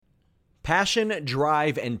Passion,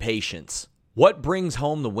 drive, and patience. What brings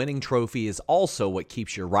home the winning trophy is also what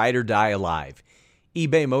keeps your ride or die alive.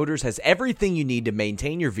 eBay Motors has everything you need to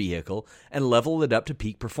maintain your vehicle and level it up to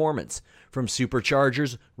peak performance. From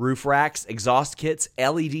superchargers, roof racks, exhaust kits,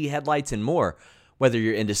 LED headlights, and more. Whether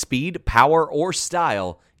you're into speed, power, or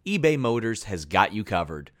style, eBay Motors has got you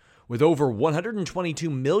covered. With over 122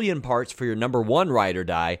 million parts for your number one ride or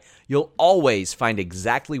die, you'll always find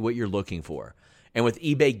exactly what you're looking for. And with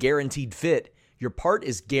eBay Guaranteed Fit, your part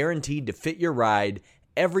is guaranteed to fit your ride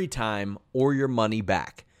every time or your money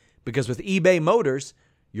back. Because with eBay Motors,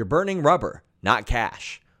 you're burning rubber, not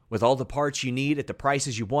cash. With all the parts you need at the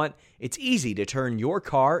prices you want, it's easy to turn your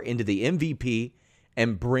car into the MVP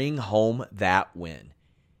and bring home that win.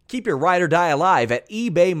 Keep your ride or die alive at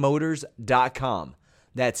ebaymotors.com.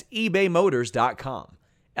 That's ebaymotors.com.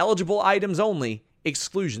 Eligible items only.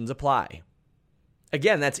 Exclusions apply.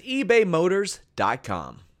 Again, that's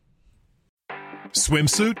ebaymotors.com.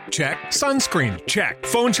 Swimsuit? Check. Sunscreen? Check.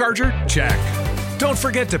 Phone charger? Check. Don't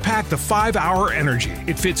forget to pack the 5-Hour Energy.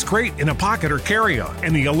 It fits great in a pocket or carry-on,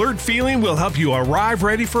 and the alert feeling will help you arrive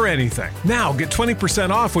ready for anything. Now get 20%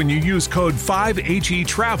 off when you use code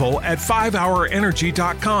 5HETRAVEL at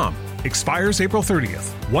 5hourenergy.com. Expires April 30th.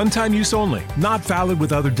 One-time use only. Not valid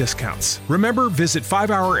with other discounts. Remember, visit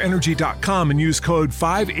 5hourenergy.com and use code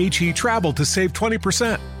 5HETRAVEL to save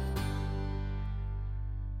 20%.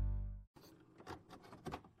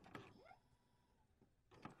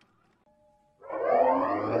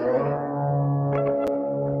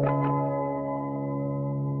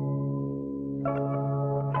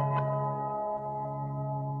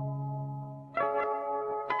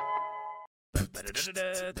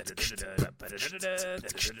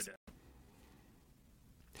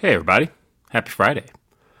 Hey everybody, happy Friday.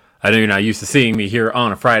 I know you're not used to seeing me here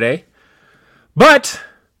on a Friday, but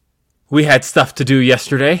we had stuff to do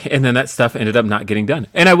yesterday, and then that stuff ended up not getting done.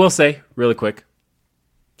 And I will say, really quick,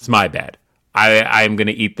 it's my bad. I am going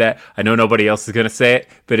to eat that. I know nobody else is going to say it,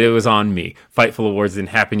 but it was on me. Fightful Awards didn't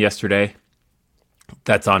happen yesterday.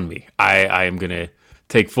 That's on me. I am going to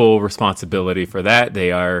take full responsibility for that.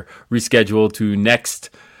 They are rescheduled to next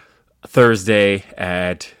Thursday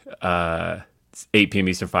at 8 p.m.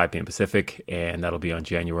 Eastern, 5 p.m. Pacific, and that'll be on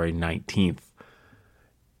January 19th.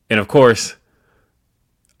 And of course,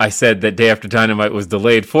 I said that Day After Dynamite was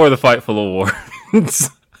delayed for the Fightful Awards,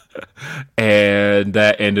 and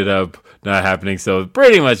that ended up not happening. So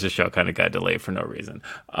pretty much the show kind of got delayed for no reason.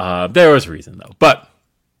 There was reason, though. But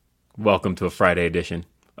welcome to a Friday edition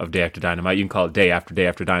of Day After Dynamite. You can call it Day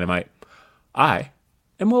After Dynamite. I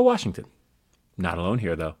am Will Washington. Not alone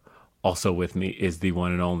here, though. Also with me is the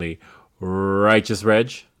one and only Righteous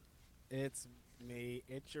Reg. It's me.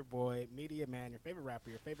 It's your boy, Media Man, your favorite rapper,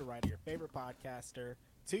 your favorite writer, your favorite podcaster.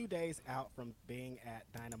 2 days out from being at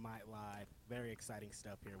Dynamite Live. Very exciting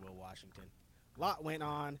stuff here, Will Washington. A lot went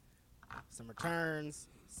on. Some returns,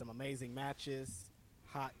 some amazing matches,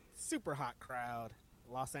 super hot crowd.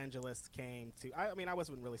 Los Angeles came to, I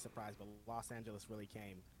wasn't really surprised, but Los Angeles really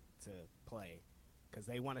came to play because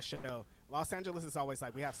they want to show. Los Angeles is always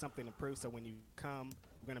like, we have something to prove, so when you come,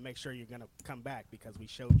 we're going to make sure you're going to come back because we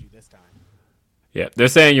showed you this time. Yeah, they're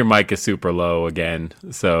saying your mic is super low again,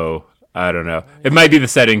 so I don't know. It might be the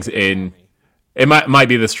settings in, it might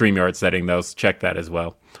be the StreamYard setting, though, so check that as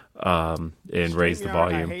well, and raise the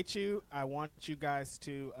volume. I hate you. I want you guys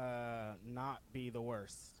to not be the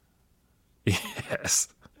worst. Yes.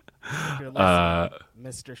 If you're listening,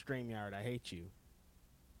 Mr. StreamYard, I hate you.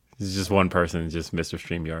 It's just one person, just Mr.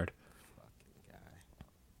 StreamYard. Fucking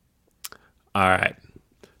guy. All right.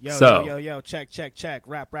 Yo, check.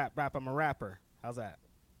 Rap, I'm a rapper. How's that?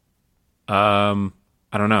 I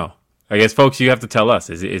don't know. I guess, folks, you have to tell us.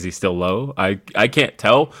 Is he still low? I can't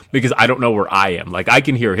tell because I don't know where I am. Like, I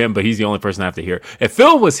can hear him, but he's the only person I have to hear. If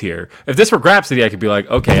Phil was here, if this were Grapsody, I could be like,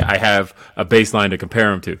 okay, I have a baseline to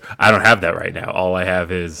compare him to. I don't have that right now. All I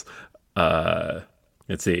have is,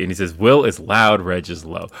 let's see. And he says, Will is loud, Reg is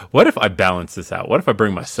low. What if I balance this out? What if I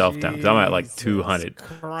bring myself down? Because I'm at like 200.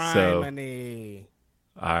 Criminy.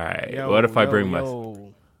 So, all right. What if I bring myself?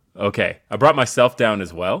 Okay, I brought myself down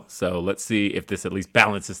as well, so let's see if this at least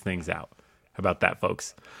balances things out. How about that,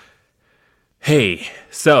 folks? Hey,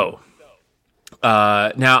 so,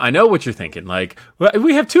 now I know what you're thinking. Like,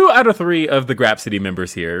 we have 2 out of 3 of the Grapsody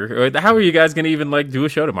members here. How are you guys going to even, like, do a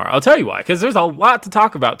show tomorrow? I'll tell you why, because there's a lot to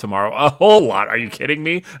talk about tomorrow. A whole lot. Are you kidding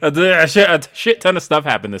me? A shit ton of stuff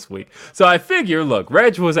happened this week. So I figure, look,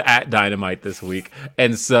 Reg was at Dynamite this week,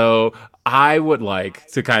 and so I would like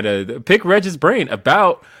to kind of pick Reg's brain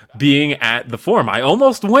about being at the Forum. I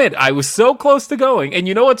almost went. I was so close to going. And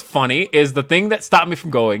you know what's funny is the thing that stopped me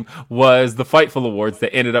from going was the Fightful Awards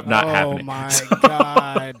that ended up not happening. Oh my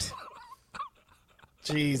God.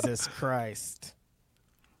 Jesus Christ.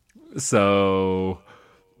 So,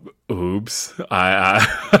 oops.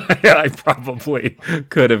 I probably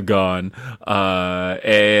could have gone.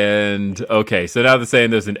 And okay, so now they're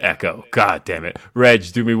saying there's an echo. God damn it.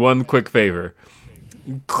 Reg, do me one quick favor.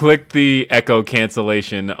 Click the echo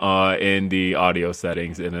cancellation in the audio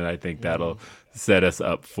settings, and then I think that'll set us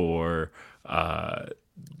up for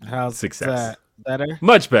How's success. that? Better?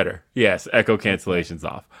 Much better. Yes, echo cancellation's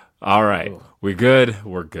off. All right. We good?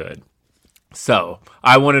 We're good. So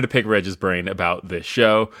I wanted to pick Reg's brain about this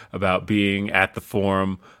show, about being at the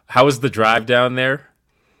Forum. How was the drive down there?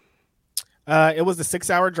 It was a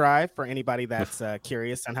 6-hour drive for anybody that's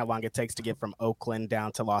curious on how long it takes to get from Oakland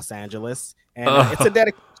down to Los Angeles. And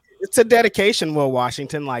it's a dedication, Will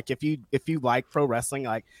Washington. Like if you like pro wrestling,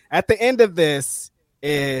 like at the end of this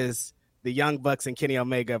is the Young Bucks and Kenny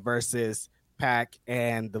Omega versus Pac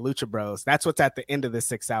and the Lucha Bros. That's what's at the end of the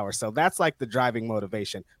 6 hours. So that's like the driving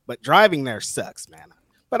motivation. But driving there sucks, man.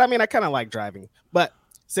 But I mean, I kind of like driving. But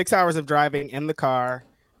 6 hours of driving in the car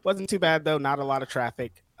wasn't too bad though. Not a lot of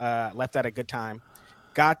traffic. Left at a good time.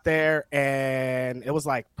 Got there and it was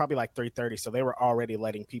probably 3:30. So they were already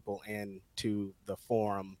letting people into the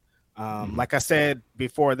Forum. Like I said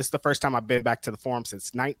before, this is the first time I've been back to the Forum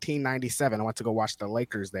since 1997. I went to go watch the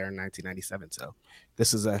Lakers there in 1997. So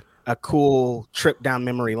this is a cool trip down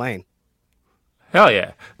memory lane. Hell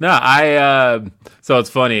yeah. No, so it's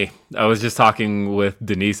funny. I was just talking with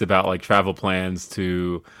Denise about travel plans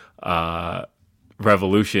to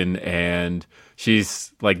Revolution, and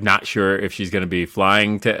she's not sure if she's going to be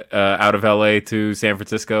flying to out of LA to San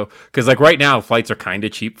Francisco, because right now flights are kind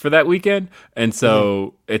of cheap for that weekend, and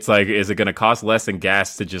so it's is it going to cost less in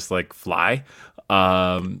gas to just fly?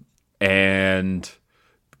 And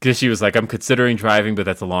because she was I'm considering driving, but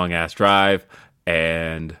that's a long ass drive,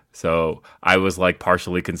 and so I was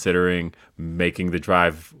partially considering making the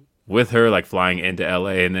drive with her, flying into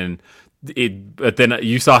LA, and then. But then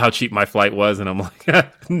you saw how cheap my flight was, and I'm like,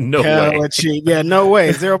 no way. Cheap. Yeah, no way.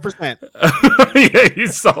 0%. Yeah, you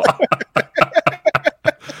saw.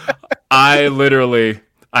 I literally,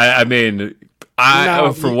 that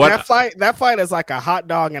flight is like a hot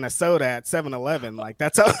dog and a soda at 7-Eleven.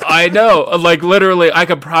 That's how I know. Literally, I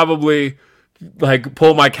could probably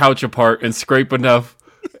pull my couch apart and scrape enough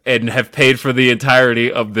and have paid for the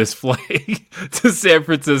entirety of this flight to San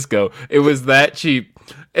Francisco. It was that cheap.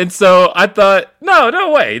 And so I thought,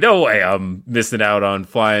 no way I'm missing out on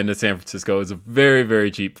flying to San Francisco. It's a very, very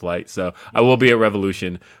cheap flight. So I will be at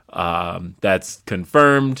Revolution. That's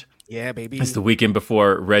confirmed. Yeah, baby. It's the weekend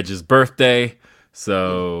before Reg's birthday.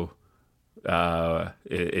 So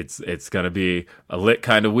it's going to be a lit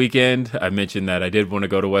kind of weekend. I mentioned that I did want to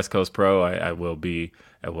go to West Coast Pro. I will be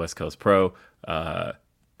at West Coast Pro. I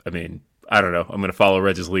don't know. I'm going to follow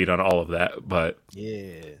Reg's lead on all of that. But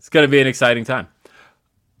it's going to be an exciting time.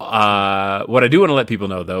 What I do want to let people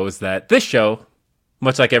know, though, is that this show,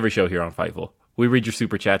 much like every show here on Fightful, we read your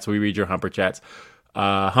super chats, we read your humper chats.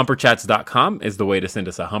 Humperchats.com is the way to send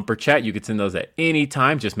us a humper chat. You can send those at any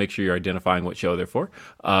time. Just make sure you're identifying what show they're for.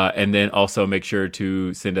 And then also make sure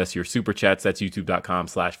to send us your super chats. That's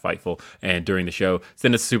youtube.com/Fightful. And during the show,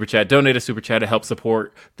 send us a super chat. Donate a super chat to help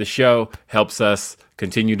support the show, helps us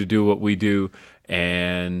continue to do what we do.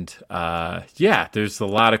 And there's a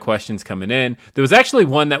lot of questions coming in. There was actually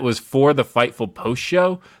one that was for the Fightful post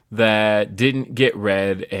show that didn't get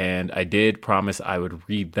read, and I did promise I would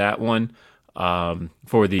read that one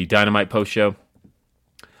for the Dynamite post show.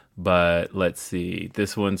 But let's see.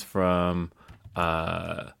 This one's from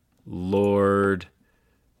Lord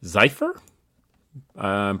Zypher.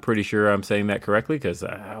 I'm pretty sure I'm saying that correctly, because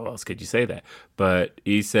how else could you say that? But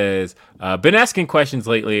he says, been asking questions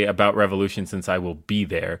lately about Revolution since I will be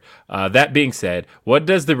there. That being said, what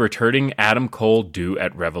does the returning Adam Cole do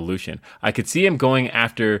at Revolution? I could see him going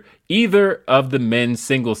after either of the men's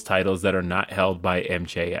singles titles that are not held by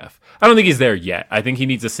MJF. I don't think he's there yet. I think he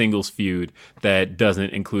needs a singles feud that doesn't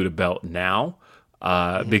include a belt now,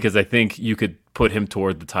 because I think you could put him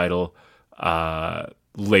toward the title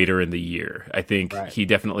later in the year. I think he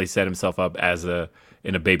definitely set himself up as in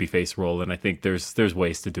a babyface role, and I think there's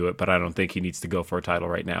ways to do it, but I don't think he needs to go for a title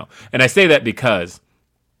right now. And I say that because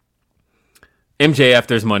MJF,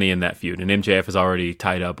 there's money in that feud, and MJF is already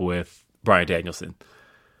tied up with Bryan Danielson.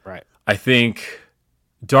 Right. I think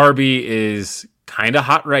Darby is kind of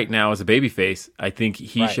hot right now as a babyface. I think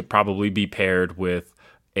he should probably be paired with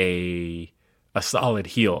a solid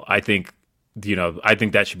heel. I think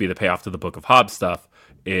that should be the payoff to the Book of Hobbs stuff.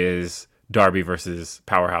 is Darby versus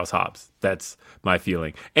Powerhouse Hobbs. That's my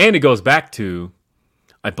feeling. And it goes back to,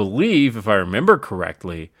 I believe, if I remember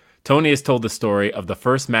correctly, Tony has told the story of the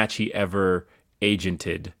first match he ever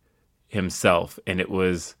agented himself, and it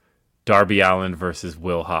was Darby Allin versus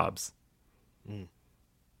Will Hobbs.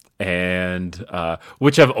 And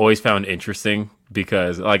which I've always found interesting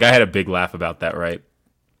because, like, I had a big laugh about that, right?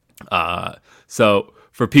 So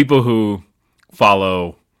for people who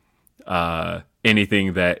follow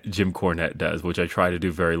anything that Jim Cornette does, which I try to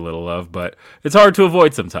do very little of, but it's hard to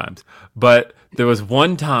avoid sometimes. But there was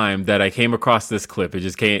one time that I came across this clip. It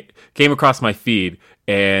just came across my feed,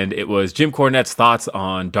 and it was Jim Cornette's thoughts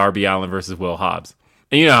on Darby Allin versus Will Hobbs.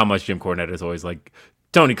 And you know how much Jim Cornette is always like,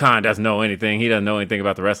 Tony Khan doesn't know anything. He doesn't know anything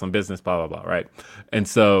about the wrestling business, blah, blah, blah, right? And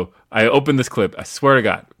so I opened this clip. I swear to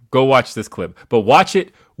God, go watch this clip. But watch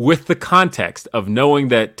it with the context of knowing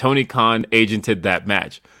that Tony Khan agented that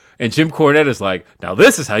match. And Jim Cornette is like, now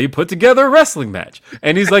this is how you put together a wrestling match.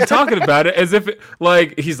 And he's like talking about it as if,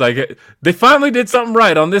 he's like, they finally did something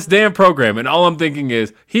right on this damn program. And all I'm thinking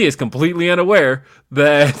is, he is completely unaware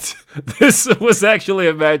that this was actually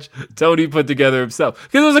a match Tony put together himself.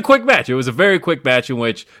 Because it was a quick match. It was a very quick match in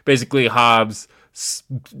which basically Hobbs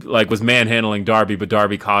was manhandling Darby, but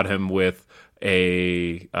Darby caught him with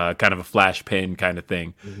a kind of a flash pin kind of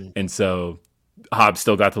thing. Mm-hmm. And so Hobbs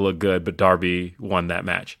still got to look good, but Darby won that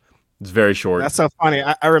match. It's very short. That's so funny.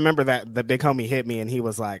 I remember that the big homie hit me and he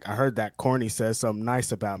was like, I heard that Corny says something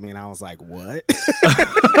nice about me. And I was like, what?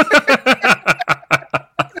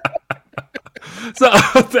 So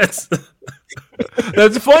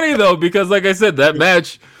that's funny though, because like I said, that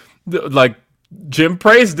match, like Jim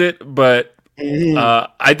praised it, but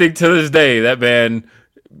I think to this day that man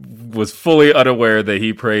was fully unaware that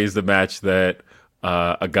he praised the match that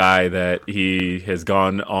a guy that he has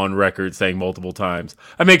gone on record saying multiple times.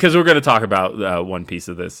 I mean, because we're going to talk about one piece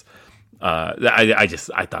of this.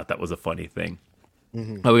 I thought that was a funny thing.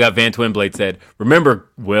 Mm-hmm. We got Van Twinblade said, remember,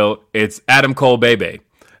 Will, it's Adam Cole Bebe.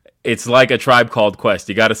 It's like a Tribe Called Quest.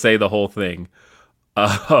 You got to say the whole thing.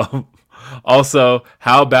 Also,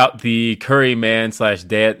 how about the Curry Man /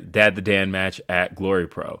 Dad the Dan match at Glory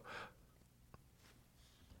Pro?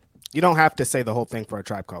 You don't have to say the whole thing for a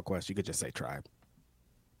Tribe Called Quest. You could just say Tribe.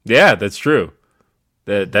 Yeah, that's true.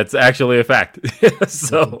 That's actually a fact.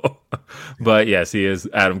 So, but yes, he is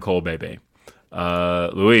Adam Cole Bebe.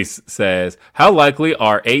 Luis says, how likely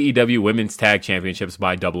are AEW Women's Tag Championships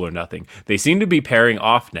by Double or Nothing? They seem to be pairing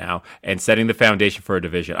off now and setting the foundation for a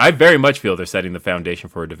division. I very much feel they're setting the foundation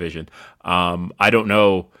for a division. I don't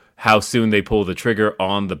know how soon they pull the trigger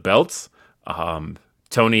on the belts.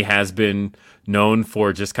 Tony has been known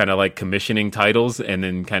for just kind of like commissioning titles and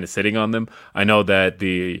then kind of sitting on them. I know that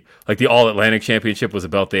the All Atlantic Championship was a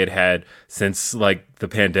belt they had since like the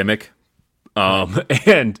pandemic.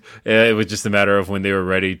 And it was just a matter of when they were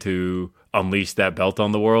ready to unleash that belt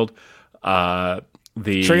on the world. The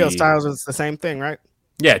Trios titles was the same thing, right?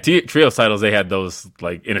 Yeah, Trios titles, they had those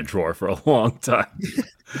like in a drawer for a long time.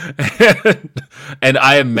 and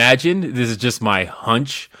I imagine, this is just my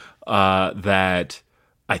hunch, that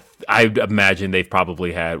I imagine they've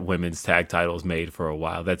probably had women's tag titles made for a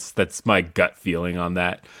while. That's my gut feeling on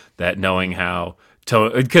that knowing how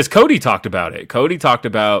because Cody talked about it. Cody talked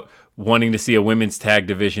about wanting to see a women's tag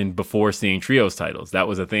division before seeing trios titles. That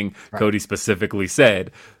was a thing right. Cody specifically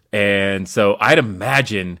said. And so I'd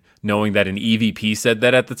imagine, knowing that an EVP said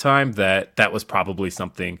that at the time, that was probably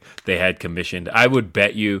something they had commissioned. I would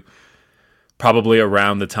bet you probably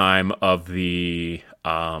around the time of the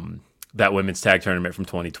that women's tag tournament from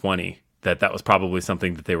 2020, that was probably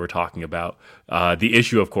something that they were talking about. The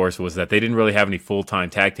issue, of course, was that they didn't really have any full-time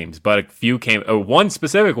tag teams, but a few one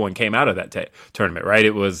specific one came out of that tournament, right?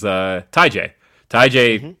 It was Ty-J.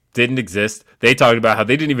 Ty-J didn't exist. They talked about how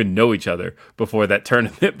they didn't even know each other before that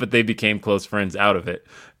tournament, but they became close friends out of it.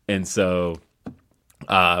 And so,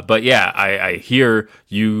 but yeah, I hear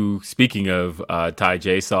you, speaking of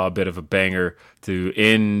Ty-J, saw a bit of a banger to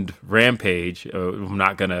end Rampage. I'm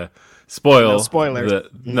not going to spoil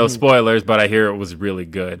no spoilers, but I hear it was really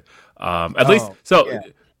good. At least, so yeah.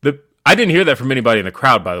 I didn't hear that from anybody in the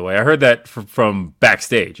crowd, by the way. I heard that from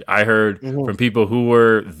backstage. I heard from people who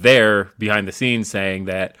were there behind the scenes saying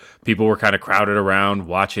that people were kind of crowded around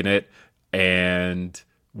watching it, and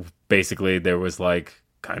basically there was like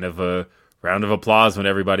kind of a round of applause when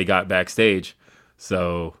everybody got backstage.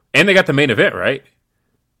 So, and they got the main event, right?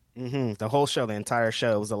 The whole show, the entire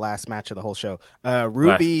show, was the last match of the whole show.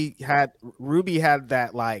 Ruby had that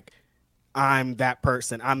like, I'm that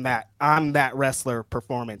person, I'm that wrestler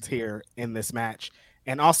performance here in this match,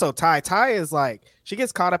 And also Ty is like, she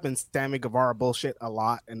gets caught up in Sammy Guevara bullshit a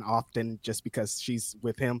lot and often just because she's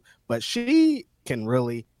with him, but she can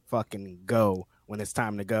really fucking go when it's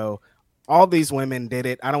time to go. All these women did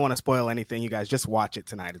it. I don't want to spoil anything. You guys just watch it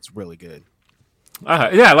tonight. It's really good.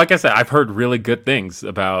 Yeah, like I said, I've heard really good things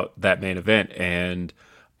about that main event, and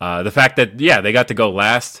the fact that they got to go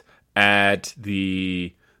last at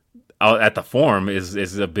the Forum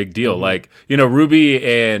is a big deal. Mm-hmm. Like, Ruby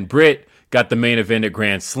and Britt got the main event at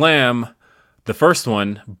Grand Slam, the first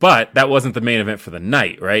one, but that wasn't the main event for the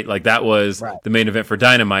night, right? Like, that was the main event for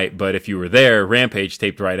Dynamite, but if you were there, Rampage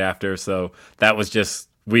taped right after, so that was just,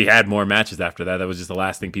 we had more matches after that. That was just the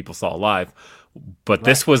last thing people saw live. But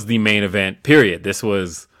this was the main event, period. This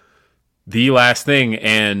was the last thing,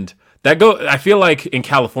 and I feel like in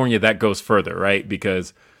California that goes further, right?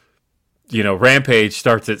 Because Rampage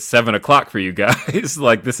starts at 7:00 for you guys.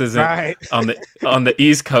 Like, this isn't on the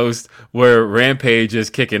East Coast where Rampage is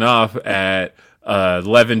kicking off at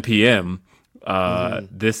 11 p.m.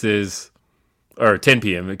 This is, or 10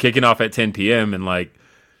 p.m. kicking off at 10 p.m. and like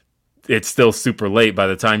it's still super late by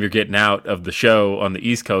the time you're getting out of the show on the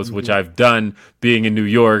East Coast, which I've done being in New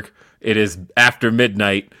York. It is after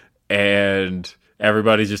midnight and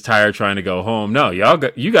everybody's just tired trying to go home. No,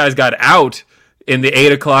 you guys got out in the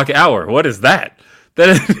 8:00 hour. What is that? That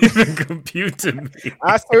doesn't even compute to me.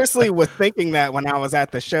 I seriously was thinking that when I was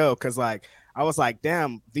at the show, because like I was like,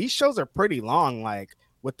 damn, these shows are pretty long. Like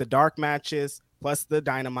with the dark matches, plus the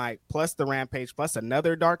Dynamite, plus the Rampage, plus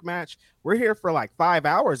another dark match. We're here for like 5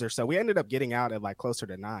 hours or so. We ended up getting out at like closer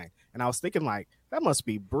to 9. And I was thinking like, that must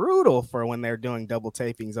be brutal for when they're doing double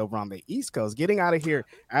tapings over on the East Coast. Getting out of here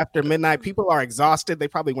after midnight, people are exhausted. They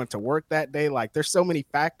probably went to work that day. Like, there's so many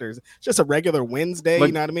factors. It's just a regular Wednesday,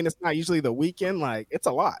 you know what I mean? It's not usually the weekend. Like, it's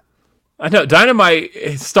a lot. I know.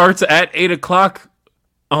 Dynamite starts at 8:00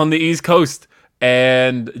 on the East Coast.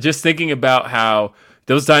 And just thinking about how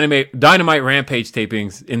those Dynamite Rampage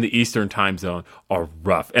tapings in the Eastern time zone are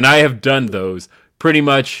rough. And I have done those pretty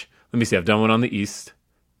much. Let me see. I've done one on the East.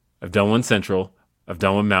 I've done one Central. I've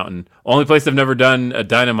done one Mountain. Only place I've never done a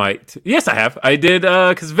Dynamite. Yes, I have. I did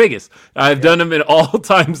because Vegas. I've done them in all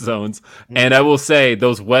time zones. And I will say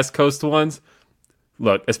those West Coast ones,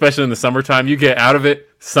 look, especially in the summertime, you get out of it.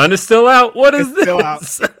 Sun is still out. What is this? Still out.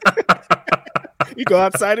 You go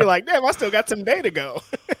outside, you're like, damn, I still got some day to go.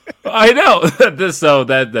 I know. So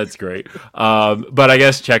that's great. But I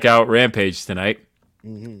guess check out Rampage tonight.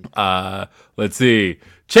 Let's see.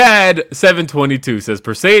 Chad 722 says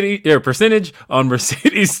percentage on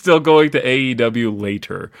Mercedes still going to AEW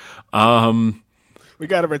later. We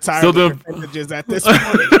got to retire the percentages at this point.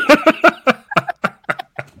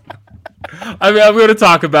 I mean, I'm going to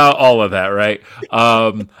talk about all of that, right?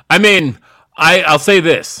 I mean, I'll say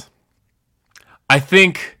this. I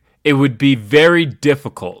think it would be very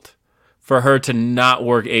difficult for her to not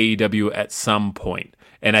work AEW at some point.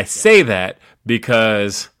 And I say that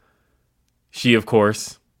because she, of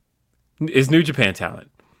course, is New Japan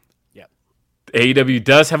talent. Yep. AEW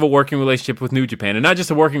does have a working relationship with New Japan, and not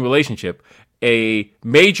just a working relationship, a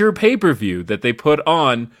major pay-per-view that they put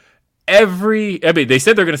on they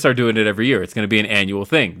said they're going to start doing it every year. It's going to be an annual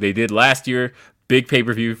thing. They did last year, big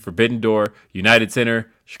pay-per-view, Forbidden Door, United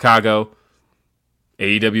Center, Chicago,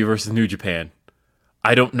 AEW versus New Japan.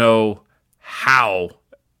 I don't know how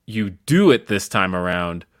you do it this time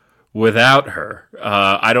around without her.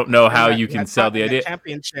 I don't know how you can sell the idea.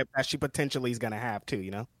 Championship that she potentially is going to have too, you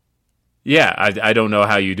know? Yeah, I don't know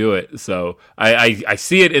how you do it. So I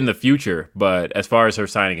see it in the future, but as far as her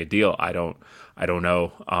signing a deal, I don't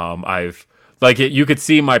know. You could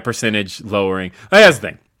see my percentage lowering. That's the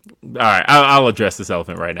thing. All right, I'll address this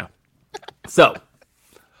elephant right now. So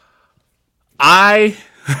my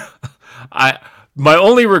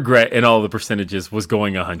only regret in all the percentages was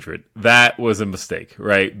going 100. That was a mistake,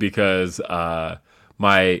 right? Because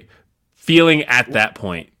my feeling at that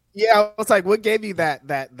point. Yeah, I was like, what gave you that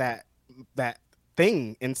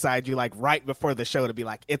thing inside you, like right before the show, to be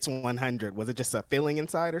like, it's 100? Was it just a feeling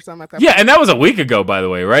inside or something like that? Yeah, and that was a week ago, by the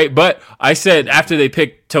way, right? But I said after they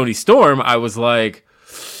picked Toni Storm, I was like,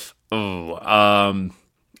 and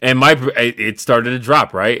it started to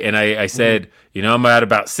drop, right? And I said, I'm at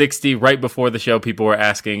about 60. Right before the show, people were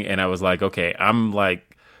asking, and I was like, okay, I'm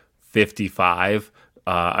like 55.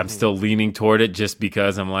 I'm still leaning toward it just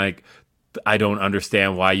because I'm like, I don't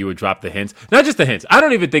understand why you would drop the hints. Not just the hints. I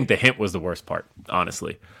don't even think the hint was the worst part,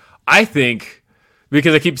 honestly. I think,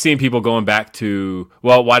 because I keep seeing people going back to,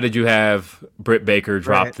 well, why did you have Britt Baker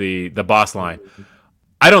drop the boss line?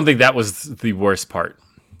 I don't think that was the worst part.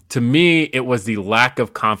 To me, it was the lack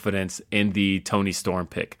of confidence in the Toni Storm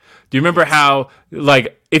pick. Do you remember how,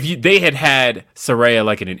 like, they had Saraya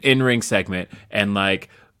like in an in-ring segment and like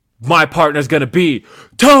my partner's gonna be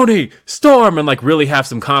Toni Storm and like really have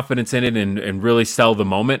some confidence in it and really sell the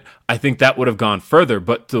moment, I think that would have gone further.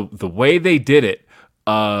 But the way they did it,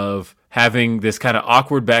 of having this kind of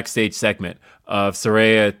awkward backstage segment of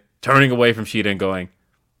Saraya turning away from Shida and going,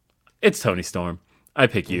 "It's Toni Storm, I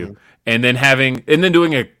pick you," and then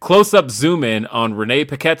doing a close-up zoom in on Renee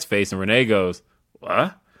Paquette's face, and Renee goes,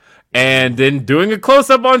 "What?" And then doing a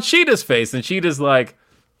close-up on Shida's face, and Shida's like,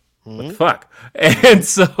 what the fuck? And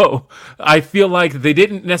so I feel like they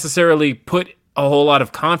didn't necessarily put a whole lot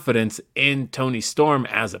of confidence in Toni Storm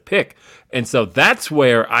as a pick. And so that's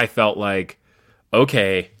where I felt like,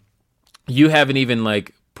 okay, you haven't even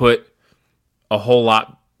like put a whole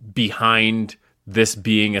lot behind this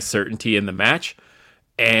being a certainty in the match.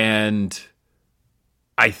 And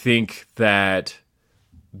I think that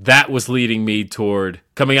was leading me toward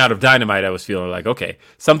coming out of Dynamite. I was feeling like, okay,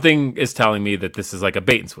 something is telling me that this is like a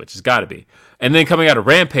bait and switch. It's got to be. And then coming out of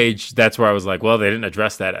Rampage, that's where I was like, well, they didn't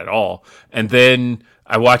address that at all. And then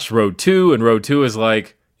I watched Road 2, and Road 2 is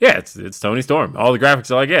like, yeah, it's Toni Storm. All the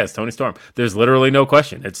graphics are like, yeah, it's Toni Storm. There's literally no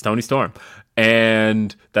question. It's Toni Storm.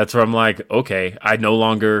 And that's where I'm like, okay, I no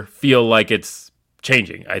longer feel like it's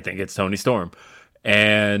changing. I think it's Toni Storm.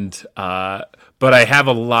 And, but I have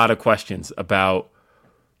a lot of questions about.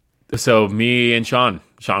 So me and Sean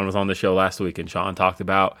was on the show last week, and Sean talked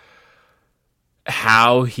about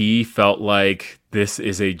how he felt like this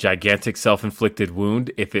is a gigantic self-inflicted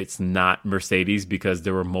wound if it's not Mercedes, because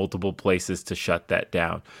there were multiple places to shut that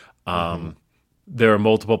down. There are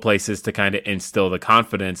multiple places to kind of instill the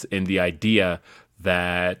confidence in the idea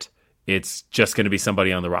that it's just going to be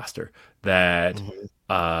somebody on the roster. That,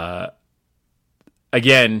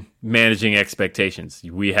 again, managing expectations.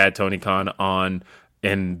 We had Tony Khan on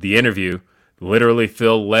in the interview. Literally,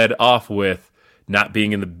 Phil led off with not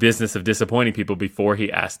being in the business of disappointing people before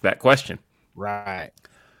he asked that question. Right.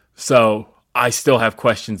 So I still have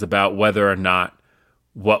questions about whether or not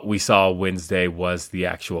what we saw Wednesday was the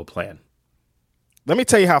actual plan. Let me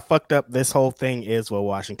tell you how fucked up this whole thing is, Will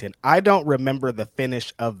Washington. I don't remember the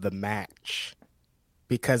finish of the match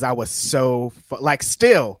because I was so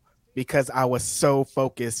because I was so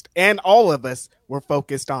focused, and all of us were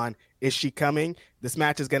focused on, is she coming? This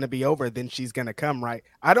match is going to be over. Then she's going to come, right?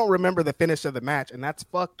 I don't remember the finish of the match, and that's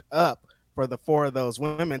fucked up for the four of those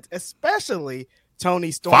women, especially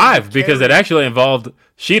Toni Storm. 5, because it actually involved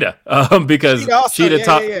Shida. Because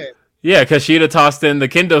Shida tossed in the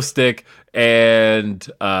kendo stick, and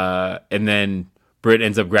then Britt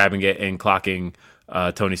ends up grabbing it and clocking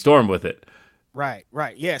Toni Storm with it. Right.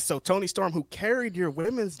 Yeah. So Toni Storm, who carried your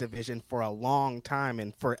women's division for a long time,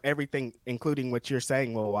 and for everything, including what you're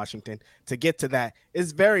saying, Will Washington, to get to that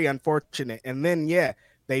is very unfortunate. And then,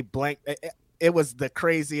 they blanked. It was the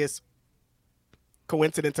craziest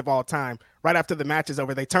coincidence of all time. Right after the match is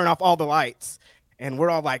over, they turn off all the lights, and we're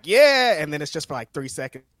all like, yeah. And then it's just for like 3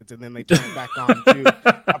 seconds, and then they turn it back on to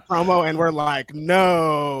a promo, and we're like,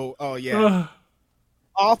 no. Oh, yeah.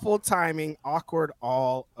 Awful timing, awkward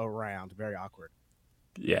all around, very awkward.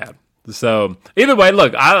 Yeah. So either way,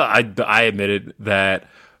 look, I admitted that.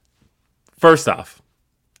 First off,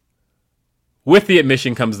 with the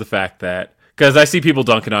admission comes the fact that, because I see people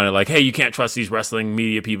dunking on it like, hey, you can't trust these wrestling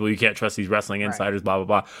media people, you can't trust these wrestling insiders, blah, blah,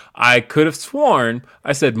 blah. I could have sworn,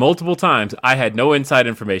 I said multiple times, I had no inside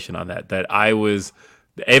information on that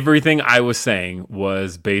everything I was saying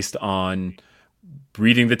was based on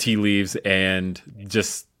reading the tea leaves and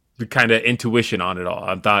just the kind of intuition on it all.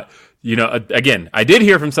 I thought, again, I did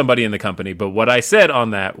hear from somebody in the company, but what I said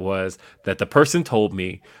on that was that the person told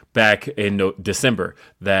me back in December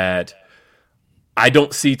that I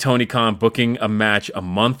don't see Tony Khan booking a match a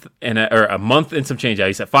month and some change out.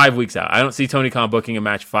 He said 5 weeks out. I don't see Tony Khan booking a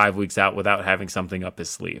match 5 weeks out without having something up his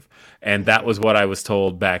sleeve. And that was what I was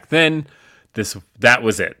told back then. That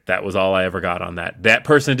was it. That was all I ever got on that. That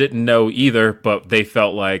person didn't know either, but they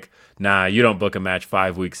felt like, nah, you don't book a match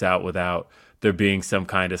 5 weeks out without there being some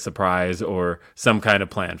kind of surprise or some kind of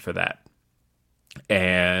plan for that.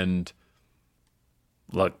 And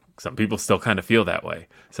look, some people still kind of feel that way.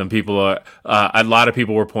 Some people are, a lot of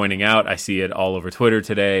people were pointing out, I see it all over Twitter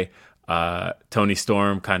today, Toni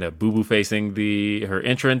Storm kind of boo-boo facing her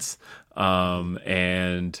entrance.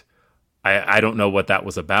 And I don't know what that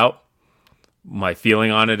was about. My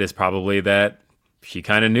feeling on it is probably that she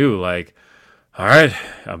kind of knew, like, all right,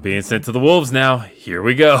 I'm being sent to the Wolves now. Here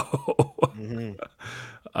we go.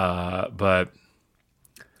 But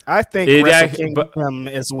I think Wrestle Kingdom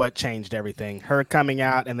is what changed everything. Her coming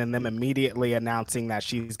out and then them immediately announcing that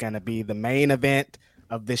she's going to be the main event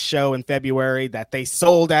of this show in February that they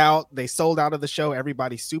sold out. They sold out of the show.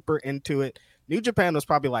 Everybody's super into it. New Japan was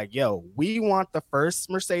probably like, yo, we want the first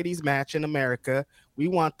Mercedes match in America. We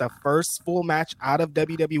want the first full match out of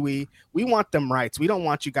WWE. We want them rights. We don't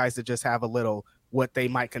want you guys to just have a little, what they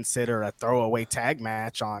might consider a throwaway tag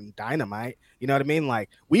match on Dynamite. You know what I mean? Like,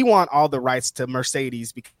 we want all the rights to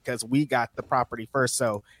Mercedes because we got the property first.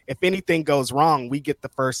 So if anything goes wrong, we get the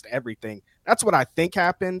first everything. That's what I think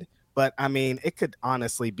happened. But I mean, it could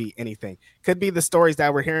honestly be anything. Could be the stories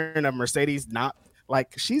that we're hearing of Mercedes not,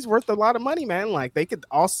 like, she's worth a lot of money, man. Like, they could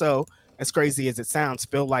also, as crazy as it sounds,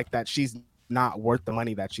 feel like that she's not worth the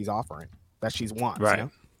money that she's offering, that she's wants. Right.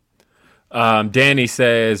 You know? Danny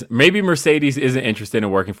says, maybe Mercedes isn't interested in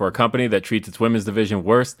working for a company that treats its women's division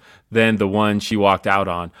worse than the one she walked out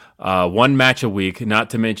on. One match a week, not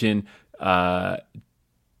to mention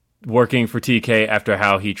working for TK after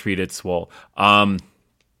how he treated Swole.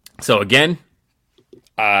 So again,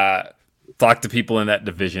 talk to people in that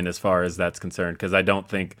division as far as that's concerned, because I don't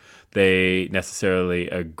think they necessarily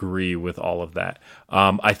agree with all of that.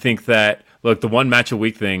 I think that, look, the one match a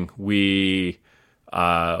week thing we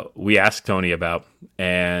asked Tony about,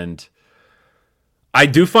 and I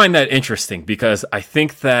do find that interesting because I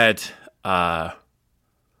think that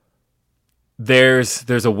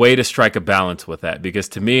there's a way to strike a balance with that, because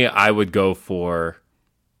to me, I would go for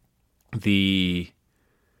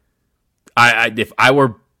if I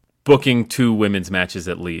were booking 2 women's matches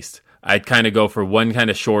at least, I'd kind of go for one kind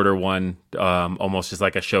of shorter one, almost just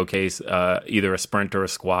like a showcase, either a sprint or a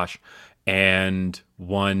squash, and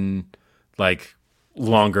one like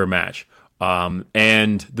longer match.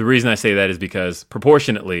 And the reason I say that is because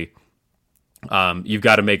proportionately, you've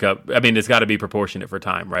got to make up. I mean, it's got to be proportionate for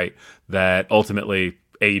time, right? That ultimately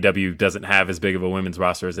AEW doesn't have as big of a women's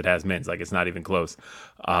roster as it has men's. Like, it's not even close.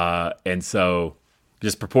 And so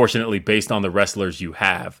just proportionately based on the wrestlers you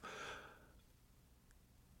have,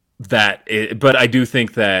 but I do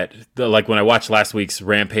think that, like, when I watched last week's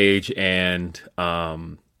Rampage and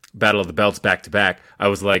Battle of the Belts back to back, I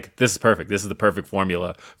was like, this is perfect. This is the perfect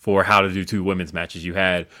formula for how to do 2 women's matches. You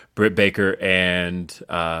had Britt Baker and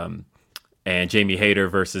Jamie Hayter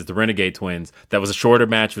versus the Renegade Twins. That was a shorter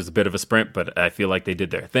match. It was a bit of a sprint, but I feel like they did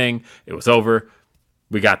their thing. It was over.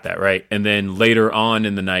 We got that, right? And then later on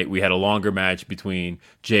in the night, we had a longer match between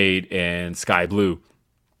Jade and Sky Blue.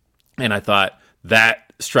 And I thought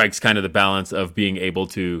that strikes kind of the balance of being able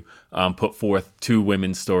to put forth 2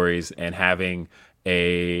 women's stories and having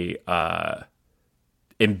the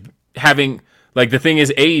thing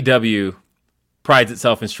is, AEW prides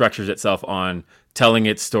itself and structures itself on telling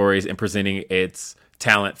its stories and presenting its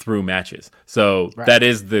talent through matches. So That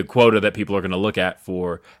is the quota that people are going to look at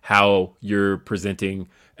for how you're presenting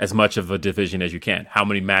as much of a division as you can. How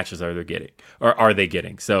many matches are they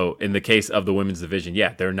getting? So in the case of the women's division,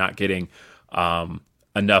 yeah, they're not getting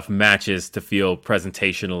enough matches to feel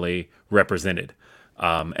presentationally represented.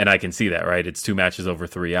 And I can see that, right? It's 2 matches over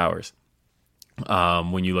 3 hours.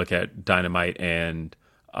 When you look at Dynamite and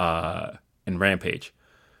Rampage.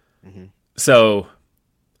 Mm-hmm. So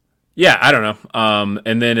yeah, I don't know.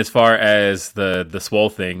 And then as far as the Swole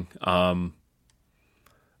thing, I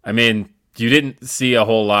mean, you didn't see a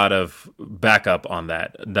whole lot of backup on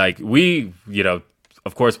that. Like, we,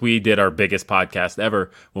 of course, we did our biggest podcast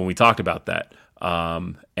ever when we talked about that.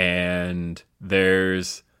 And there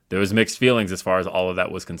was mixed feelings as far as all of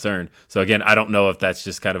that was concerned. So again, I don't know if that's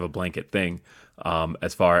just kind of a blanket thing,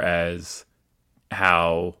 as far as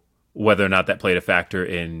whether or not that played a factor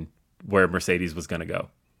in where Mercedes was going to go.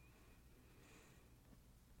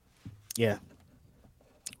 Yeah.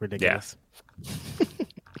 Ridiculous. Yeah.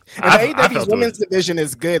 And AEW's women's division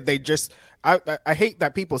is good. They just, I hate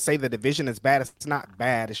that people say the division is bad. It's not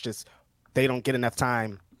bad. It's just they don't get enough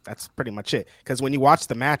time. That's pretty much it. Because when you watch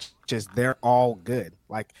the matches, they're all good.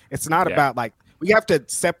 Like, it's not about, like, we have to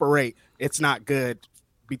separate it's not good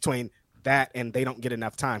between that and they don't get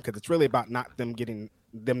enough time, because it's really about not getting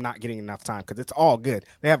enough time, because it's all good.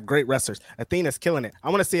 They have great wrestlers. Athena's killing it. I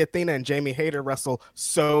want to see Athena and Jamie Hayter wrestle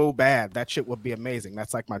so bad. That shit would be amazing.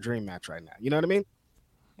 That's like my dream match right now. You know what I mean?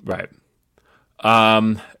 Right.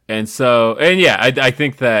 I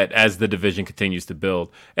think that as the division continues to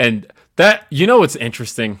build, and that, what's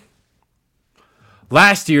interesting,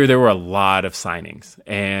 last year there were a lot of signings,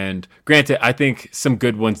 and granted, I think some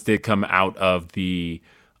good ones did come out of the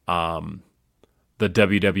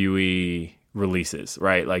WWE releases,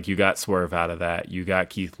 right? Like, you got Swerve out of that, you got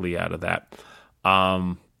Keith Lee out of that.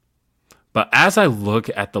 But as I look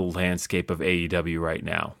at the landscape of AEW right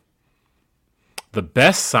now, the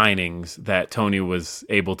best signings that Tony was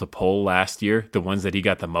able to pull last year, the ones that he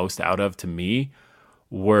got the most out of, to me,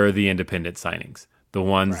 were the independent signings. the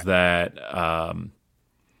ones that,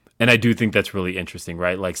 and I do think that's really interesting,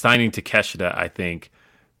 right? Like signing Takeshita, I think,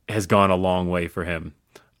 has gone a long way for him.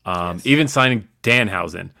 Even signing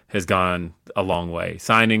Danhausen has gone a long way.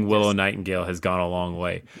 Signing Willow Nightingale has gone a long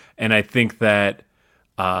way. And I think that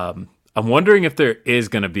I'm wondering if there is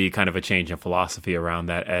going to be kind of a change in philosophy around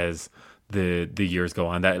that as the years go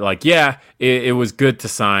on. That like, it was good to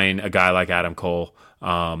sign a guy like Adam Cole.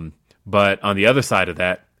 But on the other side of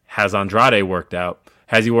that, has Andrade worked out?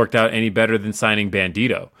 Has he worked out any better than signing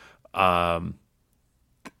Bandito?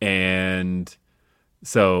 And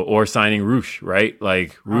so, or signing Roosh, right?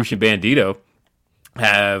 Like Roosh and Bandito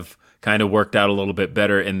have kind of worked out a little bit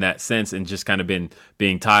better in that sense and just kind of been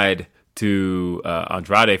being tied to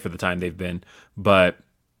Andrade for the time they've been. But,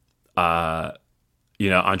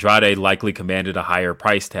 Andrade likely commanded a higher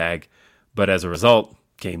price tag, but as a result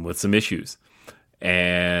came with some issues.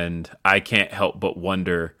 And I can't help but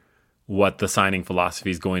wonder what the signing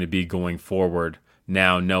philosophy is going to be going forward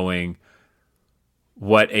now, knowing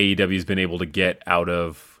what AEW has been able to get out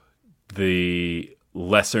of the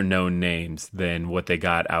lesser known names than what they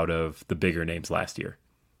got out of the bigger names last year.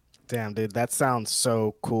 Damn, dude, that sounds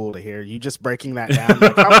so cool to hear. You just breaking that down.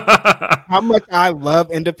 Like how much I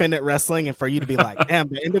love independent wrestling, and for you to be like, damn,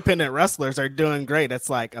 the independent wrestlers are doing great. That's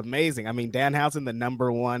like amazing. I mean, Danhausen, the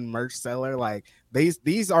 #1 merch seller, like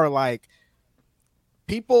these are like,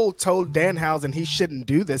 people told Danhausen he shouldn't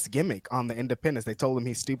do this gimmick on the independents. They told him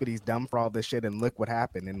he's stupid, he's dumb for all this shit, and look what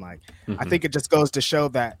happened. And like, I think it just goes to show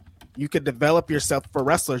that you could develop yourself for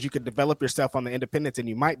wrestlers. You could develop yourself on the independents, and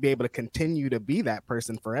you might be able to continue to be that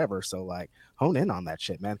person forever. So like, hone in on that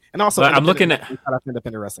shit, man. And also, I'm looking at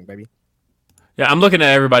independent wrestling, baby. Yeah, I'm looking at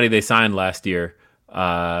everybody they signed last year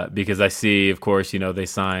because I see, of course, they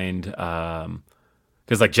signed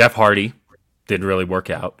because like Jeff Hardy didn't really work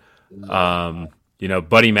out.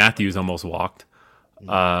 Buddy Matthews almost walked.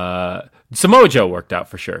 Samoa Joe worked out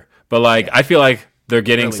for sure. But like, I feel like they're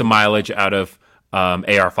getting some mileage out of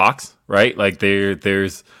AR Fox, right? Like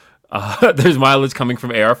there's mileage coming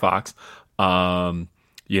from AR Fox.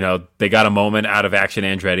 They got a moment out of Action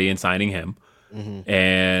Andretti in signing him.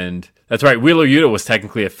 And that's right. Wheeler Yuta was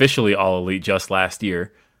technically officially All Elite just last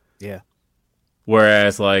year. Yeah.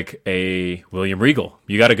 Whereas like a William Regal,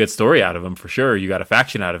 you got a good story out of him for sure. You got a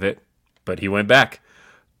faction out of it. But he went back.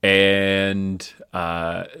 And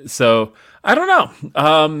so I don't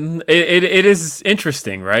know. It is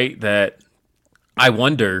interesting, right? That I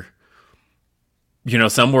wonder,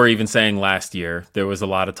 some were even saying last year, there was a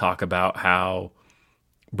lot of talk about how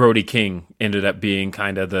Brody King ended up being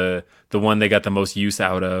kind of the one they got the most use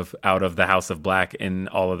out of the House of Black in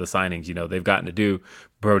all of the signings. They've gotten to do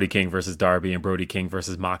Brody King versus Darby and Brody King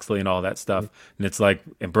versus Moxley and all that stuff. And it's like,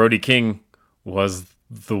 and Brody King was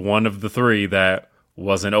the one of the three that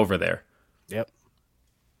wasn't over there. Yep.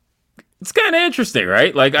 It's kind of interesting,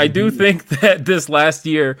 right? Like, I do think that this last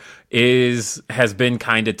year has been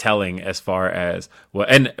kind of telling as far as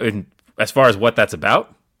and as far as what that's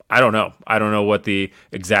about. I don't know. I don't know what the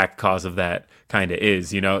exact cause of that kind of is.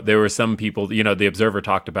 There were some people, the Observer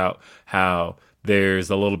talked about how there's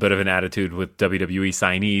a little bit of an attitude with WWE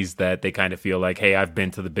signees that they kind of feel like, hey, I've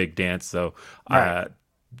been to the big dance, so right.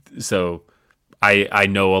 I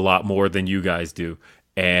know a lot more than you guys do,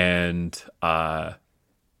 and I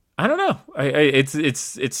don't know.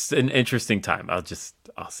 It's an interesting time. I'll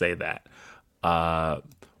say that.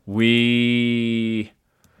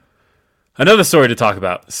 Another story to talk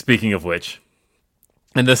about. Speaking of which,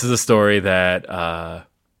 and this is a story that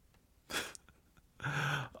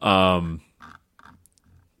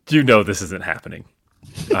this isn't happening.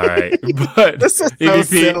 All right, but this is so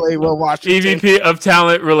silly. We'll watch it. EVP of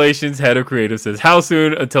Talent Relations, Head of Creative says, "How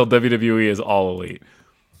soon until WWE is All Elite?"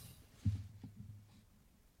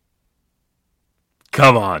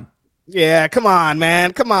 Come on. Yeah, come on,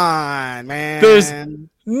 man. Come on, man. There's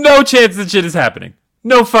no chance that shit is happening.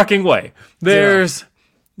 No fucking way. There's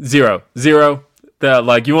zero. You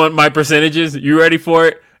want my percentages? You ready for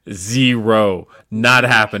it? 0. Not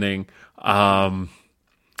happening. I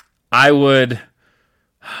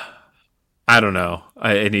don't know.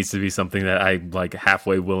 It needs to be something that I'm like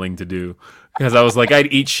halfway willing to do. Because I was like,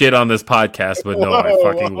 I'd eat shit on this podcast, but no, I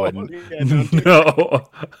fucking wouldn't. Yeah, no.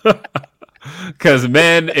 Because,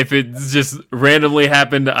 man, if it just randomly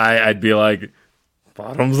happened, I'd be like,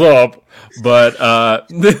 bottoms up. But, no,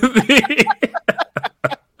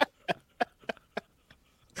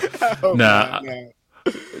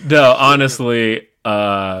 honestly,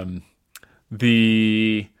 I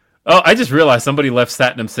just realized somebody left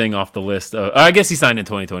Satnam Singh off the list. I guess he signed in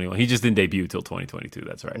 2021. He just didn't debut till 2022.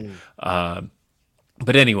 That's right.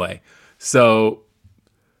 But anyway, so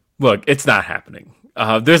look, it's not happening.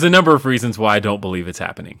 There's a number of reasons why I don't believe it's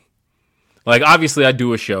happening. Like, obviously, I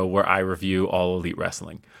do a show where I review All Elite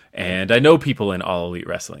Wrestling, and I know people in All Elite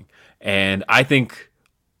Wrestling, and I think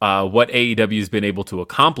what AEW has been able to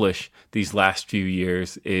accomplish these last few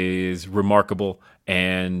years is remarkable.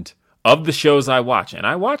 And of the shows I watch, and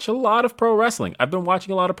I watch a lot of pro wrestling. I've been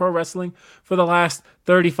watching a lot of pro wrestling for the last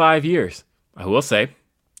 35 years. I will say,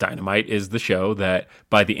 Dynamite is the show that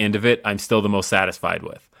by the end of it, I'm still the most satisfied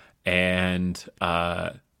with. And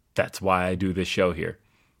that's why I do this show here.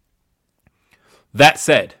 That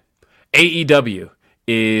said, AEW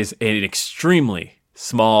is an extremely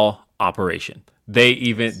small operation.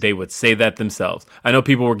 They would say that themselves. I know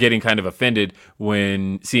people were getting kind of offended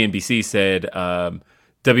when CNBC said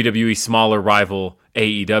WWE smaller rival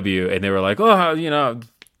AEW, and they were like, oh, you know,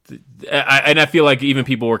 and I feel like even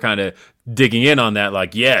people were kind of digging in on that,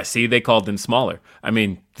 like, yeah, see, they called them smaller. I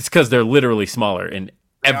mean, it's because they're literally smaller in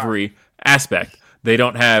every aspect. They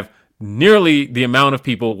don't have nearly the amount of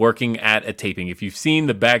people working at a taping. If you've seen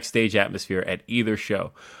the backstage atmosphere at either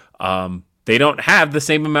show, they don't have the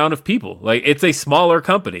same amount of people. Like, it's a smaller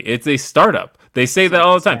company. It's a startup. They say that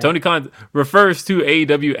all the time. Tony Khan refers to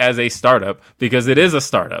AEW as a startup because it is a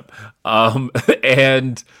startup.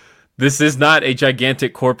 And this is not a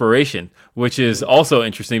gigantic corporation, which is also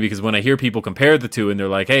interesting because when I hear people compare the two and they're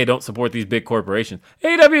like, hey, don't support these big corporations.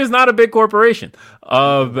 AEW is not a big corporation.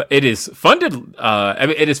 It is funded.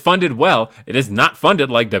 It is funded well. It is not funded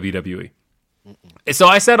like WWE. So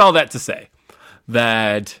I said all that to say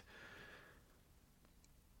that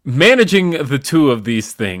managing the two of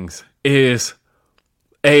these things is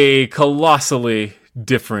a colossally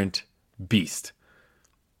different beast.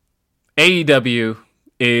 AEW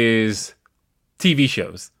is TV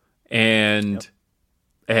shows and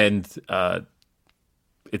it's a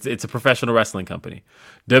professional wrestling company.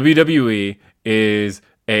 WWE is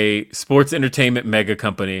a sports entertainment mega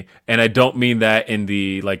company, and I don't mean that in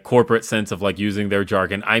the like corporate sense of like using their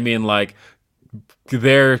jargon. I mean like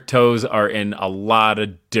their toes are in a lot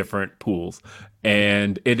of different pools,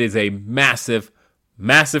 and it is a massive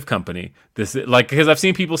company. This, like, because I've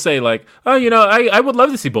seen people say like, oh, you know, I would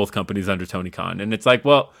love to see both companies under Tony Khan, and it's like,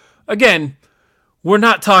 well, again, we're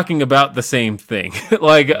not talking about the same thing.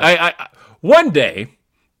 Like, I one day,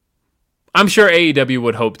 I'm sure AEW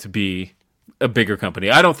would hope to be a bigger company.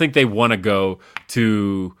 I don't think they want to go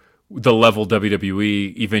to the level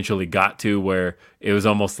WWE eventually got to, where it was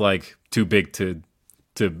almost like too big to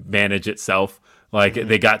manage itself. Like,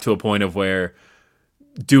 they got to a point of where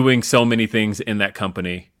doing so many things in that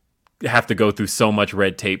company have to go through so much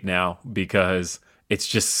red tape now because it's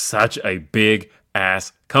just such a big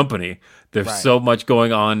ass company. There's so much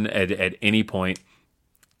going on at any point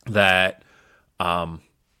that,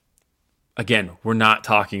 again, we're not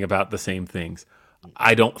talking about the same things.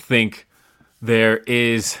 I don't think there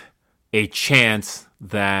is a chance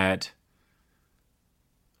that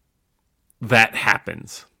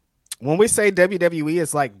happens. When we say WWE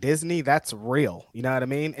is like Disney, that's real. You know what I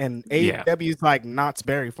mean? And AEW is like Knott's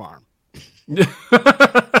Berry Farm.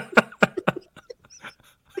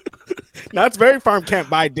 Knott's Berry Farm can't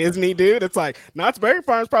buy Disney, dude. It's like Knott's Berry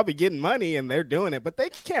Farm's probably getting money and they're doing it, but they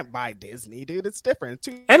can't buy Disney, dude. It's different.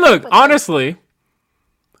 And look, honestly,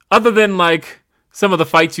 other than like some of the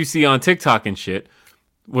fights you see on TikTok and shit,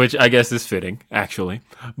 which I guess is fitting, actually.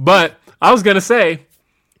 But I was going to say,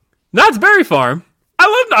 Knott's Berry Farm, I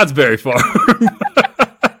love Knott's Berry Farm.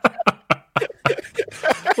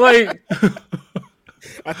 Like,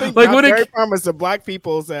 I think like Knott's Berry Farm is the black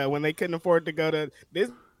people's when they couldn't afford to go to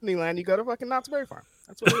Disneyland, you go to fucking Knott's Berry Farm.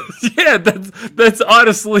 That's what it is. Yeah, that's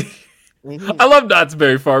honestly. I love Knott's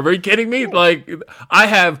Berry Farm. Are you kidding me? Like, I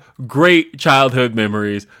have great childhood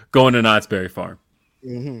memories going to Knott's Berry Farm.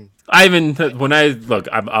 I even,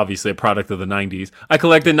 I'm obviously a product of the 90s. I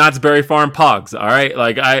collected Knott's Berry Farm Pogs, all right?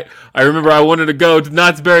 Like, I remember I wanted to go to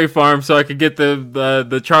Knott's Berry Farm so I could get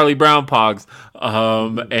the Charlie Brown Pogs.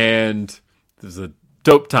 And it was a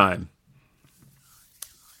dope time.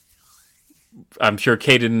 I'm sure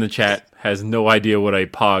Kaden in the chat has no idea what a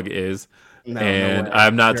Pog is.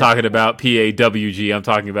 I'm not talking about PAWG. I'm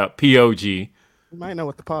talking about POG. You might know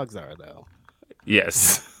what the Pogs are, though.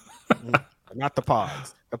 Yes. Not the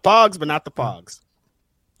Pogs. The Pogs, but not the Pogs.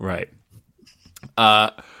 Right.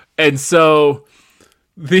 And so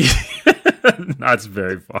the Knott's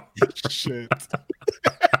Berry Farm. Shit.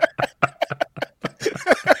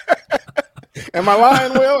 Am I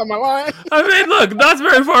lying, Will? Am I lying? I mean, look, Knott's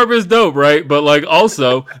Berry Farm is dope, right? But like,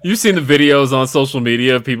 also, you've seen the videos on social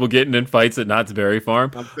media of people getting in fights at Knott's Berry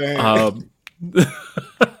Farm. I'm saying.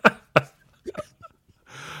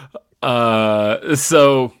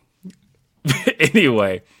 So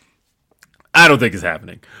anyway, I don't think it's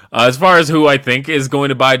happening. As far as who I think is going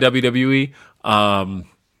to buy WWE,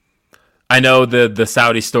 I know the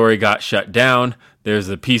Saudi story got shut down. There's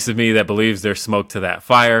a piece of me that believes there's smoke to that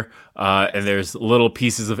fire, and there's little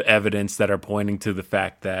pieces of evidence that are pointing to the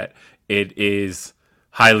fact that it is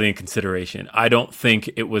highly in consideration. I don't think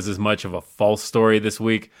it was as much of a false story this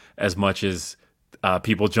week as much as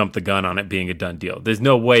people jumped the gun on it being a done deal. There's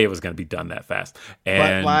no way it was going to be done that fast.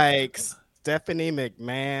 And but like Stephanie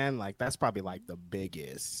McMahon, like that's probably like the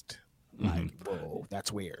biggest. Like, whoa,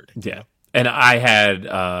 that's weird. Yeah, and I had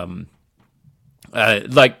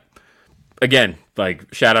like, again,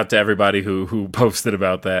 like shout out to everybody who posted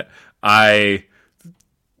about that. I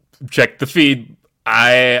checked the feed.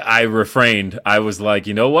 I refrained. I was like,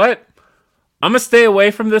 you know what? I'm gonna stay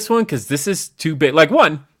away from this one because this is too big. Like,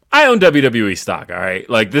 one, I own WWE stock. All right,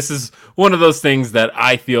 like this is one of those things that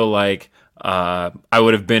I feel like I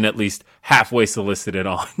would have been at least halfway solicited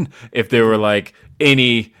on if there were like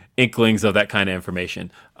any inklings of that kind of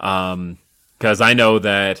information. Because I know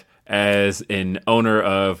that as an owner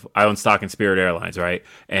I own stock in Spirit Airlines, right?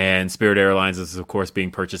 And Spirit Airlines is, of course,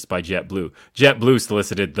 being purchased by JetBlue. JetBlue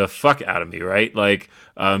solicited the fuck out of me, right? Like,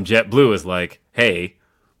 JetBlue is like, hey,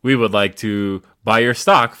 we would like to buy your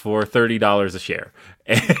stock for $30 a share.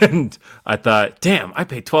 And I thought, damn, I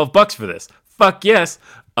paid $12 for this. Fuck yes.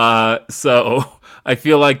 So I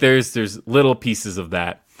feel like there's little pieces of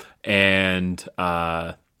that. And,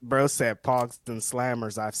 Bro said Pogs and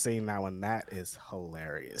Slammers. I've seen that one. That is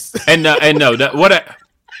hilarious.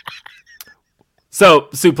 So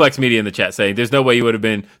Suplex Media in the chat saying there's no way you would have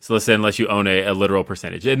been solicited unless you own a literal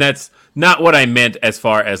percentage, and that's not what I meant as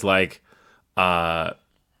far as like the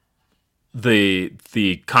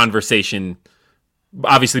conversation.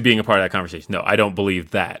 Obviously, being a part of that conversation. No, I don't believe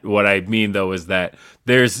that. What I mean though is that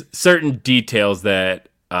there's certain details that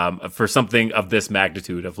for something of this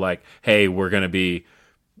magnitude of like, hey, we're going to be.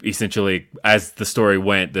 Essentially, as the story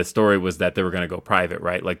went, the story was that they were going to go private,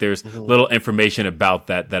 right? Like there's little information about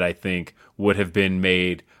that I think would have been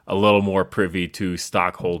made a little more privy to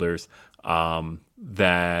stockholders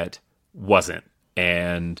that wasn't.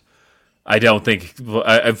 And I don't think,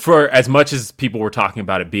 for as much as people were talking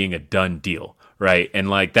about it being a done deal, right? And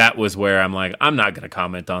like that was where I'm like, I'm not going to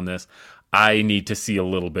comment on this. I need to see a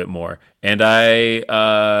little bit more. And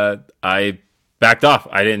I backed off.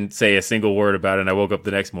 I didn't say a single word about it. And I woke up the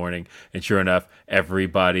next morning, and sure enough,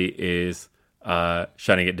 everybody is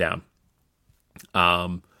shutting it down.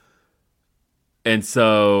 And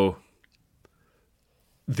so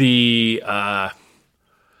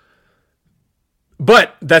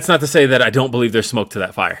but that's not to say that I don't believe there's smoke to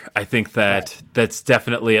that fire. I think that that's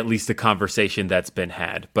definitely at least a conversation that's been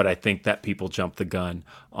had. But I think that people jumped the gun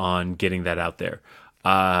on getting that out there.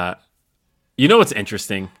 You know what's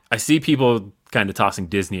interesting? I see people kind of tossing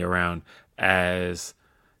Disney around as,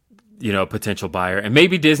 you know, a potential buyer. And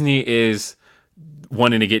maybe Disney is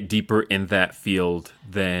wanting to get deeper in that field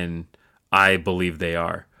than I believe they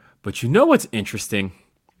are. But you know what's interesting?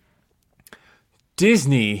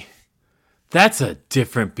 Disney, that's a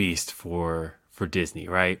different beast for Disney,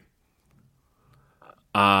 right?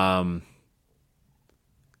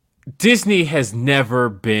 Disney has never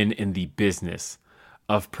been in the business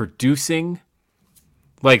of producing.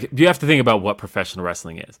 Like, you have to think about what professional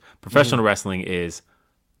wrestling is. Professional wrestling is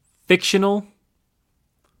fictional.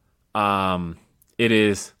 It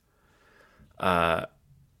is, let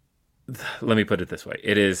me put it this way.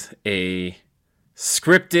 It is a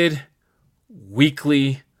scripted,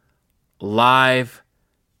 weekly, live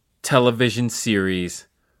television series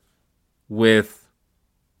with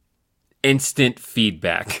instant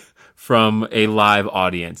feedback from a live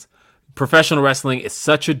audience. Professional wrestling is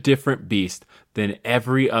such a different beast than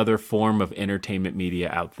every other form of entertainment media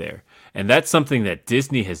out there. And that's something that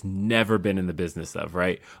Disney has never been in the business of,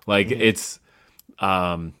 right? Like it's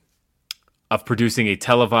of producing a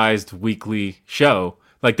televised weekly show.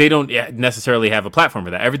 Like they don't necessarily have a platform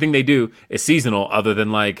for that. Everything they do is seasonal other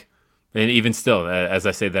than like, and even still, as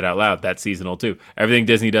I say that out loud, that's seasonal too. Everything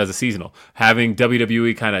Disney does is seasonal. Having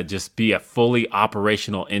WWE kind of just be a fully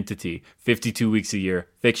operational entity, 52 weeks a year,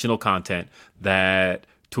 fictional content that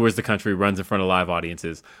tours the country, runs in front of live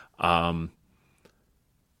audiences.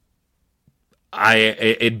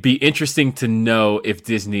 It'd be interesting to know if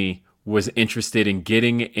Disney was interested in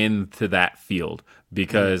getting into that field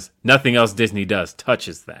because nothing else Disney does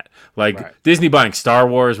touches that. Like Disney buying Star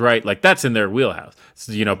Wars, right? Like that's in their wheelhouse.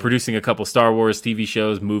 So, you know, producing a couple Star Wars TV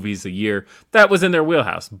shows, movies a year, that was in their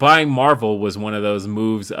wheelhouse. Buying Marvel was one of those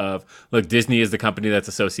moves of, look, Disney is the company that's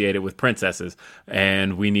associated with princesses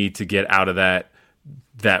and we need to get out of that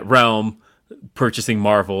realm. purchasing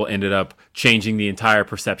Marvel ended up changing the entire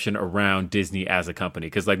perception around Disney as a company.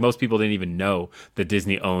 Because like most people didn't even know that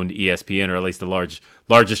Disney owned ESPN, or at least the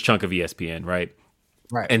largest chunk of ESPN, right?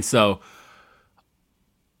 Right. And so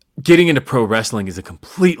getting into pro wrestling is a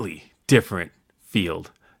completely different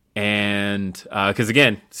field. And because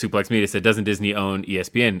again, Suplex Media said, doesn't Disney own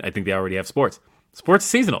ESPN? I think they already have sports. Sports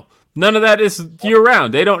is seasonal. None of that is year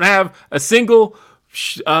round. They don't have a single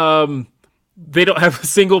product.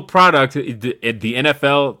 The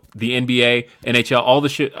NFL, the NBA, NHL,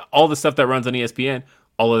 all the stuff that runs on ESPN,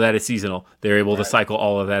 all of that is seasonal. They're able to cycle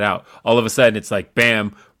all of that out. All of a sudden, it's like,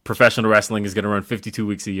 bam, professional wrestling is going to run 52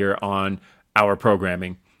 weeks a year on our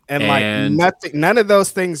programming. And like none of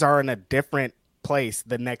those things are in a different place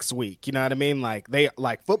the next week. You know what I mean? Like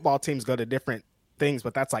football teams go to different things,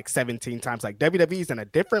 but that's like 17 times. Like WWE's in a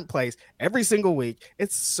different place every single week.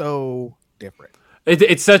 It's so different. And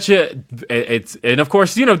of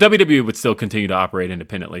course, WWE would still continue to operate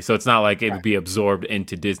independently, so it's not like it would be absorbed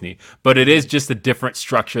into Disney, but it is just a different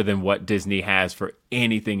structure than what Disney has for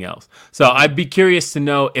anything else. So I'd be curious to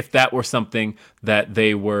know if that were something that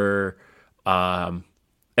they were,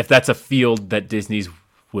 if that's a field that Disney's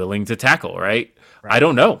willing to tackle, right? I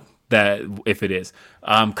don't know that if it is.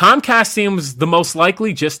 Comcast seems the most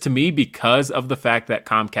likely, just to me, because of the fact that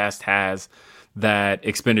Comcast has that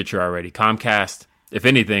expenditure already. Comcast, if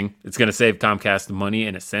anything, it's going to save Comcast money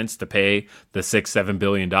in a sense to pay the $6-7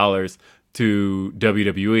 billion to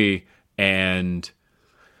WWE. And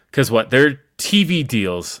because their TV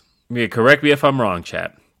deals, correct me if I'm wrong,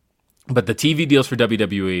 chat, but the TV deals for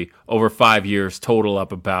WWE over 5 years total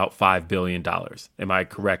up about $5 billion. Am I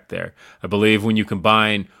correct there? I believe when you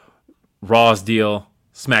combine Raw's deal,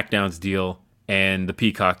 SmackDown's deal, and the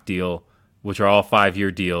Peacock deal, which are all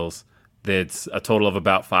 5-year deals, that's a total of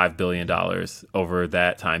about $5 billion over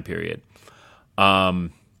that time period.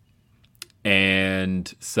 And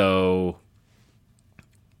so,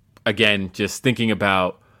 again, just thinking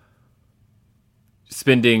about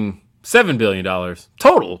spending $7 billion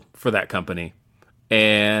total for that company.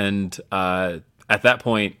 And at that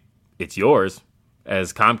point, it's yours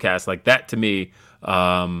as Comcast. Like that to me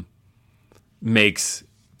makes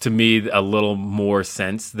to me a little more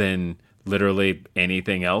sense than literally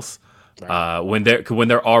anything else. Right. When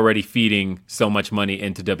they're already feeding so much money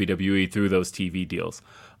into WWE through those TV deals.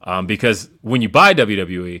 Because when you buy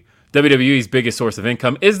WWE's biggest source of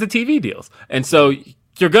income is the TV deals. And so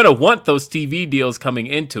you're going to want those TV deals coming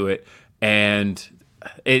into it. And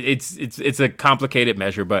it's a complicated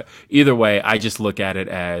measure, but either way, I just look at it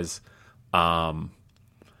as, I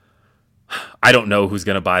don't know who's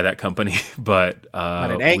going to buy that company, but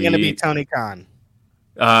it ain't going to be Tony Khan.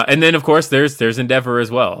 And then of course there's Endeavor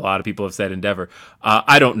as well. A lot of people have said Endeavor.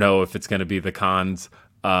 I don't know if it's going to be the Khans,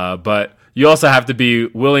 but you also have to be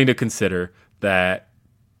willing to consider that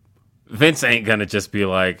Vince ain't going to just be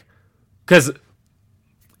like, because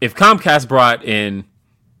if Comcast brought in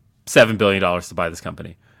 $7 billion to buy this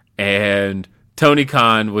company, and Tony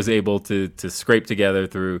Khan was able to scrape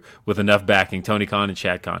together with enough backing, Tony Khan and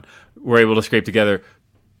Shad Khan were able to scrape together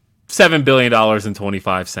 $7 billion and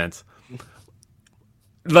 25 cents.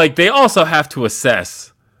 Like, they also have to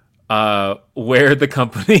assess where the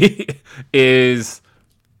company is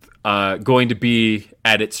going to be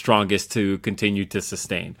at its strongest to continue to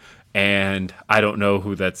sustain. And I don't know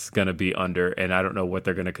who that's going to be under, and I don't know what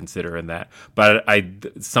they're going to consider in that. But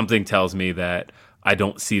something tells me that I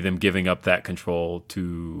don't see them giving up that control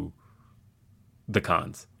to the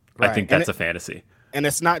Khans. Right. I think that's a fantasy. And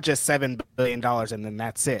it's not just $7 billion and then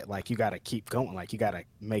that's it. Like, you got to keep going. Like, you got to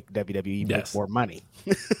make WWE make more money.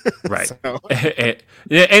 Right. But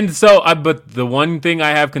the one thing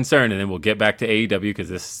I have concern, and then we'll get back to AEW because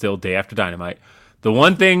this is still day after Dynamite. The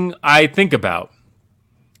one thing I think about,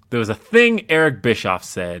 there was a thing Eric Bischoff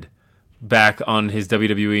said back on his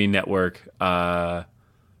WWE Network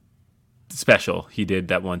special he did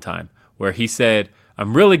that one time, where he said,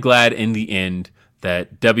 I'm really glad in the end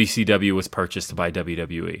that WCW was purchased by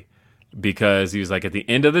WWE, because he was like, at the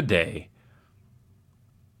end of the day,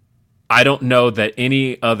 I don't know that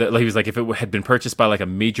any other, he was like, if it had been purchased by like a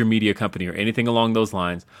major media company or anything along those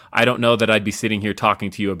lines, I don't know that I'd be sitting here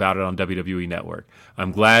talking to you about it on WWE Network.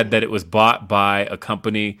 I'm glad that it was bought by a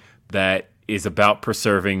company that is about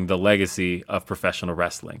preserving the legacy of professional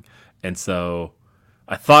wrestling. And so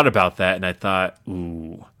I thought about that and I thought,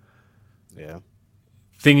 ooh. Yeah.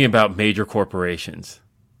 Thinking about major corporations,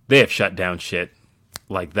 they have shut down shit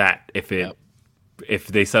like that. If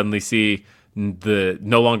they suddenly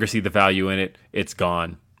no longer see the value in it, it's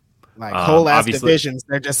gone. Like whole ass divisions,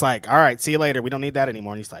 they're just like, all right, see you later. We don't need that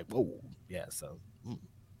anymore. And he's like, whoa, yeah. So,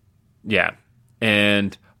 yeah.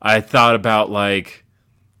 And I thought about like,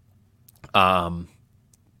 I've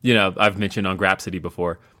mentioned on Grapsody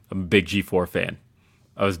before, I'm a big G4 fan.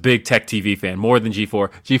 I was a big Tech TV fan, more than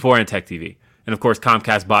G4 and Tech TV. And of course,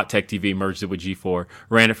 Comcast bought Tech TV, merged it with G4,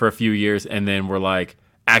 ran it for a few years, and then we're like,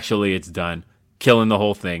 actually, it's done. Killing the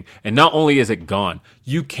whole thing. And not only is it gone,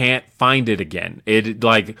 you can't find it again.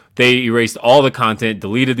 They erased all the content,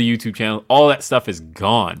 deleted the YouTube channel, all that stuff is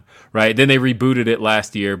gone, right? Then they rebooted it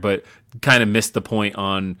last year, but kind of missed the point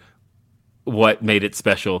on what made it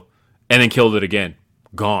special, and then killed it again.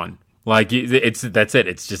 Gone. Like, that's it.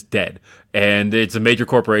 It's just dead. And it's a major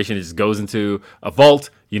corporation. It just goes into a vault.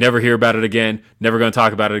 You never hear about it again. Never going to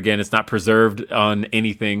talk about it again. It's not preserved on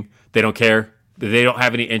anything. They don't care. They don't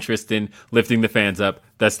have any interest in lifting the fans up.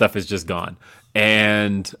 That stuff is just gone.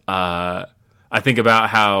 And I think about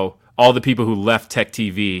how all the people who left Tech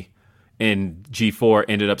TV in G4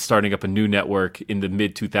 ended up starting up a new network in the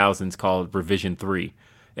mid-2000s called Revision 3.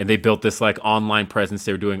 And they built this like online presence.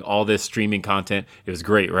 They were doing all this streaming content. It was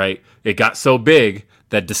great, right? It got so big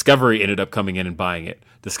that Discovery ended up coming in and buying it.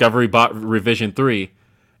 Discovery bought Revision 3,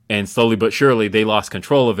 and slowly but surely they lost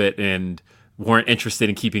control of it and weren't interested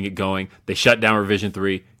in keeping it going. They shut down Revision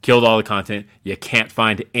 3, killed all the content. You can't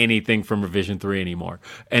find anything from Revision 3 anymore.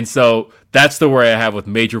 And so that's the worry I have with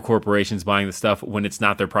major corporations buying the stuff when it's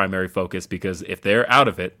not their primary focus, because if they're out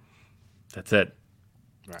of it, that's it.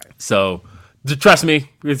 Right. So trust me,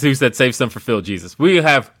 it's who said save some for Phil Jesus. We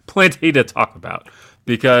have plenty to talk about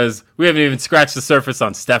because we haven't even scratched the surface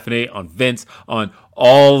on Stephanie, on Vince, on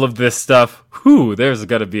all of this stuff. Whew, there's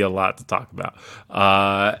going to be a lot to talk about.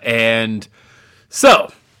 And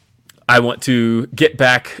so I want to get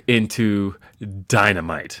back into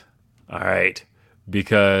Dynamite. All right.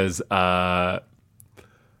 Because,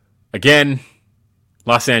 again,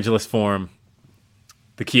 Los Angeles Forum,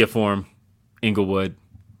 the Kia Forum, Inglewood,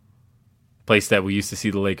 place that we used to see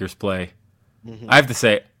the Lakers play. Mm-hmm. I have to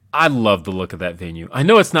say, I love the look of that venue. I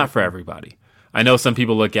know it's not for everybody. I know some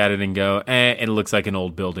people look at it and go, it looks like an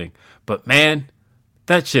old building. But man,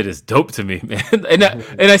 that shit is dope to me, man.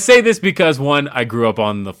 And I say this because, one, I grew up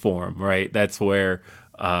on the Forum, right? That's where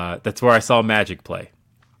I saw Magic play.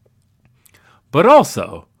 But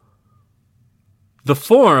also, the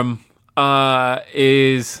Forum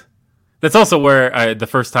that's also where the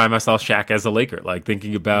first time I saw Shaq as a Laker. Like,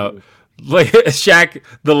 thinking about like Shaq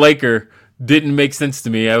the Laker didn't make sense to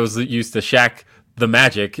me. I was used to Shaq the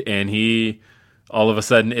Magic, and he all of a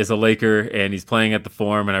sudden is a Laker, and he's playing at the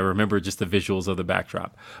Forum, and I remember just the visuals of the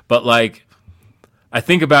backdrop. But like, I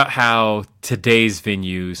think about how today's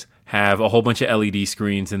venues have a whole bunch of LED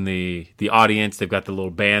screens in the audience. They've got the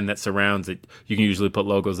little band that surrounds it. You can usually put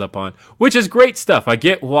logos up on, which is great stuff. I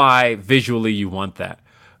get why visually you want that.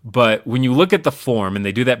 But when you look at the Forum and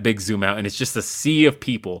they do that big zoom out and it's just a sea of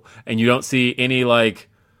people and you don't see any like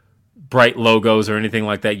bright logos or anything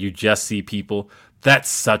like that, you just see people. That's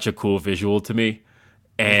such a cool visual to me.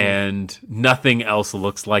 And nothing else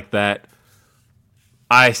looks like that.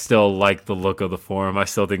 I still like the look of the Forum. I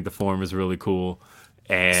still think the Forum is really cool.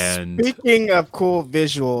 And speaking of cool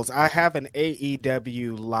visuals, I have an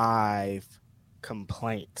AEW live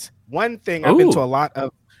complaint. One thing, I've been to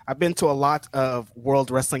a lot of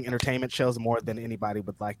World Wrestling Entertainment shows, more than anybody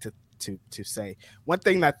would like to say. One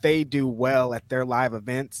thing that they do well at their live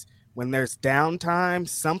events, when there's downtime,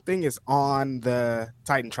 something is on the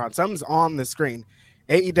Titantron, something's on the screen.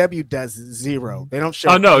 AEW does zero. They don't show.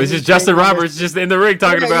 Oh no, it's just Justin Roberts just in the ring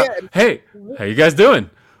talking about, hey, how you guys doing?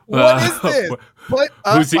 What is this? Put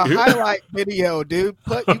up a highlight video, dude.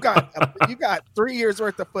 You got 3 years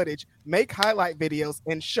worth of footage. Make highlight videos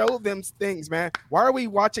and show them things, man. Why are we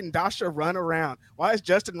watching Dasha run around? Why is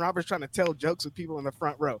Justin Roberts trying to tell jokes with people in the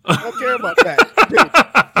front row? I don't care about that, dude.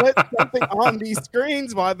 Put something on these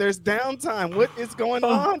screens while there's downtime. What is going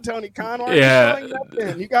on, Tony Khan? Why are you showing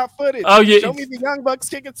nothing? You got footage. Oh yeah. Show me the Young Bucks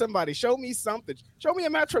kicking somebody. Show me something. Show me a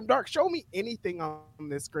match from Dark. Show me anything on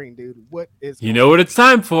this screen, dude. What is? You know what it's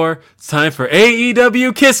time for? It's time for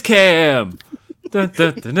AEW Kiss Cam. Dun,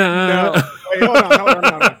 dun, dun, dun. No, wait, hold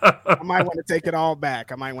on. I might want to take it all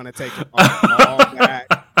back. All back.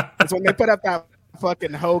 It's when they put up that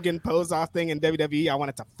fucking Hogan pose off thing in WWE. I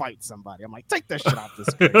wanted to fight somebody. I'm like, take this shit off the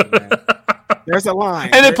screen, man. There's a line.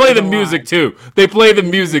 And they play the music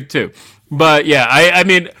too. But yeah, I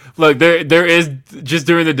mean, look, there is, just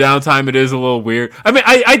during the downtime, it is a little weird. I mean,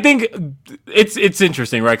 I think it's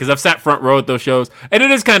interesting, right? Because I've sat front row at those shows, and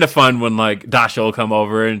it is kind of fun when like Dasha will come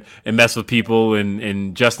over and mess with people,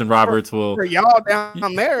 and Justin Roberts will. For y'all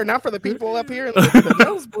down there, not for the people up here in the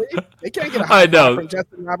nosebleed. They can't get a high five from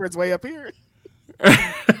Justin Roberts way up here.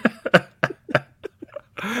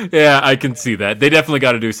 Yeah, I can see that. They definitely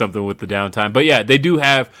got to do something with the downtime. But yeah, they do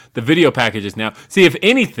have the video packages now. See, if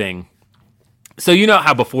anything, so you know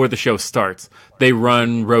how before the show starts, they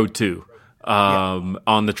run Road 2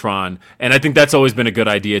 on the Tron. And I think that's always been a good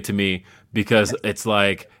idea to me because it's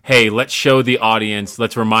like, hey, let's show the audience,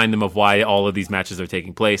 let's remind them of why all of these matches are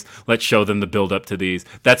taking place. Let's show them the build up to these.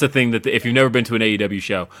 That's a thing that if you've never been to an AEW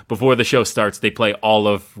show, before the show starts, they play all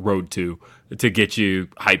of Road 2 to get you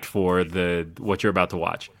hyped for what you're about to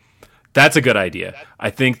watch. That's a good idea. I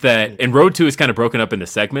think that, and Road 2 is kind of broken up into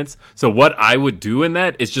segments. So what I would do in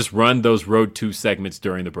that is just run those Road 2 segments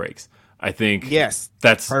during the breaks. I think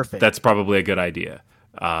that's perfect. That's probably a good idea.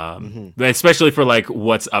 Especially for like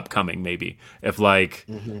what's upcoming, maybe if like,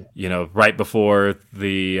 right before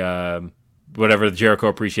the, whatever the Jericho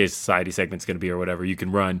Appreciation Society segment's going to be or whatever, you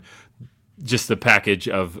can run just a package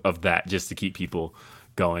of that just to keep people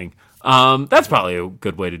going. That's probably a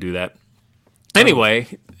good way to do that.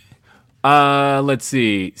 Anyway, let's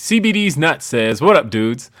see. CBD's Nut says, "What up,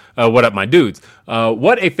 dudes? What up, my dudes?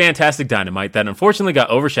 What a fantastic Dynamite that unfortunately got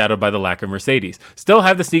overshadowed by the lack of Mercedes. Still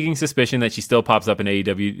have the sneaking suspicion that she still pops up in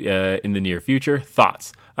AEW in the near future.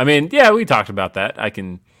 Thoughts? I mean, yeah, we talked about that. I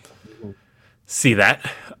can see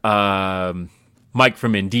that." Mike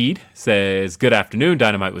from Indeed says, "Good afternoon.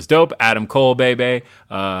 Dynamite was dope. Adam Cole, baby.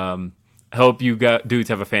 Hope you dudes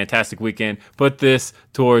have a fantastic weekend. Put this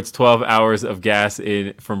towards 12 hours of gas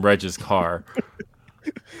from Reg's car."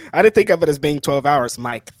 I didn't think of it as being 12 hours,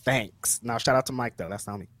 Mike. Thanks. Now, shout out to Mike, though. That's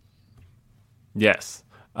not me. Yes.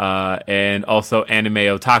 And also Anime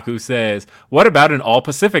Otaku says, "What about an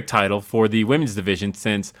All-Pacific title for the women's division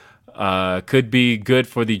since could be good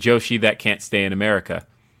for the Joshi that can't stay in America?"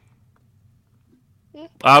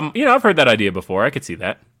 I've heard that idea before. I could see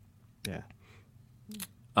that. Yeah.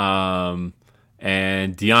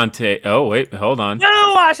 And Deontay. Oh wait, hold on.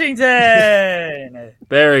 No, Washington.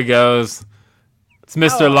 There he goes. It's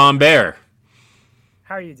Mr. Lambert.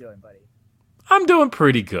 How are you doing, buddy? I'm doing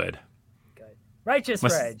pretty good. Good. Righteous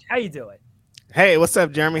Reg, how you doing? Hey, what's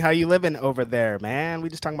up, Jeremy? How you living over there, man? We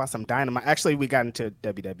just talking about some Dynamite. Actually, we got into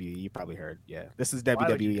WWE. You probably heard. Yeah, this is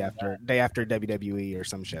WWE day after WWE or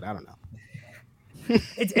some shit. I don't know.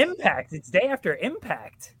 It's Impact. It's day after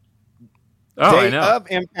Impact. Oh, Day of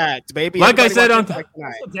Impact, baby. Like I said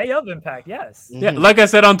Day of Impact, yes. Yeah, like I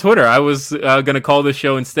said on Twitter, I was going to call this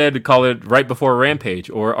show instead to call it Right Before Rampage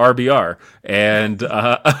or RBR, and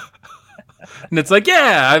and it's like,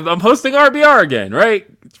 yeah, I'm hosting RBR again, right?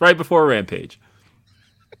 It's right before Rampage.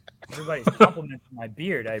 Everybody's complimenting my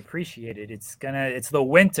beard. I appreciate it. It's the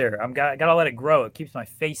winter. Gotta let it grow. It keeps my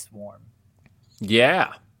face warm.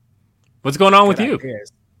 Yeah. What's going on with you?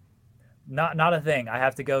 Not a thing. I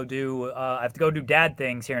have to go do dad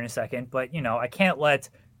things here in a second, but I can't let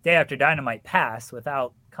Day After Dynamite pass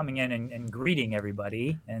without coming in and greeting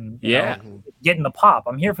everybody and getting the pop.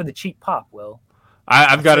 I'm here for the cheap pop, Will.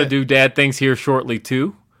 I've got to do dad things here shortly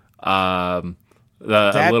too. Things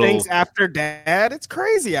after dad, it's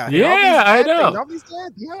crazy out here. Yeah, I know. All these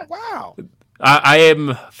dad, wow. I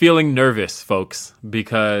am feeling nervous, folks,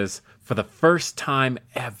 because for the first time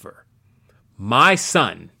ever, my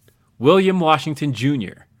son, William Washington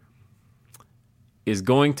Jr., is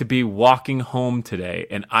going to be walking home today,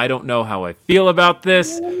 and I don't know how I feel about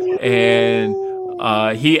this. And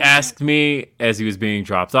he asked me as he was being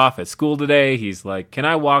dropped off at school today, he's like, "Can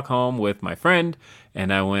I walk home with my friend?"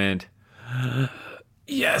 And I went,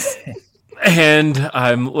 "Yes." And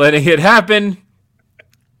I'm letting it happen.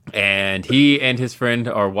 And he and his friend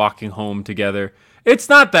are walking home together. It's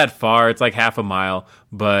not that far. It's like half a mile.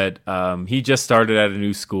 But he just started at a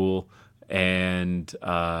new school. And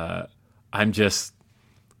I'm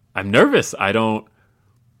nervous.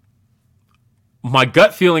 My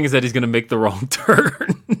gut feeling is that he's going to make the wrong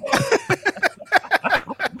turn.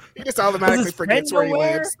 He just automatically forgets where he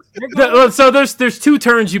lives. So there's two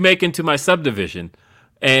turns you make into my subdivision.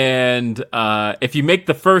 And if you make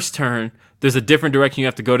the first turn, there's a different direction you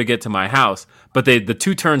have to go to get to my house. But the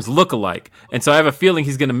two turns look alike. And so I have a feeling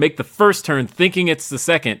he's going to make the first turn thinking it's the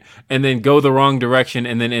second and then go the wrong direction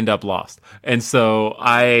and then end up lost. And so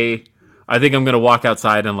I think I'm going to walk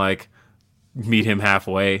outside and like meet him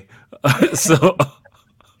halfway. So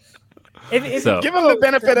give him the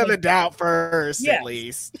benefit of the doubt first, at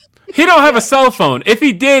least. He don't have a cell phone. If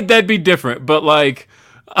he did, that'd be different. But like,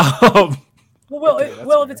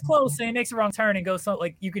 Well, if it's close and he makes a wrong turn and goes,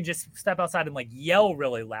 you can just step outside and like yell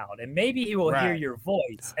really loud, and maybe he will hear your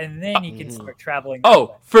voice, and then you can start traveling.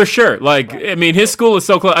 Oh, for sure. Like, I mean, his school is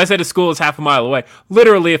so close. I said his school is half a mile away.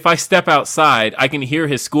 Literally, if I step outside, I can hear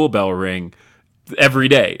his school bell ring every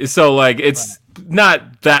day. So, like, it's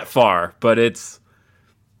not that far, but it's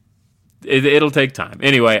It'll take time.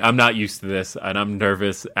 Anyway, I'm not used to this, and I'm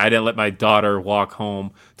nervous. I didn't let my daughter walk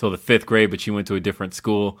home till the 5th grade, but she went to a different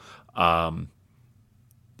school.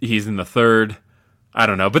 He's in the 3rd. I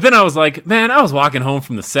don't know. But then I was like, man, I was walking home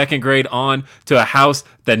from the 2nd grade on to a house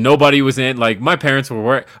that nobody was in. Like, my parents were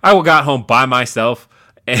working. I got home by myself,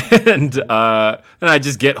 and I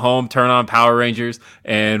just get home, turn on Power Rangers,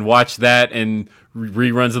 and watch that and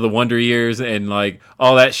reruns of the Wonder Years and, like,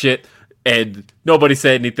 all that shit. And nobody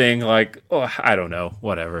said anything. Like, oh, I don't know.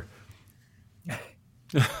 Whatever.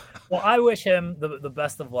 Well, I wish him the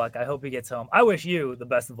best of luck. I hope he gets home. I wish you the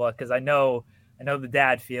best of luck because I know the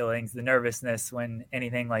dad feelings, the nervousness when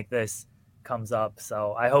anything like this comes up.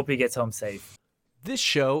 So I hope he gets home safe. This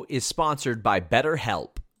show is sponsored by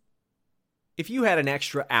BetterHelp. If you had an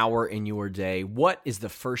extra hour in your day, what is the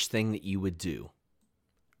first thing that you would do?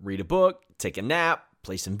 Read a book, take a nap,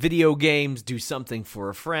 play some video games, do something for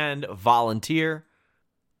a friend, volunteer.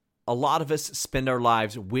 A lot of us spend our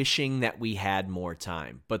lives wishing that we had more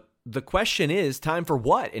time. But the question is, time for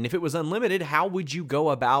what? And if it was unlimited, how would you go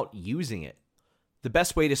about using it? The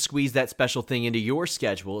best way to squeeze that special thing into your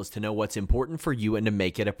schedule is to know what's important for you and to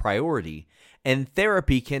make it a priority. And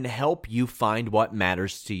therapy can help you find what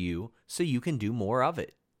matters to you so you can do more of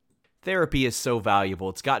it. Therapy is so valuable.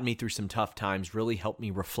 It's gotten me through some tough times, really helped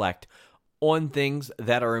me reflect on things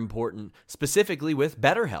that are important, specifically with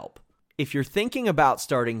BetterHelp. If you're thinking about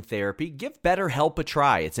starting therapy, give BetterHelp a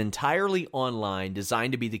try. It's entirely online,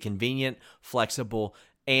 designed to be the convenient, flexible,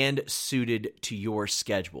 and suited to your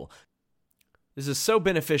schedule. This is so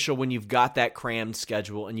beneficial when you've got that crammed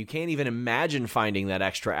schedule and you can't even imagine finding that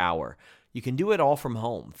extra hour. You can do it all from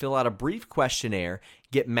home. Fill out a brief questionnaire,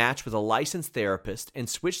 get matched with a licensed therapist, and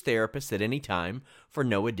switch therapists at any time for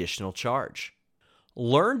no additional charge.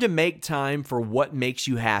 Learn to make time for what makes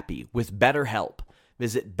you happy with BetterHelp.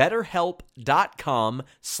 Visit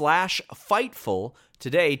BetterHelp.com/Fightful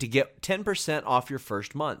today to get 10% off your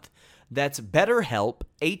first month. That's BetterHelp,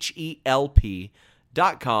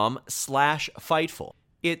 HELP.com/Fightful.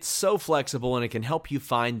 It's so flexible and it can help you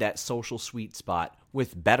find that social sweet spot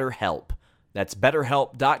with BetterHelp. That's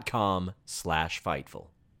BetterHelp.com/Fightful.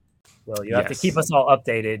 Well, you have to keep us all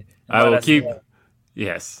updated. I will keep.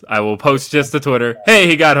 Yes, I will post just to Twitter. Hey,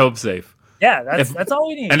 he got home safe. Yeah, that's all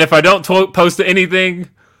we need. And if I don't post anything,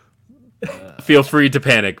 feel free to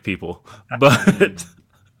panic, people. But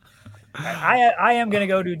I am gonna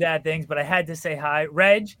go do dad things, but I had to say hi,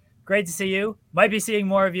 Reg. Great to see you. Might be seeing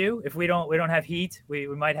more of you if we don't have heat. We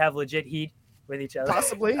might have legit heat with each other.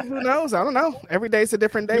 Possibly. Who knows? I don't know. Every day's a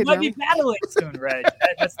different day. We might be battling soon, Reg.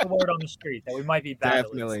 That's the word on the street that we might be battling.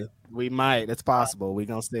 Definitely. Soon. We might. It's possible. We're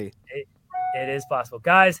gonna see. It is possible.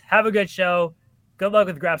 Guys, have a good show. Good luck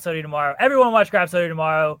with Grapsody tomorrow. Everyone watch Grapsody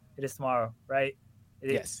tomorrow. It is tomorrow, right?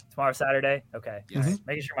 Yes. Tomorrow, Saturday? Okay. Yes. Right.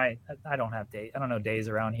 Making sure I don't have days. I don't know days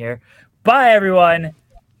around here. Bye, everyone.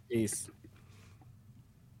 Peace.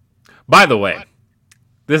 By the way,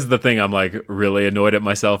 this is the thing I'm like really annoyed at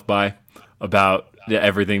myself by about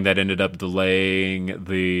everything that ended up delaying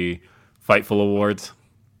the Fightful Awards.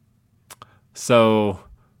 So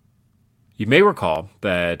you may recall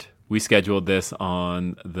that we scheduled this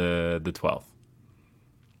on the 12th.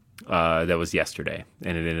 That was yesterday,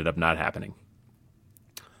 and it ended up not happening.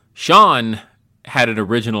 Sean had an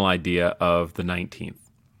original idea of the 19th.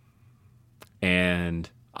 And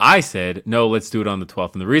I said, no, let's do it on the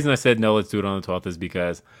 12th. And the reason I said, no, let's do it on the 12th is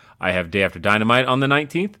because I have Day After Dynamite on the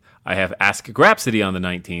 19th. I have Ask Grapsody on the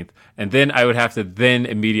 19th. And then I would have to then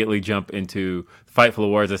immediately jump into Fightful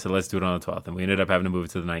Awards. I said, let's do it on the 12th. And we ended up having to move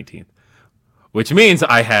it to the 19th. Which means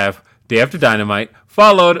I have Day After Dynamite,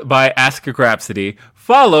 followed by Ask Grapsody,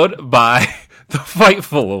 followed by the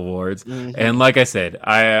Fightful Awards. Mm-hmm. And like I said,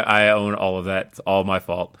 I own all of that. It's all my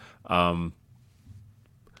fault.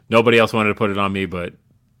 Nobody else wanted to put it on me, but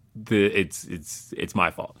it's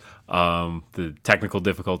my fault. The technical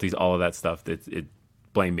difficulties, all of that stuff, it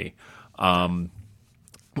blame me.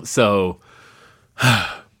 So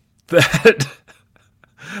that's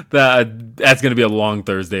going to be a long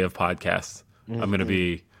Thursday of podcasts.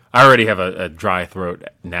 Mm-hmm. I already have a dry throat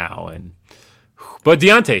now. But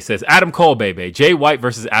Deontay says, Adam Cole, baby. Jay White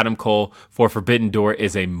versus Adam Cole for Forbidden Door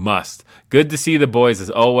is a must. Good to see the boys as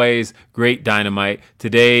always. Great Dynamite.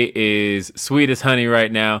 Today is sweet as honey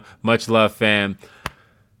right now. Much love, fam.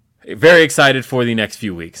 Very excited for the next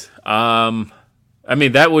few weeks.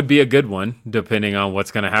 That would be a good one, depending on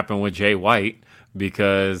what's going to happen with Jay White,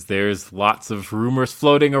 because there's lots of rumors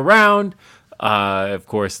floating around. Of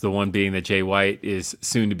course, the one being that Jay White is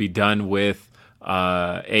soon to be done with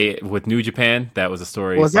New Japan. That was a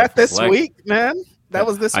story. Was that this week, man? That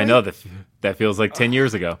was this week? I know that feels like 10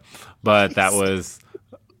 years ago, but that was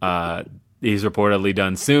He's reportedly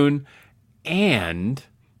done soon, and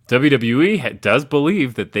WWE does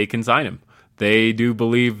believe that they can sign him. They do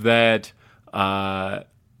believe that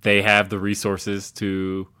they have the resources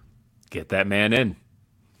to get that man in.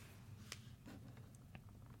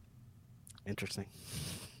 Interesting.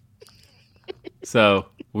 So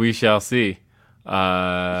we shall see.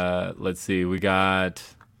 Let's see. We got.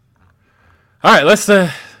 All right. Let's.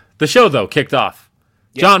 The show though kicked off.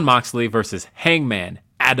 Yep. Jon Moxley versus Hangman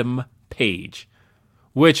Adam Page,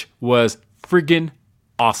 which was friggin'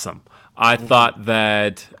 awesome. I thought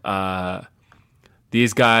that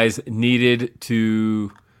these guys needed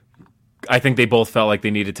to. I think they both felt like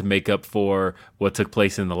they needed to make up for what took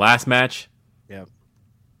place in the last match. Yep.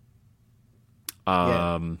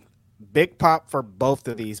 Yeah. Big pop for both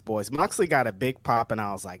of these boys. Moxley got a big pop, and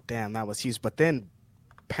I was like, damn, that was huge. But then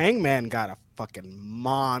Hangman got a fucking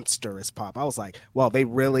monstrous pop. I was like, well, they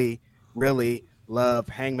really, really love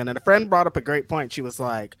Hangman. And a friend brought up a great point. She was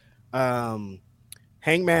like, Hangman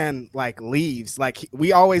like leaves. Like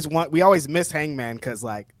we always miss Hangman because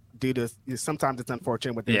like due to sometimes it's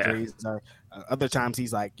unfortunate with injuries or other times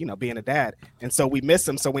he's like, being a dad. And so we miss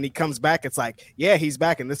him. So when he comes back, it's like, yeah, he's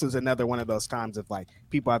back. And this was another one of those times of like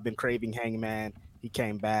people have been craving Hangman. He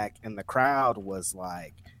came back and the crowd was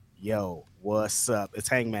like, yo, what's up? It's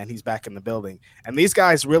Hangman. He's back in the building. And these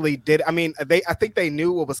guys really did. I mean, I think they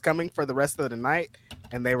knew what was coming for the rest of the night.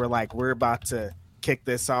 And they were like, we're about to kick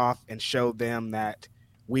this off and show them that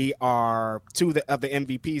we are two of the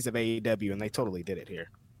MVPs of AEW. And they totally did it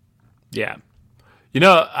here. Yeah.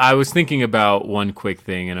 I was thinking about one quick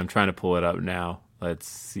thing, and I'm trying to pull it up now. Let's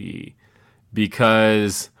see.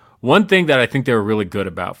 Because one thing that I think they were really good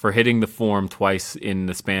about for hitting the form twice in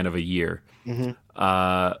the span of a year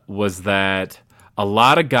was that a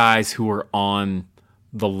lot of guys who were on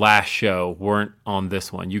the last show weren't on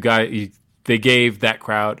this one. They gave that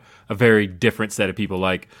crowd a very different set of people.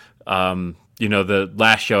 Like, the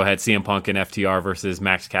last show had CM Punk and FTR versus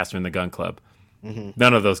Max Caster and the Gun Club.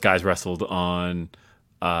 None of those guys wrestled on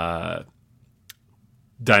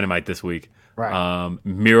Dynamite this week. Right.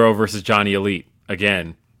 Miro versus Johnny Elite.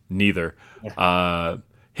 Again, neither.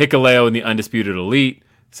 Hikuleo and the Undisputed Elite.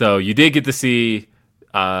 So you did get to see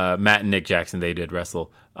Matt and Nick Jackson. They did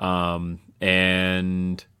wrestle.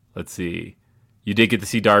 And let's see. You did get to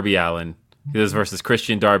see Darby Allin. This is versus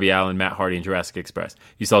Christian, Darby Allin, Matt Hardy, and Jurassic Express.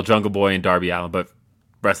 You saw Jungle Boy and Darby Allin, but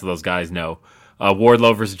rest of those guys, no.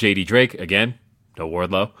 Wardlow versus JD Drake. Again, no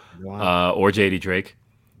Wardlow or JD Drake.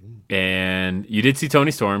 And you did see Tony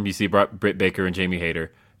Storm. You see Britt Baker and Jamie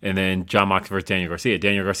Hayter. And then Jon Moxley versus Daniel Garcia.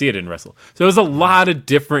 Daniel Garcia didn't wrestle. So it was a lot of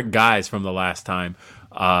different guys from the last time.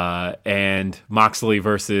 And Moxley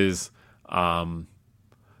versus Hangman.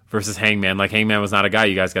 Like, Hangman was not a guy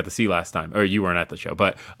you guys got to see last time. Or you weren't at the show.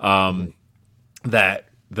 But that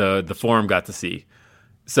the forum got to see.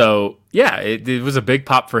 So, yeah, it was a big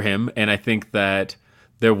pop for him. And I think that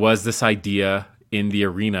there was this idea in the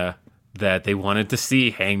arena that they wanted to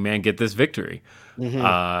see Hangman get this victory.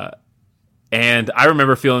 And I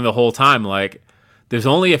remember feeling the whole time like there's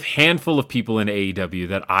only a handful of people in AEW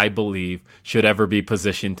that I believe should ever be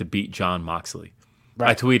positioned to beat Jon Moxley. Right.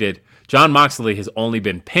 I tweeted, Jon Moxley has only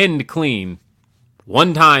been pinned clean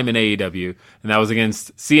one time in AEW, and that was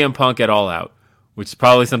against CM Punk at All Out, which is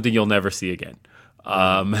probably something you'll never see again.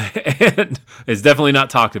 And it's definitely not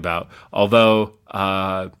talked about. Although,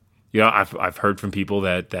 I've heard from people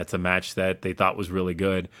that that's a match that they thought was really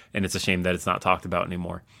good, and it's a shame that it's not talked about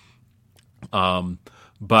anymore.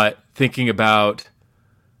 But thinking about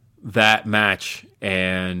that match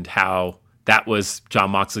and how that was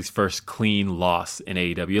Jon Moxley's first clean loss in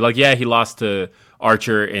AEW. Like, yeah, he lost to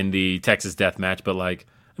Archer in the Texas Death Match, but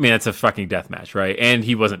that's a fucking death match, right? And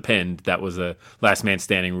he wasn't pinned. That was a last man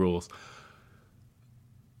standing rules.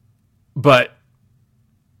 But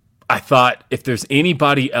I thought if there's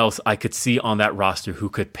anybody else I could see on that roster who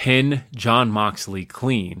could pin Jon Moxley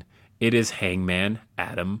clean, it is Hangman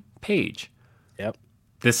Adam Page. Yep.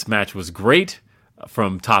 This match was great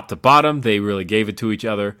from top to bottom. They really gave it to each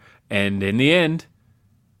other. And in the end,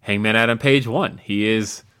 Hangman Adam Page won. He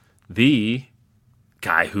is the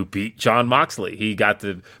guy who beat Jon Moxley. He got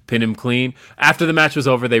to pin him clean. After the match was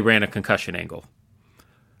over, they ran a concussion angle.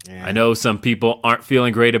 Yeah. I know some people aren't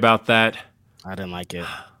feeling great about that. I didn't like it.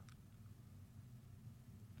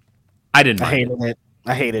 I didn't.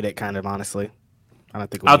 I hated it, kind of, honestly. I don't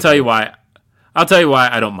think. I'll tell you why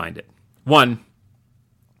I don't mind it. One,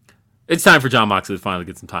 it's time for Jon Moxley to finally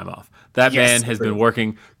get some time off. That man has been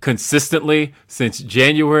working consistently since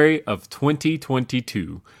January of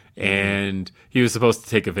 2022, And he was supposed to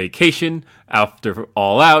take a vacation after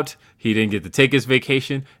All Out. He didn't get to take his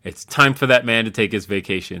vacation. It's time for that man to take his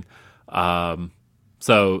vacation.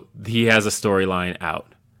 So he has a storyline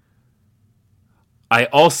out. I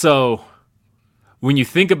also, when you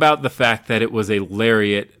think about the fact that it was a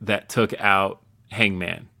lariat that took out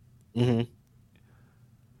Hangman, and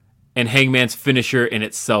Hangman's finisher in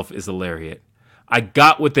itself is a lariat, I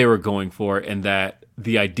got what they were going for, and that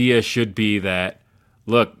the idea should be that,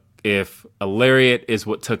 look, if a lariat is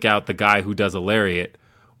what took out the guy who does a lariat,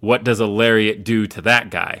 what does a lariat do to that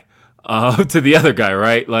guy? To the other guy,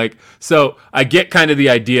 right? Like, so I get kind of the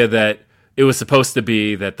idea that it was supposed to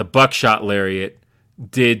be that the buckshot lariat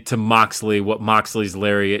did to Moxley what Moxley's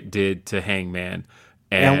lariat did to Hangman.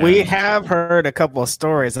 And we have heard a couple of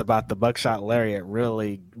stories about the buckshot lariat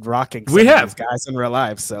really rocking some of these guys in real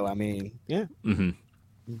life. So, I mean, yeah. Mm-hmm.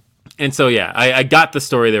 And so, yeah, I got the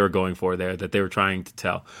story they were going for there, that they were trying to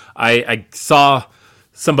tell. I saw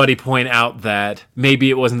somebody point out that maybe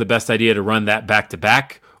it wasn't the best idea to run that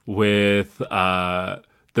back-to-back with the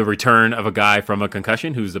return of a guy from a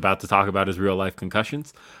concussion who's about to talk about his real-life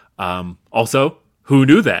concussions. Also, who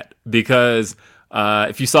knew that? Because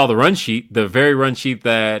if you saw the run sheet, the very run sheet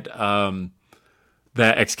that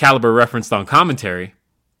that Excalibur referenced on commentary,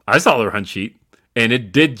 I saw the run sheet, and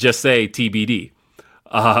it did just say TBD.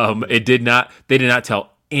 It did not. They did not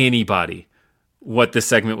tell anybody what this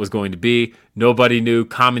segment was going to be. Nobody knew.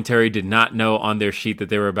 Commentary did not know on their sheet that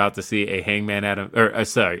they were about to see a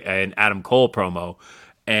an Adam Cole promo,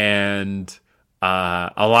 and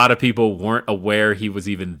a lot of people weren't aware he was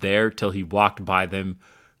even there till he walked by them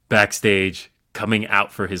backstage, coming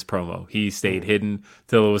out for his promo. He stayed hidden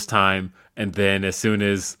till it was time, and then as soon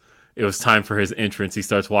as it was time for his entrance, he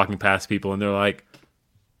starts walking past people, and they're like,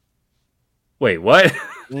 wait, what?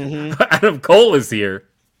 Adam Cole is here.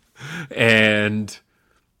 And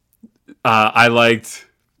I liked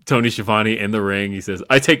Tony Schiavone in the ring. He says,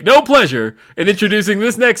 I take no pleasure in introducing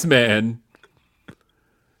this next man.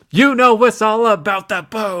 You know what's all about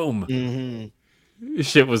that boom.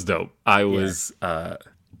 Shit was dope. I was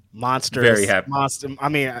monster, very happy. Monster. I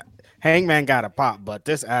mean, Hangman got a pop, but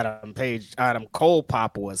this Adam Cole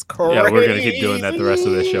pop was crazy. Yeah, we're going to keep doing that the rest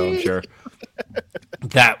of the show, I'm sure.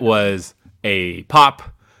 That was a pop.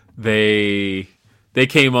 They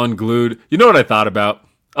came unglued. You know what I thought about?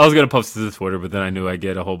 I was going to post this to Twitter, but then I knew I'd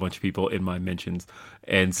get a whole bunch of people in my mentions.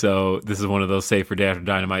 And so this is one of those save for Day After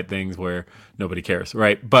Dynamite things where nobody cares,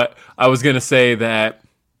 right? But I was going to say that,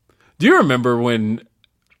 do you remember when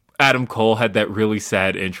Adam Cole had that really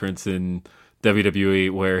sad entrance in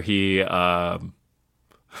WWE where he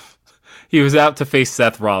was out to face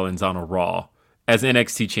Seth Rollins on a Raw as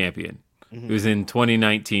NXT champion? It was in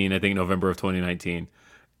 2019, I think November of 2019.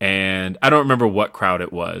 And I don't remember what crowd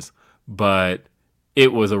it was, but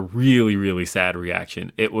it was a really, really sad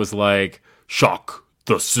reaction. It was like, shock,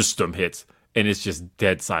 the system hits, and it's just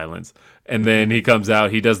dead silence. And then he comes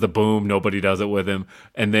out, he does the boom, nobody does it with him.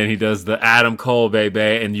 And then he does the Adam Cole, baby,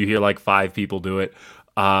 and you hear like 5 people do it.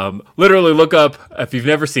 Literally look up, if you've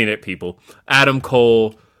never seen it, people, Adam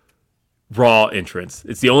Cole Raw entrance.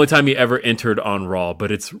 It's the only time he ever entered on Raw,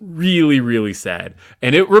 but it's really, really sad.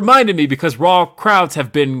 And it reminded me because Raw crowds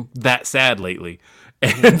have been that sad lately.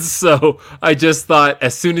 And so I just thought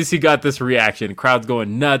as soon as he got this reaction, crowd's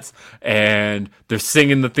going nuts and they're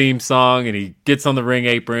singing the theme song and he gets on the ring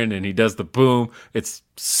apron and he does the boom. It's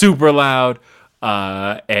super loud.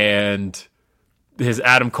 And his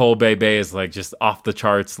Adam Cole baby is like just off the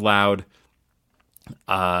charts loud.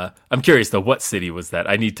 I'm curious though, what city was that?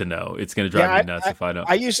 I need to know. It's going to drive me nuts if I know.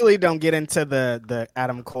 I usually don't get into the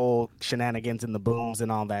Adam Cole shenanigans and the booms and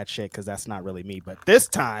all that shit because that's not really me. But this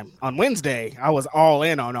time on Wednesday, I was all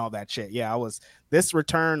in on all that shit. Yeah, I was. This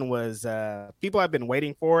return was people have been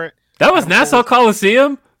waiting for it. That was Nassau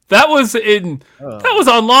Coliseum. That was that was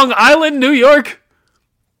on Long Island, New York.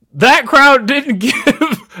 That crowd didn't give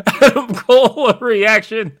Adam Cole a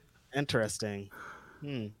reaction. Interesting.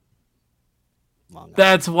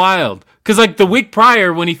 That's wild. Because like the week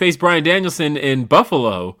prior when he faced Bryan Danielson in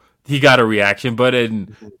Buffalo, he got a reaction. But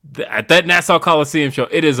at that Nassau Coliseum show,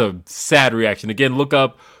 it is a sad reaction. Again, look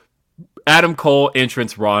up Adam Cole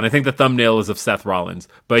entrance Raw. And I think the thumbnail is of Seth Rollins.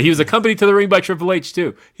 But he was accompanied to the ring by Triple H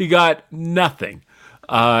too. He got nothing.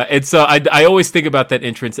 And so I always think about that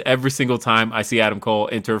entrance every single time I see Adam Cole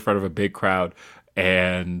enter in front of a big crowd.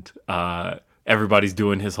 And everybody's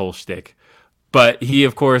doing his whole shtick. But he,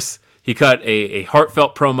 of course... He cut a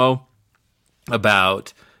heartfelt promo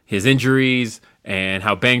about his injuries and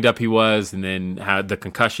how banged up he was, and then how the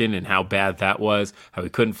concussion and how bad that was, how he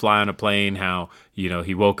couldn't fly on a plane, how,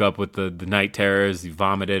 he woke up with the night terrors, he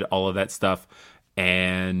vomited, all of that stuff.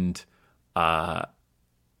 and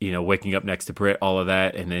waking up next to Britt, all of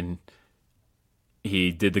that, and then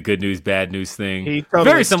he did the good news, bad news thing. He totally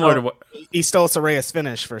Very similar to what he stole Soraya's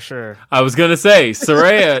finish for sure. I was gonna say.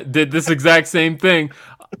 Soraya did this exact same thing,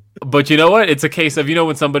 but you know what? It's a case of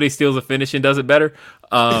when somebody steals a finish and does it better.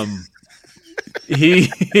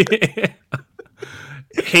 He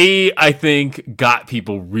I think got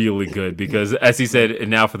people really good because, as he said,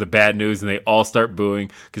 and now for the bad news, and they all start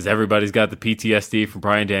booing because everybody's got the PTSD from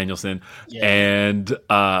Bryan Danielson, and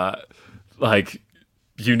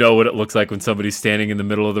what it looks like when somebody's standing in the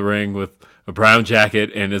middle of the ring with a brown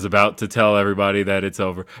jacket and is about to tell everybody that it's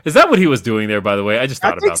over. Is that what he was doing there, by the way? I just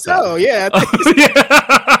thought about that. So, yeah. I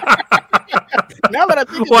think now that I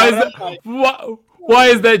think about it, why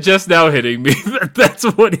is that just now hitting me? That's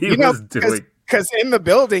what he was doing. Because in the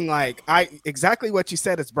building, exactly what you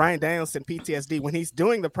said, it's Bryan Danielson PTSD. When he's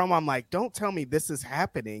doing the promo, I'm like, don't tell me this is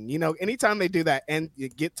happening. Anytime they do that and you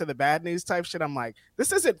get to the bad news type shit, I'm like,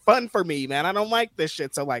 this isn't fun for me, man. I don't like this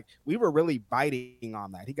shit. So we were really biting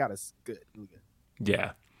on that. He got us good. Really good.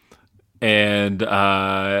 Yeah. And,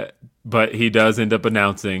 but he does end up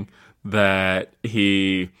announcing that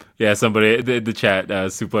somebody, the chat,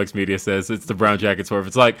 Suplex Media says it's the brown jacket swerve.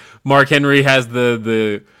 It's like Mark Henry has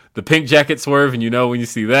the pink jacket swerve, and when you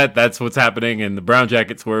see that, that's what's happening. And the brown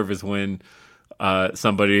jacket swerve is when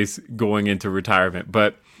somebody's going into retirement.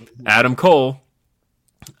 But Adam Cole,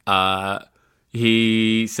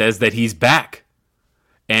 he says that he's back,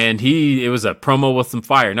 and it was a promo with some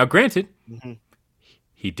fire. Now, granted,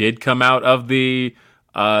 he did come out of the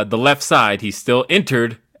left side. He still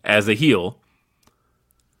entered as a heel.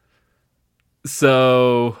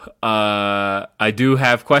 So I do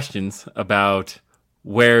have questions about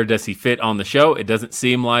where does he fit on the show. It doesn't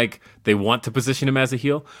seem like they want to position him as a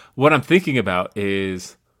heel. What I'm thinking about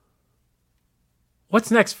is what's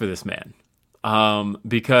next for this man?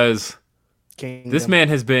 Because this man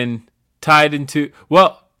has been tied into...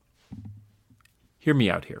 Well, hear me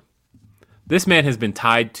out here. This man has been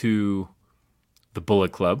tied to the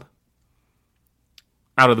Bullet Club.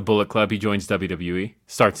 Out of the Bullet Club, he joins WWE,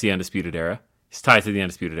 starts the Undisputed Era. He's tied to the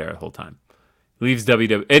Undisputed Era the whole time. Leaves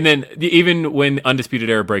WWE, and then even when Undisputed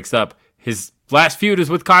Era breaks up, his last feud is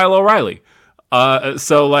with Kyle O'Reilly.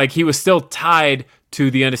 So he was still tied to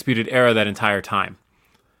the Undisputed Era that entire time.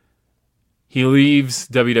 He leaves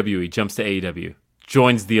WWE, jumps to AEW,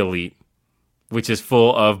 joins the Elite, which is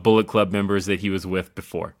full of Bullet Club members that he was with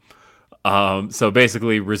before. So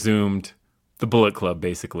basically resumed the Bullet Club,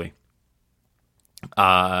 basically.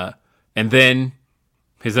 And then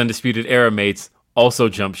his Undisputed Era mates also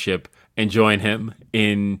jump ship and join him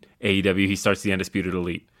in AEW. He starts the Undisputed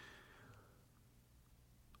Elite.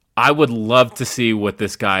 I would love to see what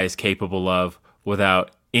this guy is capable of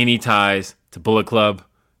without any ties to Bullet Club,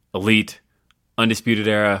 Elite, Undisputed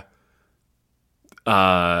Era,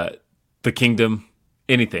 the Kingdom,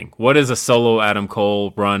 anything. What does a solo Adam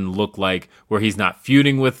Cole run look like where he's not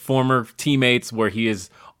feuding with former teammates, where he is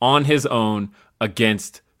on his own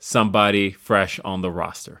against somebody fresh on the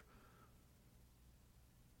roster?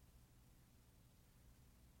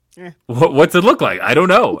 What's it look like? I don't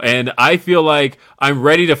know. And I feel like I'm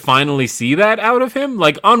ready to finally see that out of him.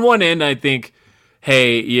 On one end, I think,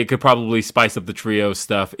 hey, you could probably spice up the trio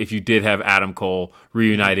stuff if you did have Adam Cole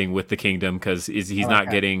reuniting with the Kingdom, because he's not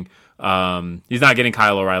getting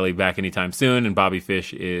Kyle O'Reilly back anytime soon, and Bobby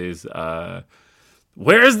Fish is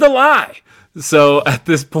where's the lie? So at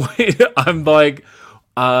this point, I'm like,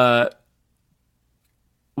 what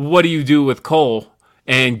do you do with Cole?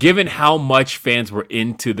 And given how much fans were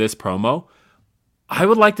into this promo, I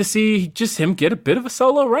would like to see just him get a bit of a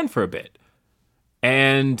solo run for a bit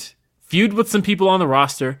and feud with some people on the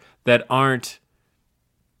roster that aren't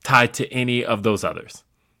tied to any of those others.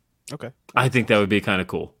 Okay. I think that would be kind of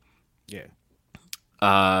cool. Yeah.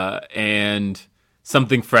 And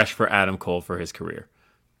something fresh for Adam Cole for his career.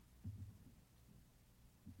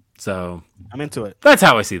 So I'm into it. That's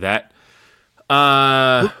how I see that.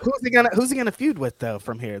 Who's he gonna feud with though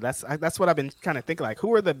from here? That's what I've been kind of thinking.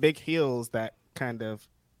 Who are the big heels that kind of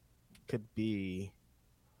could be?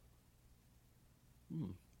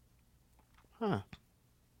 I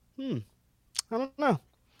don't know.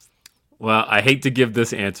 Well, I hate to give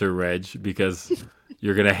this answer, Reg, because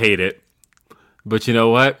you're gonna hate it. But you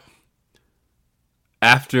know what?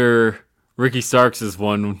 After Ricky Starks is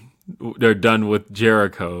they're done with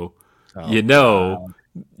Jericho. Wow.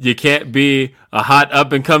 You can't be a hot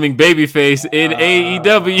up-and-coming babyface in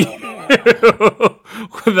AEW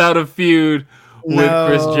without a feud with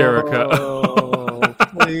Chris Jericho.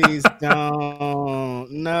 Please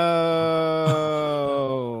don't. No.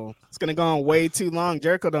 It's going to go on way too long.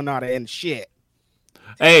 Jericho don't know how to end shit.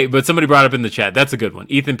 Hey, but somebody brought up in the chat. That's a good one.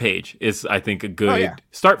 Ethan Page is, I think, a good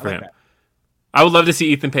start for him. That. I would love to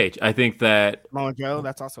see Ethan Page. I think that Samoa Joe,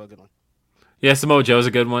 that's also a good one. Yeah, Samoa Joe's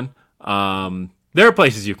a good one. There are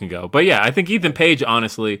places you can go, but yeah, I think Ethan Page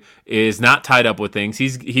honestly is not tied up with things.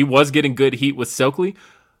 He was getting good heat with Stokely.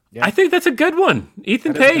 Yeah. I think that's a good one.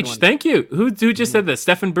 Ethan Page, one. Thank you. Who just said that?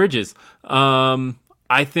 Stephen Bridges.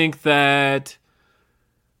 I think that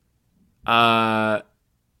that's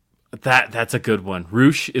a good one.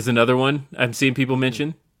 Roosh is another one I'm seeing people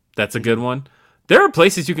mention. That's a good one. There are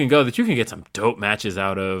places you can go that you can get some dope matches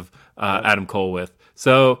out of Adam Cole with.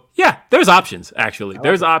 So, yeah, there's options, actually.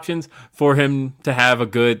 There's options for him to have a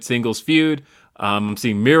good singles feud. I'm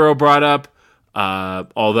seeing Miro brought up,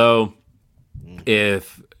 although I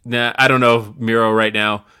don't know if Miro right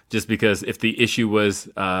now, just because if the issue was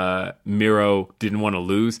Miro didn't want to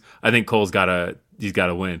lose, I think Cole's he's got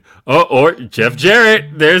to win. Oh, or Jeff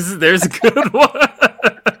Jarrett. There's a good one.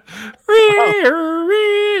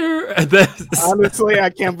 Honestly, I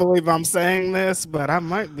can't believe I'm saying this, but I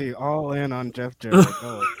might be all in on Jeff Jarrett.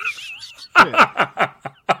 Oh, shit.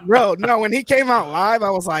 Bro, no, when he came out live, I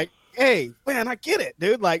was like, hey, man, I get it,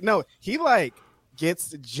 dude. Like, no, he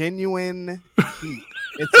gets genuine heat.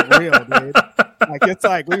 It's real, dude. Like, it's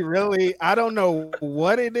like I don't know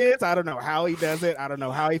what it is. I don't know how he does it. I don't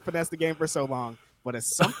know how he finessed the game for so long, but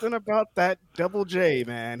it's something about that Double J,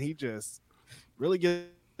 man. He just really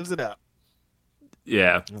gives it up.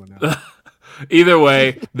 Yeah. Either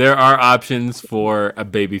way, there are options for a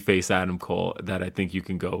babyface Adam Cole that I think you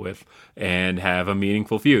can go with and have a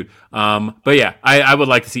meaningful feud. But yeah, I would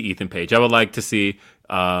like to see Ethan Page. I would like to see,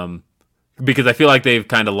 because I feel like they've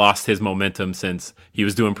kind of lost his momentum since he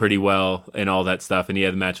was doing pretty well and all that stuff. And he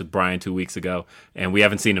had a match with Bryan 2 weeks ago, and we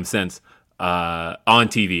haven't seen him since on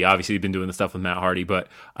TV. Obviously, he's been doing the stuff with Matt Hardy, but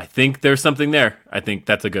I think there's something there. I think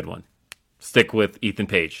that's a good one. Stick with Ethan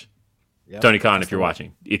Page. Yep, Tony Khan, if you're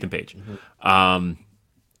watching, Ethan Page. Mm-hmm.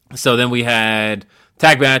 So then we had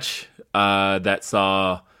tag match that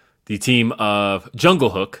saw the team of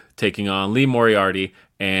Jungle Hook taking on Lee Moriarty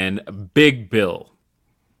and Big Bill.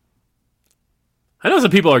 I know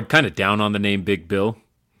some people are kind of down on the name Big Bill.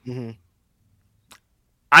 Mm-hmm.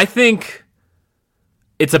 I think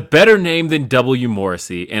it's a better name than W.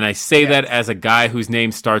 Morrissey, and I say that as a guy whose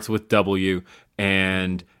name starts with W,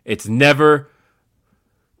 and it's never...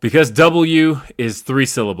 Because W is 3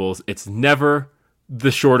 syllables, it's never the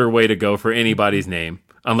shorter way to go for anybody's name,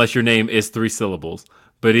 unless your name is 3 syllables.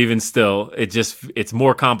 But even still, it's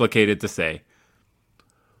more complicated to say.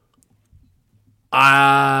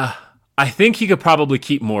 I think he could probably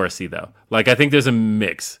keep Morrissey, though. Like, I think there's a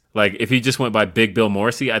mix. Like, if he just went by Big Bill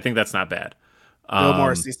Morrissey, I think that's not bad. Bill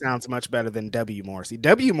Morrissey sounds much better than W. Morrissey.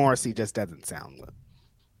 W. Morrissey just doesn't sound good.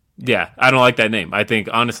 Yeah, I don't like that name. I think,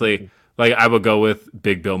 honestly... Like, I would go with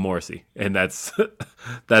Big Bill Morrissey, and that's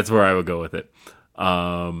where I would go with it.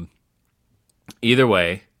 Either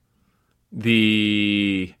way,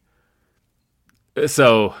 the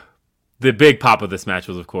big pop of this match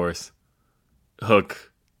was, of course,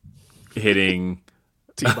 Hook hitting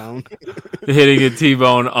T-Bone, hitting a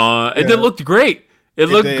T-Bone on. Yeah. It looked great. It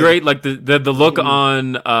looked great. Like the look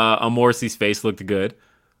on Morrissey's face looked good.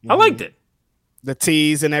 I liked it. The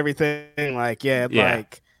tease and everything, like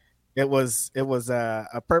like. It was I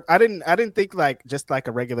didn't think just like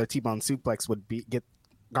a regular T-bone suplex would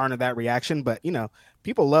garner that reaction, but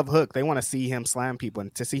people love Hook. They want to see him slam people,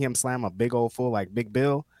 and to see him slam a big old fool like Big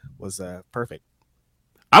Bill was perfect.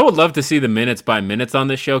 I would love to see the minutes by minutes on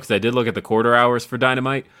this show, because I did look at the quarter hours for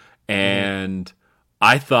Dynamite, and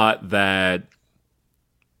I thought that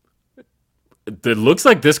it looks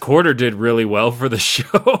like this quarter did really well for the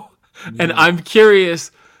show. And I'm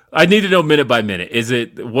curious. I need to know minute by minute.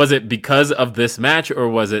 Was it because of this match, or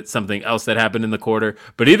was it something else that happened in the quarter?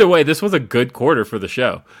 But either way, this was a good quarter for the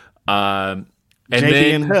show. And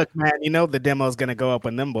JD and Hook, man, the demo's going to go up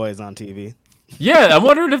when them boys on TV. Yeah, I'm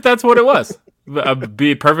wondering if that's what it was. I'll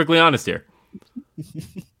be perfectly honest here.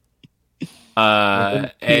 These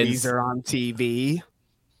are on TV.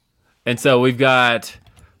 And so we've got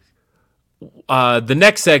the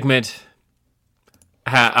next segment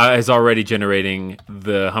is already generating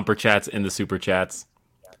the Humper Chats and the Super Chats.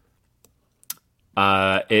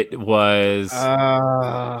 It was...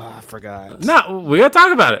 I forgot. No, we got to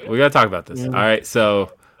talk about it. We got to talk about this. All right,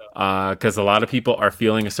 so... Because a lot of people are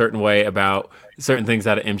feeling a certain way about certain things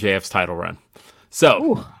out of MJF's title run.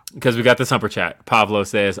 So, because we got this Humper Chat, Pablo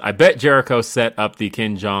says, I bet Jericho set up the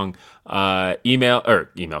Ken Jeong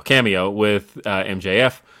email cameo with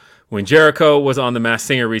MJF. When Jericho was on The Masked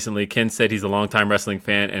Singer recently, Ken said he's a longtime wrestling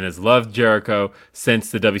fan and has loved Jericho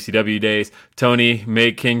since the WCW days. Tony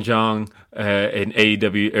made King Jong an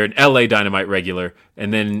AEW or an LA Dynamite regular,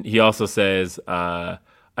 and then he also says, "I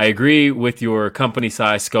agree with your company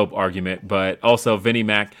size scope argument, but also Vinnie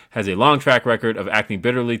Mac has a long track record of acting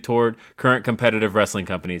bitterly toward current competitive wrestling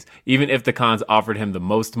companies. Even if the Khans offered him the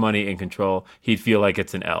most money and control, he'd feel like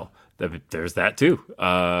it's an L." There's that too.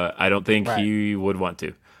 I don't think he would want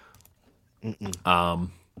to.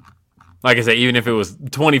 Like I said, even if it was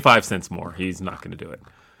 25 cents more, he's not going to do it.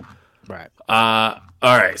 Right. All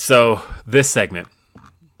right. So this segment,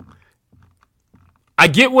 I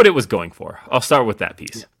get what it was going for. I'll start with that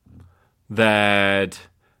piece. That,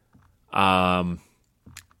 my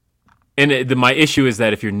issue is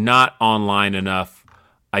that if you're not online enough,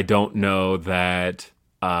 I don't know that.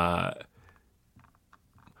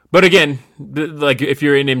 But again, like if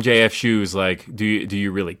you're in MJF shoes, like do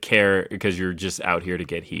you really care because you're just out here to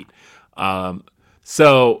get heat?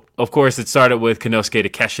 So of course it started with Konosuke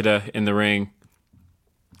Takeshita in the ring,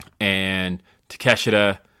 and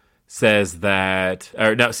Takeshita says that,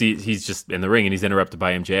 or no, see, he's just in the ring and he's interrupted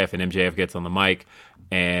by MJF, and MJF gets on the mic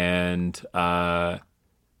and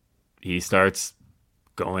he starts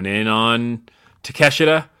going in on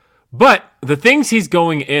Takeshita, but the things he's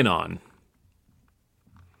going in on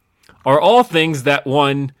are all things that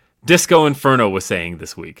one Disco Inferno was saying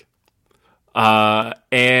this week.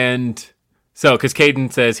 And so, because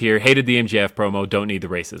Caden says here, hated the MJF promo, don't need the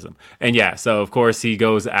racism. And yeah, so of course he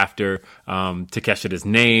goes after Takeshita's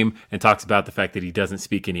name and talks about the fact that he doesn't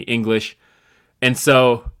speak any English. And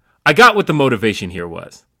so I got what the motivation here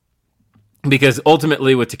was. Because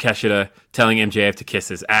ultimately with Takeshita telling MJF to kiss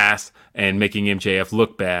his ass and making MJF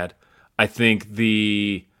look bad, I think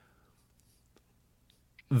the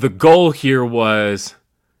goal here was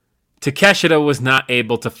Takeshita was not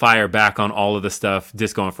able to fire back on all of the stuff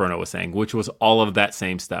Disco Inferno was saying, which was all of that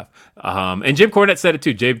same stuff. And Jim Cornette said it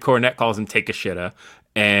too. Jim Cornette calls him Take-a-Shita.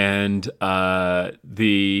 And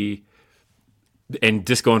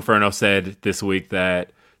Disco Inferno said this week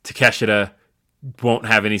that Takeshita won't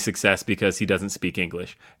have any success because he doesn't speak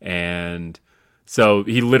English. And so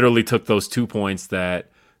he literally took those 2 points that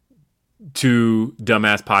two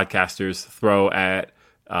dumbass podcasters throw at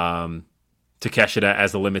Takeshita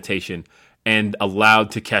as a limitation and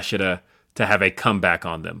allowed Takeshita to have a comeback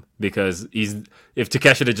on them, because if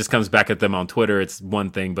Takeshita just comes back at them on Twitter, it's one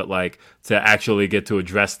thing, but like to actually get to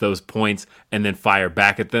address those points and then fire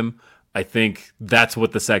back at them, I think that's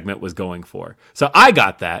what the segment was going for. So I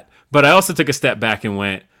got that, but I also took a step back and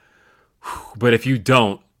went, but if you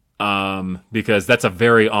don't, because that's a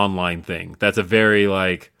very online thing. That's a very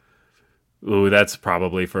like, ooh, that's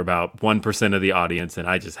probably for about 1% of the audience, and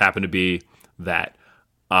I just happen to be that.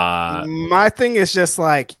 My thing is just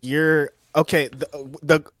like, you're okay.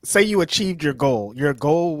 The say you achieved your goal. Your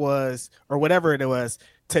goal was, or whatever it was,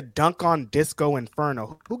 to dunk on Disco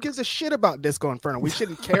Inferno. Who gives a shit about Disco Inferno? We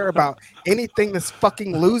shouldn't care about anything this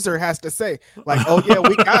fucking loser has to say. Like, oh yeah,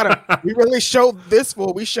 we got him. We really showed this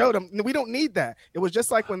fool. We showed him. We don't need that. It was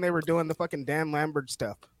just like when they were doing the fucking Dan Lambert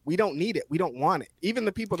stuff. We don't need it. We don't want it. Even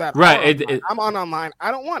the people that I'm on online,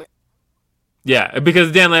 I don't want it. Yeah,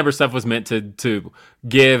 because Dan Lambert stuff was meant to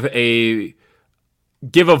give a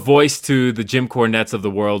voice to the Jim Cornettes of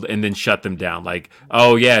the world and then shut them down. Like,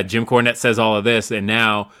 oh yeah, Jim Cornette says all of this, and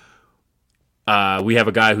now we have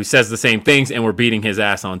a guy who says the same things, and we're beating his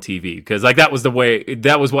ass on TV. Because like that was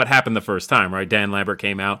what happened the first time, right? Dan Lambert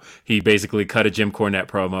came out, he basically cut a Jim Cornette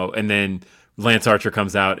promo, and then Lance Archer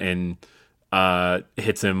comes out and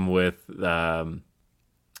hits him with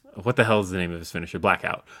what the hell is the name of his finisher?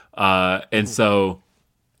 Blackout. And so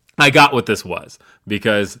I got what this was,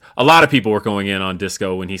 because a lot of people were going in on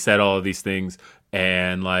Disco when he said all of these things,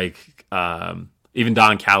 and like even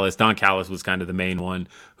Don Callis was kind of the main one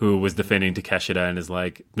who was defending Takeshita and is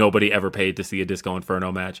like, nobody ever paid to see a Disco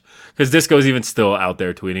Inferno match, because Disco's even still out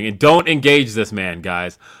there tweeting, and don't engage this man,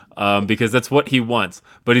 guys, because that's what he wants.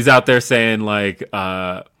 But he's out there saying like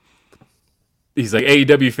he's like,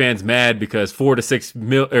 AEW fans mad because 4 to 6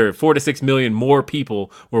 million more people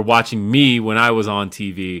were watching me when I was on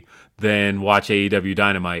TV than watch AEW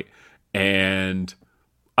Dynamite. And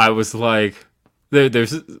I was like,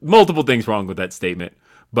 there's multiple things wrong with that statement.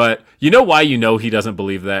 But you know why you know he doesn't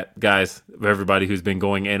believe that, guys? Everybody who's been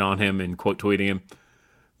going in on him and quote tweeting him.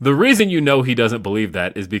 The reason you know he doesn't believe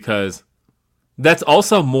that is because that's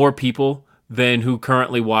also more people than who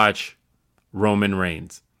currently watch Roman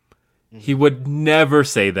Reigns. He would never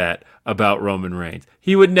say that about Roman Reigns.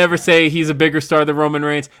 He would never say he's a bigger star than Roman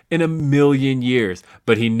Reigns in a million years.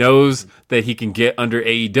 But he knows that he can get under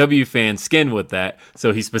AEW fans' skin with that.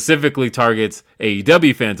 So he specifically targets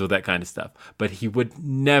AEW fans with that kind of stuff. But he would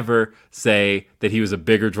never say that he was a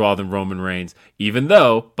bigger draw than Roman Reigns, even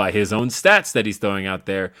though, by his own stats that he's throwing out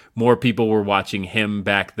there, more people were watching him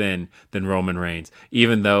back then than Roman Reigns,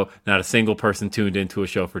 even though not a single person tuned into a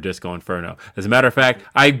show for Disco Inferno. As a matter of fact,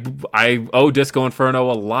 I owe Disco Inferno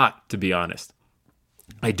a lot, to be honest.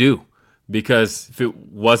 I do, because if it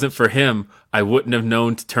wasn't for him, I wouldn't have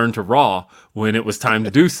known to turn to Raw when it was time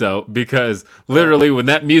to do so, because literally when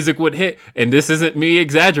that music would hit, and this isn't me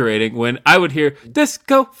exaggerating, when I would hear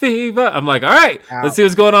Disco Fever, I'm like, all right, let's see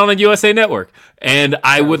what's going on USA Network. And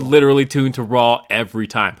I would literally tune to Raw every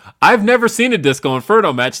time. I've never seen a Disco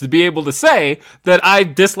Inferno match to be able to say that I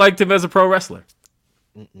disliked him as a pro wrestler.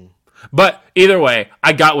 But either way,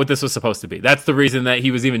 I got what this was supposed to be. That's the reason that he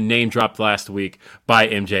was even name dropped last week by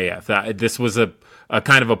MJF. This was a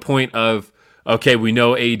kind of a point of, okay, we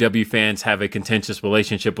know AEW fans have a contentious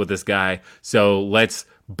relationship with this guy, so let's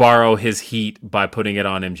borrow his heat by putting it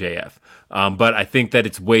on MJF. But I think that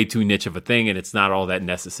it's way too niche of a thing, and it's not all that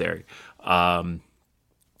necessary. And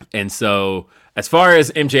so as far as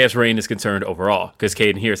MJF's reign is concerned overall, because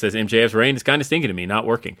Caden here says MJF's reign is kind of stinking to me, not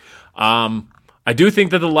working. I do think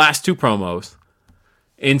that the last two promos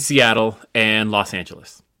in Seattle and Los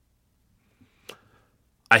Angeles,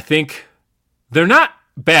 I think they're not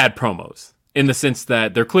bad promos in the sense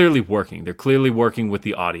that they're clearly working. They're clearly working with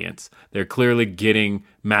the audience. They're clearly getting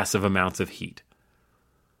massive amounts of heat.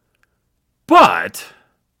 But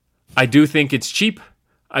I do think it's cheap.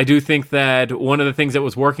 I do think that one of the things that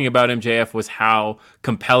was working about MJF was how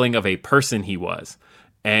compelling of a person he was.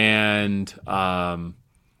 And,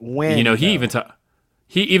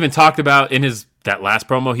 he even talked about in that last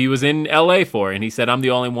promo he was in LA for, and he said, I'm the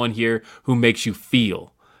only one here who makes you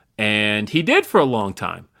feel. And he did for a long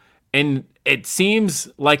time. And it seems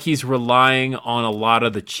like he's relying on a lot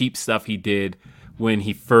of the cheap stuff he did when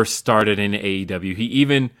he first started in AEW. He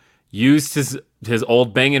even used his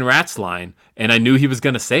old Bangin' Rats line, and I knew he was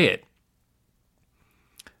going to say it.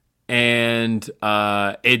 And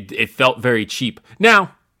it felt very cheap.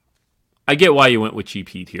 Now, I get why you went with cheap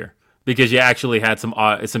heat here, because you actually had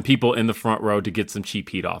some people in the front row to get some cheap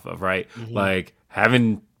heat off of, right? Mm-hmm. Like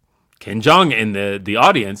having Ken Jeong in the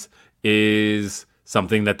audience is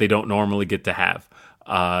something that they don't normally get to have.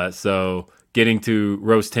 So getting to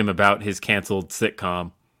roast him about his canceled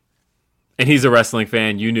sitcom, and he's a wrestling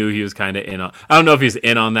fan, you knew he was kind of in on. I don't know if he's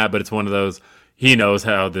in on that, but it's one of those, he knows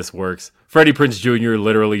how this works. Freddie Prinze Jr.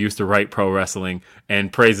 literally used to write pro wrestling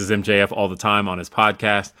and praises MJF all the time on his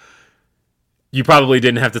podcast. You probably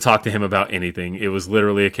didn't have to talk to him about anything. It was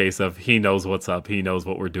literally a case of he knows what's up. He knows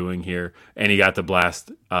what we're doing here. And he got to blast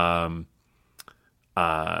Freddie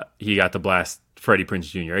Prinze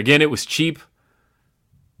Jr. Again, it was cheap.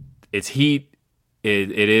 It's heat.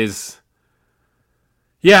 It is.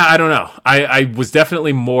 Yeah, I don't know. I was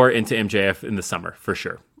definitely more into MJF in the summer, for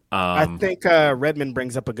sure. I think Redmond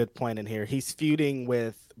brings up a good point in here. He's feuding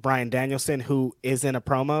with Bryan Danielson, who is in a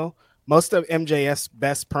promo. Most of MJF's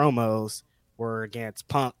best promos were against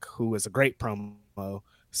Punk, who was a great promo.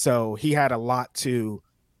 So he had a lot to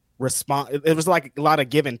respond. It was like a lot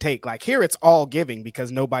of give and take. Like here, it's all giving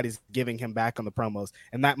because nobody's giving him back on the promos,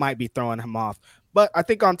 and that might be throwing him off. But I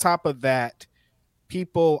think on top of that,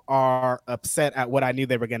 people are upset at what I knew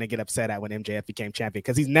they were going to get upset at when MJF became champion,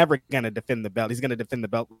 because he's never going to defend the belt. He's going to defend the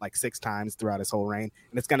belt like 6 times throughout his whole reign,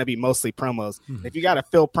 and it's going to be mostly promos. Mm-hmm. If you got to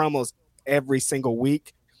fill promos every single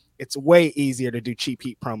week, it's way easier to do cheap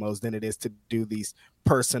heat promos than it is to do these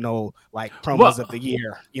personal like promos of the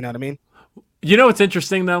year. You know what I mean? You know what's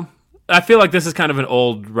interesting though? I feel like this is kind of an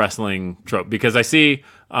old wrestling trope, because I see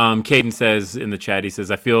Caden says in the chat, he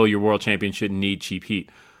says, I feel your world champion shouldn't need cheap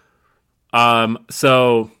heat.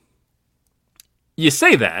 So you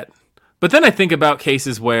say that, but then I think about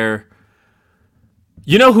cases where,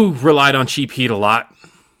 you know who relied on cheap heat a lot?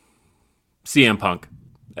 CM Punk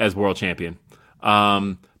as world champion.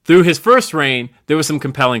 Through his first reign, there was some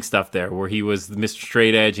compelling stuff there where he was Mr.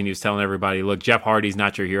 Straight Edge and he was telling everybody, look, Jeff Hardy's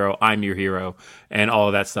not your hero, I'm your hero, and all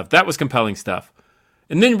of that stuff. That was compelling stuff.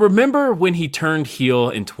 And then remember when he turned heel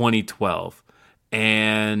in 2012,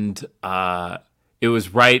 and it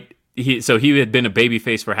was right. So he had been a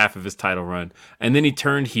babyface for half of his title run, and then he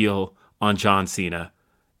turned heel on John Cena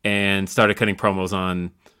and started cutting promos on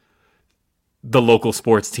the local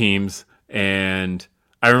sports teams. And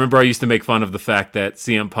I remember I used to make fun of the fact that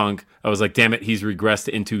CM Punk, I was like, damn it, he's regressed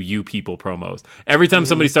into you people promos. Every time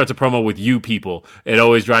somebody starts a promo with you people, it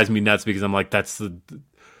always drives me nuts, because I'm like, that's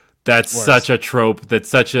That's such a trope. That's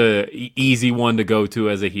such a easy one to go to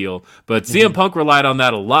as a heel. But CM Punk relied on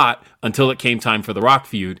that a lot until it came time for the Rock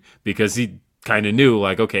feud, because he kind of knew,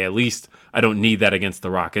 like, okay, at least I don't need that against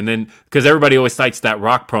the Rock. And then because everybody always cites that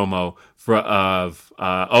Rock promo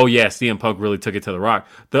oh yeah, CM Punk really took it to the Rock.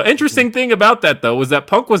 The interesting thing about that, though, was that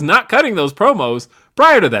Punk was not cutting those promos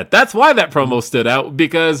prior to that. That's why that promo stood out,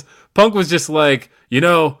 because Punk was just like,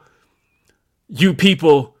 you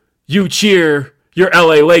people, you cheer your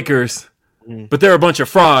LA Lakers, but they're a bunch of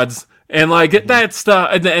frauds. And like that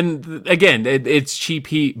stuff, and again, it's cheap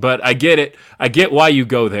heat, but I get it. I get why you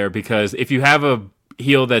go there, because if you have a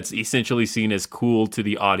heel that's essentially seen as cool to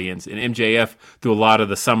the audience, and MJF through a lot of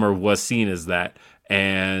the summer was seen as that,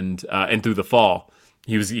 and through the fall,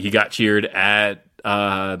 he got cheered at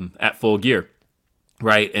Full Gear.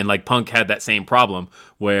 Right, and like Punk had that same problem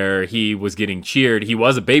where he was getting cheered. He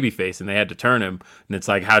was a babyface, and they had to turn him. And it's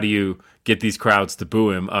like, how do you get these crowds to boo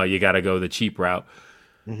him? You got to go the cheap route.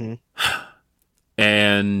 Mm-hmm.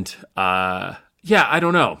 And yeah, I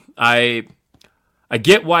don't know. I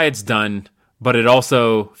get why it's done, but it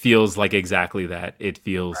also feels like exactly that. It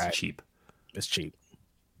feels cheap. It's cheap.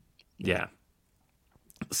 Yeah.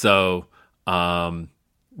 So,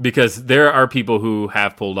 because there are people who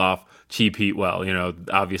have pulled off cheap heat well.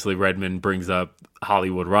 Obviously Redmond brings up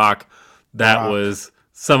Hollywood Rock. That was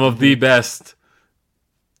some of the best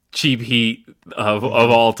cheap heat of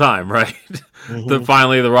all time, right?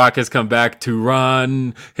 Finally, The Rock has come back to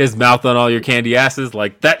run his mouth on all your candy asses.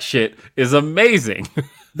 Like, that shit is amazing.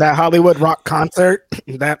 That Hollywood Rock concert,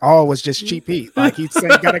 that all was just cheap heat. Like, he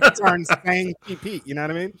got a guitar and sang cheap heat. You know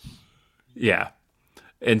what I mean? Yeah.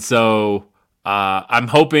 And so I'm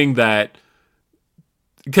hoping that,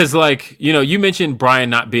 because, like, you mentioned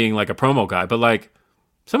Brian not being like a promo guy, but like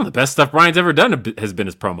some of the best stuff Brian's ever done has been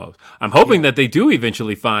his promos. I'm hoping that they do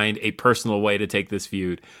eventually find a personal way to take this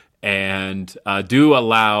feud and do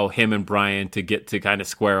allow him and Brian to get to kind of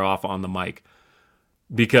square off on the mic,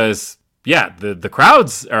 because yeah, the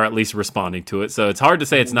crowds are at least responding to it. So it's hard to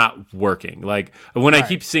say it's not working. Like, when I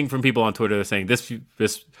keep seeing from people on Twitter, they're saying this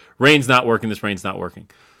reign's not working, this reign's not working.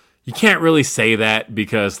 You can't really say that,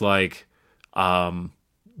 because like,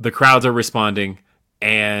 the crowds are responding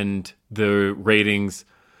and the ratings,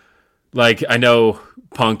 like, I know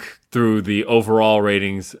Punk threw the overall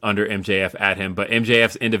ratings under MJF at him, but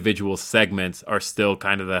MJF's individual segments are still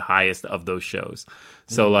kind of the highest of those shows.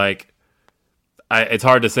 So like, it's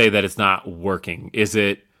hard to say that it's not working. Is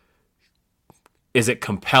it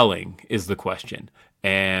compelling is the question.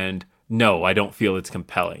 And no, I don't feel it's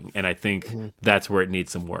compelling. And I think that's where it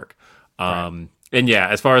needs some work. And yeah,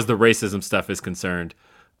 as far as the racism stuff is concerned,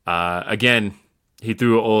 again, he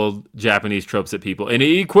threw old Japanese tropes at people, and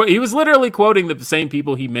he was literally quoting the same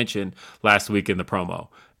people he mentioned last week in the promo.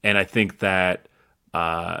 And I think that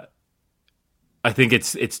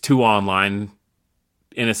it's too online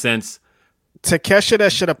in a sense.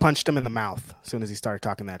 Takeshita should have punched him in the mouth as soon as he started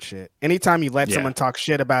talking that shit. Anytime you let someone talk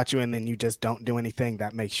shit about you and then you just don't do anything,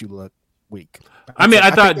 that makes you look weak.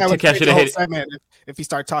 I thought Takeshita hit segment, if he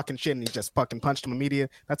started talking shit and he just fucking punched him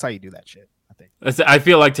immediately, that's how you do that shit. I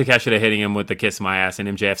feel like Takeshita hitting him with the kiss my ass and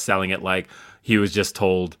MJF selling it like he was just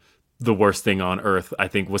told the worst thing on earth, I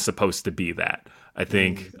think was supposed to be that. I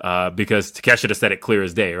think because Takeshita said it clear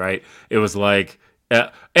as day, right? It was like,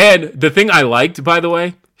 and the thing I liked, by the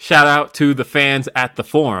way, shout out to the fans at the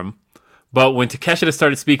forum, but when Takeshita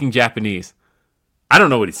started speaking Japanese, I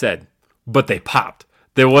don't know what he said, but they popped.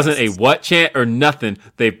 There wasn't a what chant or nothing.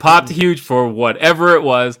 They popped huge for whatever it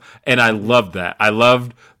was, and I loved that. I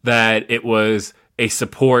loved that it was a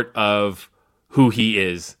support of who he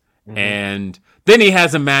is. And then he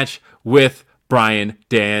has a match with Bryan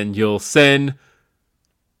Danielson.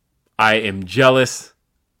 I am jealous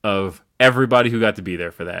of everybody who got to be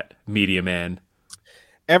there for that. Media man.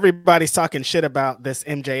 Everybody's talking shit about this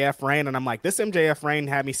MJF reign, and I'm like, this MJF reign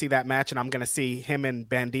had me see that match, and I'm gonna see him and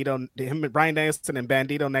Bryan Danielson and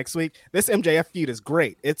Bandito next week. This MJF feud is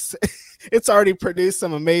great. It's already produced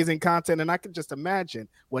some amazing content, and I can just imagine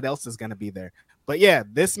what else is gonna be there. But yeah,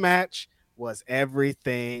 this match was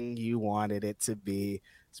everything you wanted it to be.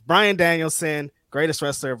 It's Bryan Danielson, greatest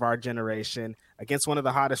wrestler of our generation, against one of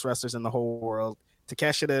the hottest wrestlers in the whole world.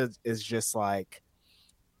 Takeshita is just like,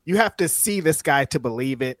 you have to see this guy to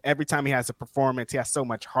believe it. Every time he has a performance, he has so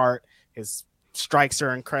much heart. His strikes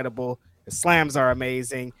are incredible. His slams are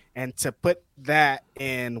amazing. And to put that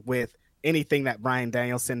in with anything that Bryan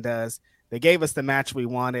Danielson does, they gave us the match we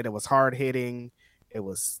wanted. It was hard hitting. It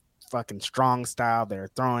was fucking strong style. They're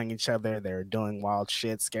throwing each other. They're doing wild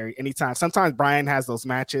shit, scary. Anytime. Sometimes Bryan has those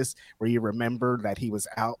matches where you remember that he was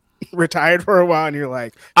out retired for a while, and you're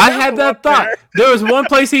like, I had that thought. There was one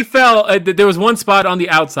place he fell. There was one spot on the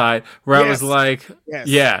outside where I was like,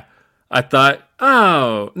 yeah. I thought,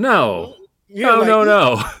 oh, no. No.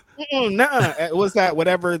 Nuh-uh. It was that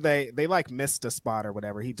whatever they like missed a spot or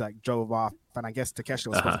whatever. He like drove off, and I guess Takeshita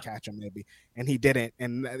was supposed to catch him maybe, and he didn't.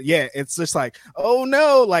 And it's just like, oh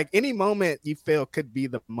no, like any moment you feel could be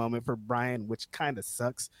the moment for Bryan, which kind of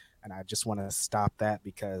sucks. And I just want to stop that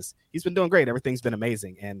because he's been doing great. Everything's been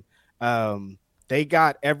amazing, and they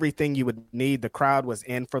got everything you would need. The crowd was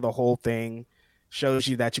in for the whole thing. Shows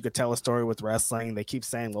you that you could tell a story with wrestling. They keep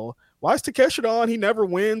saying, well, why is Takeshita on? He never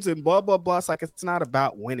wins and blah, blah, blah. It's like, it's not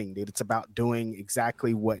about winning, dude. It's about doing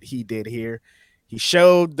exactly what he did here. He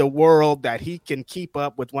showed the world that he can keep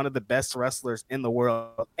up with one of the best wrestlers in the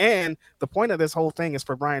world. And the point of this whole thing is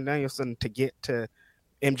for Bryan Danielson to get to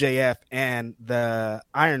MJF and the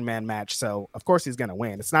Iron Man match. So, of course, he's going to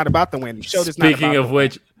win. It's not about the win. He showed it's not about Speaking of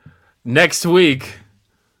which, next week...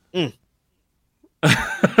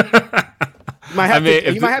 You might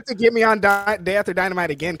have to get me on Day After Dynamite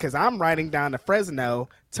again because I'm riding down to Fresno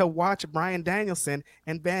to watch Bryan Danielson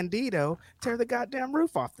and Bandito tear the goddamn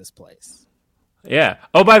roof off this place. Yeah.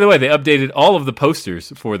 Oh, by the way, they updated all of the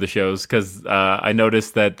posters for the shows because I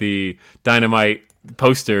noticed that the Dynamite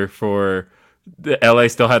poster for the LA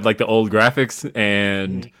still had like the old graphics,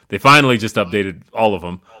 and they finally just updated all of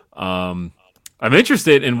them. I'm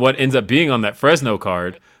interested in what ends up being on that Fresno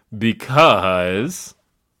card because...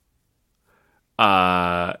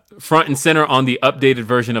 front and center on the updated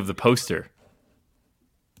version of the poster.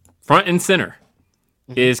 Front and center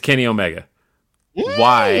is Kenny Omega.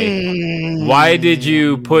 Why? Why did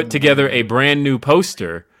you put together a brand new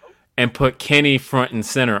poster and put Kenny front and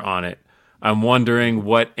center on it? I'm wondering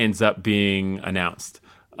what ends up being announced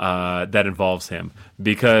that involves him.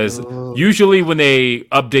 Because usually when they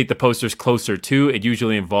update the posters closer to, it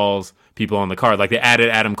usually involves people on the card. Like they added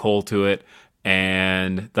Adam Cole to it.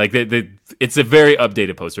 And like it's a very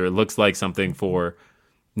updated poster. It looks like something for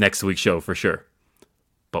next week's show for sure.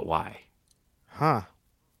 But why?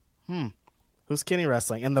 Who's Kenny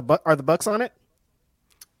wrestling? And are the Bucks on it?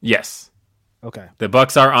 Yes. Okay. The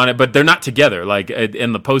Bucks are on it, but they're not together. Like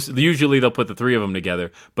in the post, usually they'll put the three of them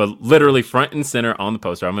together, but literally front and center on the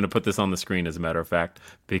poster. I'm going to put this on the screen as a matter of fact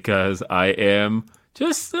because I am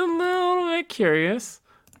just a little bit curious.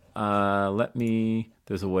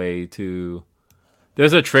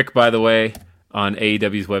 There's a trick, by the way, on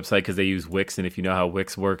AEW's website because they use Wix, and if you know how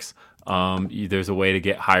Wix works, there's a way to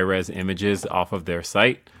get high-res images off of their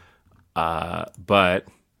site. But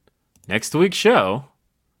next week's show,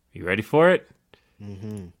 you ready for it?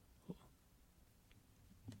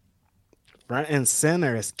 Front and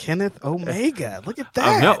center is Kenneth Omega. Look at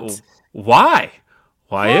that. No. Why?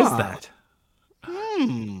 Why is that?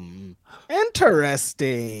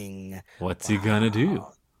 Interesting. What's he gonna do?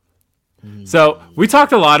 So we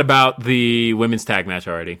talked a lot about the women's tag match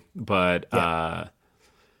already, but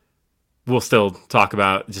we'll still talk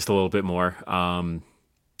about just a little bit more.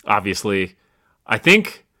 Obviously, I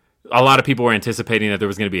think a lot of people were anticipating that there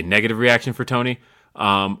was going to be a negative reaction for Tony.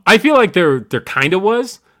 I feel like there kind of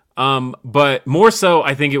was, but more so,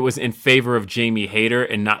 I think it was in favor of Jamie Hayter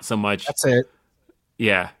and not so much. That's it.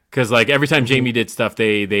 Yeah, because like every time Jamie did stuff,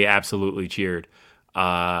 they absolutely cheered,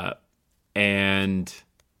 and.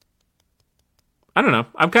 I don't know.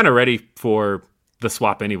 I'm kind of ready for the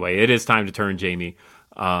swap anyway. It is time to turn Jamie.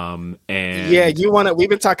 And yeah, we've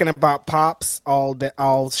been talking about Pops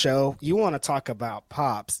all show. You want to talk about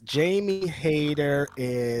Pops. Jamie Hayter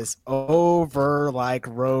is over like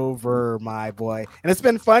Rover, my boy. And it's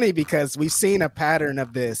been funny because we've seen a pattern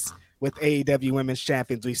of this with AEW Women's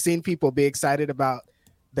Champions. We've seen people be excited about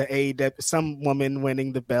the AEW, some woman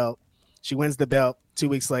winning the belt. She wins the belt. 2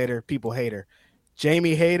 weeks later, people hate her.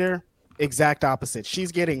 Jamie Hayter, exact opposite.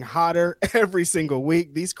 She's getting hotter every single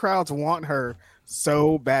week. These crowds want her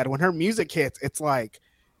so bad. When her music hits, it's like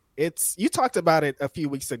you talked about it a few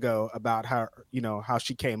weeks ago about how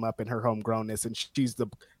she came up in her homegrownness, and she's the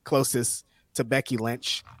closest to Becky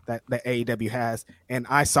Lynch that AEW has. And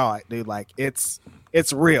I saw it, dude. Like it's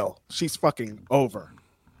real. She's fucking over.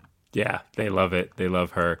 Yeah, they love it. They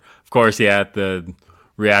love her. Of course, yeah, the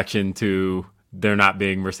reaction to there not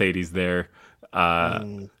being Mercedes there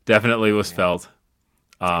definitely was felt.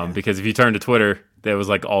 Because if you turn to Twitter, there was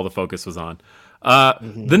like all the focus was on.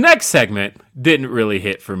 The next segment didn't really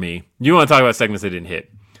hit for me. You want to talk about segments that didn't hit?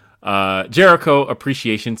 Jericho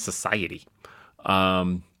Appreciation Society.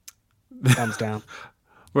 Thumbs down.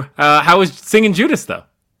 How was Singing Judas though?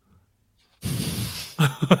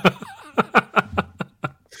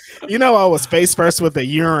 You know, I was face first with a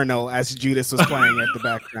urinal as Judas was playing at the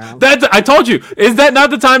background. I told you. Is that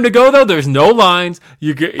not the time to go though? There's no lines.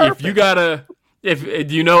 If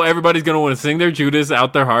you know everybody's gonna want to sing their Judas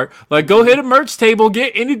out their heart, like go hit a merch table,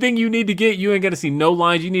 get anything you need to get. You ain't gonna see no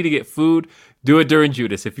lines. You need to get food. Do it during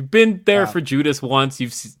Judas. If you've been there for Judas once,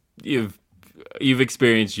 you've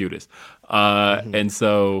experienced Judas, and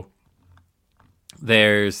so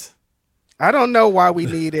there's. I don't know why we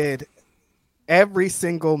needed every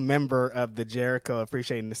single member of the Jericho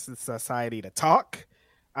Appreciating Society to talk.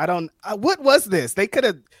 I don't. What was this? They could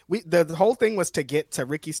have. The whole thing was to get to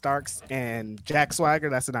Ricky Starks and Jack Swagger.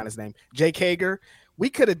 That's not his name. Jake Hager. We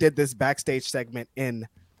could have did this backstage segment in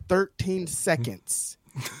 13 seconds,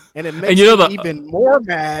 and it makes me even more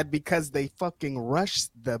mad because they fucking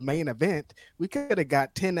rushed the main event. We could have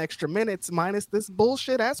got 10 extra minutes minus this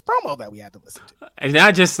bullshit ass promo that we had to listen to. And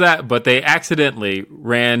not just that, but they accidentally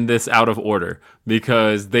ran this out of order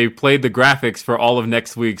because they played the graphics for all of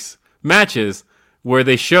next week's matches, where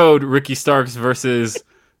they showed Ricky Starks versus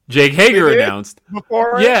Jake Hager announced.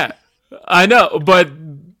 Yeah, I know, but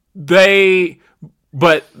that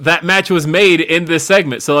match was made in this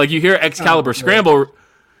segment. So like you hear Excalibur scramble,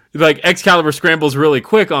 like Excalibur scrambles really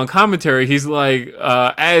quick on commentary. He's like,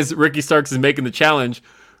 as Ricky Starks is making the challenge,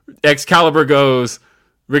 Excalibur goes,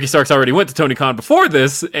 Ricky Starks already went to Tony Khan before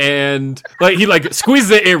this, and like he like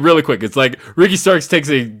squeezes it in really quick. It's like Ricky Starks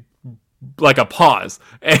takes a pause,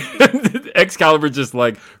 and Excalibur just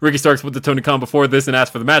like, Ricky Starks went to Tony Khan before this and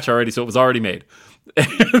asked for the match already, so it was already made. And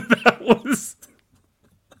that was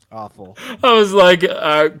awful. I was like,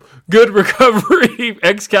 good recovery,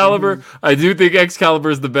 Excalibur. I do think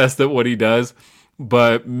Excalibur is the best at what he does,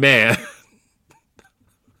 but man,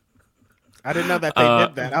 I didn't know that they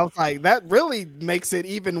did that. I was like, that really makes it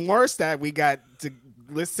even worse that we got to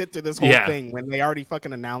let's sit through this whole thing when they already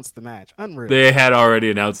fucking announced the match. Unreal. They had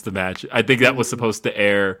already announced the match. I think that was supposed to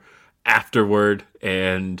air afterward,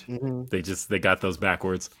 and they got those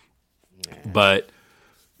backwards. Yeah. But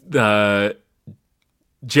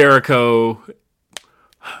Jericho,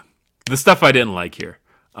 the stuff I didn't like here,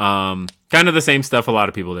 kind of the same stuff a lot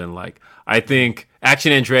of people didn't like. I think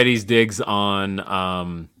Action Andretti's digs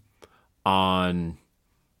on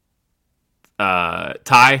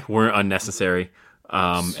Ty weren't unnecessary.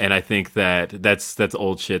 And I think that's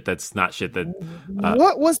old shit. That's not shit that.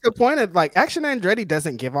 What was the point of like Action Andretti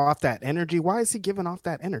doesn't give off that energy? Why is he giving off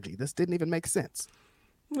that energy? This didn't even make sense.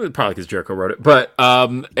 Probably because Jericho wrote it, but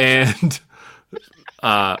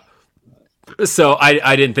so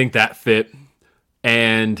I didn't think that fit,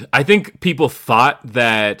 and I think people thought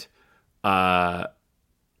that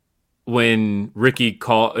when Ricky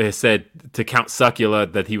said to Count Succula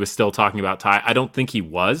that he was still talking about Ty, I don't think he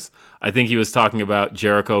was. I think he was talking about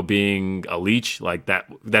Jericho being a leech, like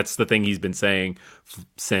that. That's the thing he's been saying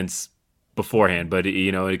since beforehand. But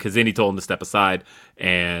you know, because then he told him to step aside,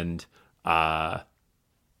 and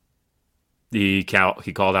he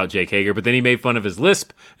called out Jake Hager. But then he made fun of his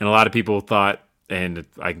lisp, and a lot of people thought, and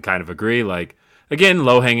I can kind of agree, like again,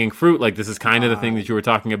 low hanging fruit. Like this is kind of the thing that you were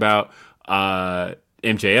talking about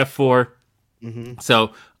MJF for.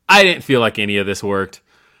 So I didn't feel like any of this worked.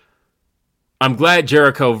 I'm glad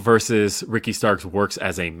Jericho versus Ricky Starks works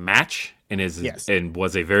as a match and and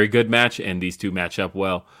was a very good match, and these two match up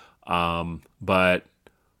well. But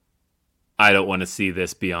I don't want to see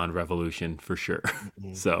this beyond Revolution for sure.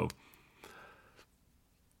 So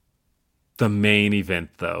the main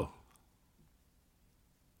event, though,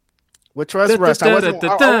 which was rushed.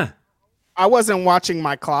 I wasn't watching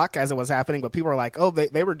my clock as it was happening, but people were like, "Oh,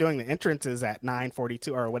 they were doing the entrances at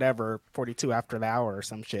 9:42 or whatever, 42 after the hour or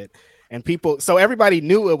some shit." And so everybody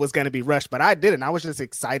knew it was going to be rushed, but I didn't. I was just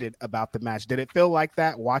excited about the match. Did it feel like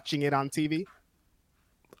that watching it on TV?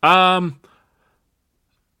 I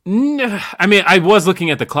mean, I was looking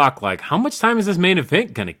at the clock like, how much time is this main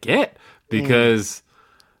event going to get? Because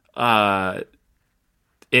it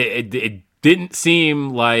didn't seem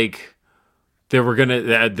like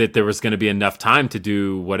that there was going to be enough time to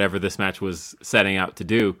do whatever this match was setting out to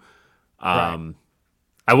do. Right.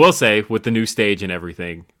 I will say, with the new stage and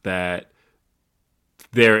everything, that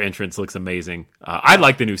their entrance looks amazing. I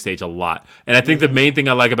like the new stage a lot. And I think the main thing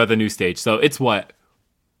I like about the new stage, so it's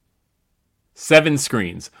 7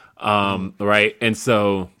 screens, right? And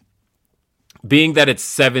so being that it's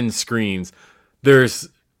 7 screens, it's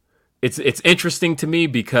interesting to me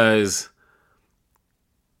because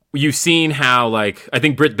you've seen how, like, I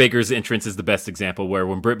think Britt Baker's entrance is the best example, where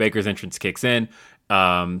when Britt Baker's entrance kicks in,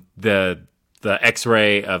 the the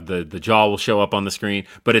X-ray of the jaw will show up on the screen,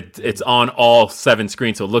 but it's on all 7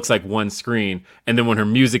 screens, so it looks like one screen. And then when her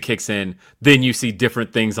music kicks in, then you see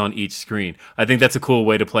different things on each screen. I think that's a cool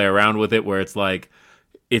way to play around with it, where it's like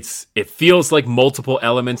it feels like multiple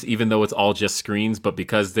elements, even though it's all just screens. But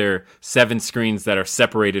because they're 7 screens that are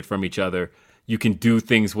separated from each other, you can do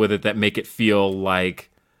things with it that make it feel like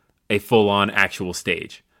a full-on actual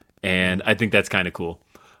stage. And I think that's kind of cool.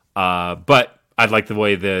 But I like the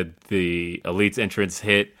way the Elite's entrance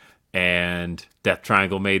hit and Death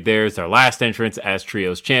Triangle made theirs, their last entrance as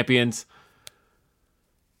Trios champions.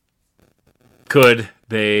 Could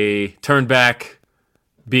they turn back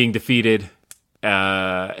being defeated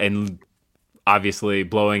and obviously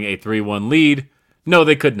blowing a 3-1 lead? No,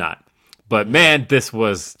 they could not. But man, this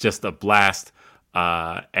was just a blast.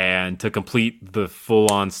 And to complete the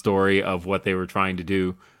full-on story of what they were trying to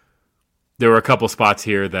do, there were a couple spots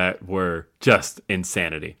here that were just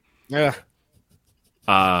insanity. Yeah.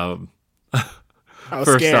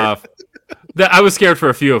 First scared. off, I was scared for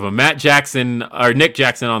a few of them. Nick Jackson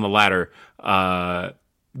on the ladder,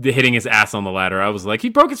 hitting his ass on the ladder. I was like, he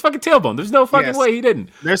broke his fucking tailbone. There's no fucking way he didn't.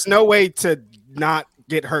 There's no way to not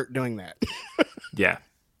get hurt doing that. Yeah.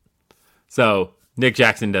 So Nick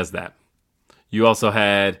Jackson does that. You also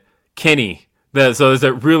had Kenny. So there's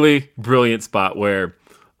a really brilliant spot where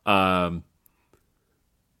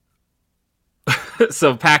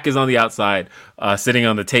so Pac is on the outside, sitting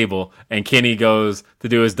on the table, and Kenny goes to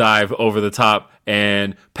do his dive over the top,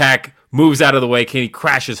 and Pac moves out of the way. Kenny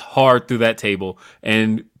crashes hard through that table,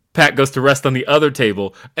 and Pac goes to rest on the other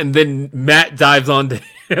table, and then Matt dives onto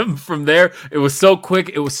him from there. It was so quick.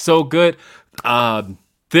 It was so good.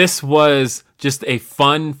 This was just a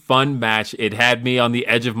fun match. It had me on the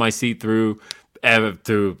edge of my seat through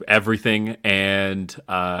everything, and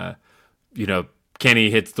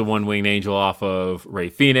Kenny hits the one-winged angel off of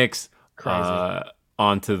Rey Fenix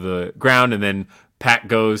onto the ground, and then Pac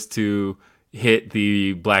goes to hit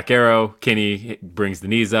the Black Arrow. Kenny brings the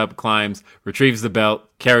knees up, climbs, retrieves the belt,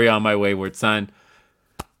 carry on my wayward son.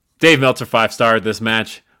 Dave Meltzer 5-starred this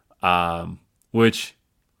match, which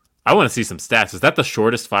I want to see some stats. Is that the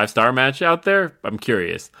shortest 5-star match out there? I'm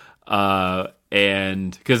curious.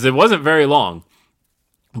 And because it wasn't very long,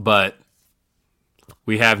 but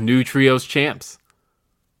we have new trios champs.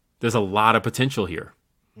 There's a lot of potential here.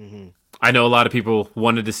 Mm-hmm. I know a lot of people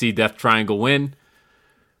wanted to see Death Triangle win.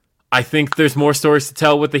 I think there's more stories to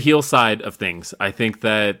tell with the heel side of things. I think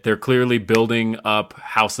that they're clearly building up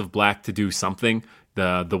House of Black to do something.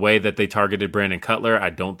 The way that they targeted Brandon Cutler,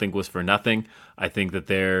 I don't think was for nothing. I think that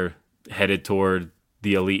they're headed toward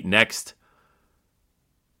the Elite next.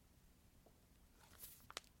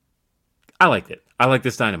 I liked it. I like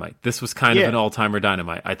this Dynamite. This was kind of an all-timer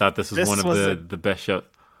Dynamite. I thought this was one of the best shows.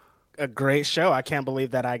 A great show. I can't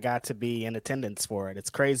believe that I got to be in attendance for it. It's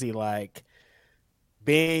crazy, like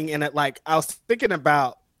being in it. Like I was thinking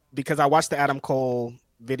about, because I watched the Adam Cole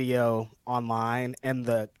video online, and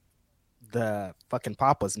the fucking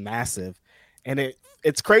pop was massive, and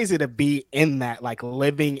it's crazy to be in that, like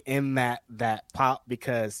living in that pop,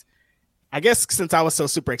 because I guess since I was so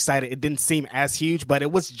super excited, it didn't seem as huge, but it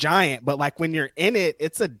was giant. But like when you're in it,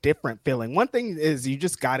 it's a different feeling. One thing is you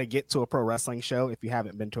just got to get to a pro wrestling show if you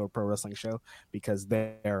haven't been to a pro wrestling show, because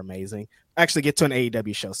they're amazing. Actually, get to an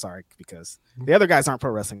AEW show. Sorry, because the other guys aren't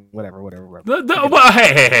pro wrestling. Whatever. Well,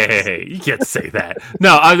 hey, you can't say that.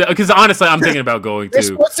 No, because honestly, I'm thinking about going to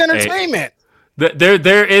sports entertainment.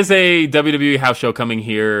 There is a WWE house show coming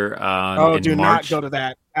here. Do March. Not go to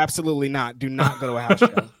that. Absolutely not. Do not go to a house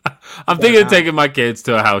show. I'm thinking of taking my kids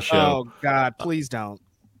to a house show. Oh God, please don't.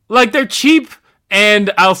 Like, they're cheap,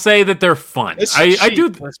 and I'll say that they're fun. I do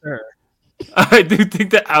for sure. I do think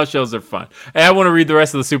that house shows are fun. And I want to read the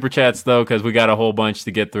rest of the super chats though, because we got a whole bunch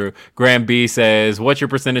to get through. Graham B says, "What's your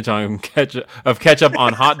percentage on ketchup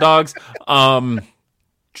on hot dogs?" I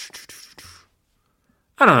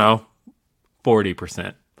don't know.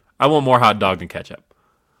 40%. I want more hot dog than ketchup.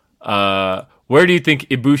 Where do you think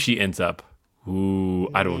Ibushi ends up? Ooh,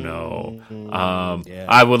 I don't know.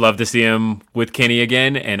 I would love to see him with Kenny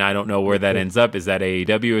again, and I don't know where that ends up. Is that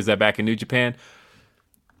AEW? Is that back in New Japan?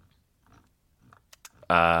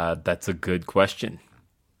 That's a good question.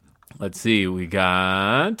 Let's see. We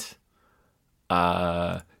got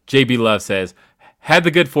JB Love says, "Had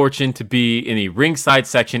the good fortune to be in the ringside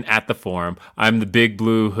section at the Forum. I'm the big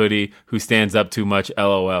blue hoodie who stands up too much,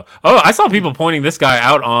 LOL." Oh, I saw people pointing this guy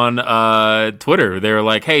out on Twitter. They were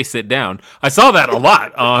like, "Hey, sit down." I saw that a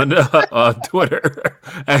lot on Twitter,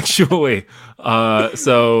 actually.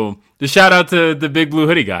 So, just shout out to the big blue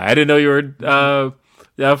hoodie guy. I didn't know you were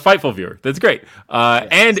Fightful viewer. That's great.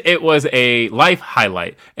 And it was a life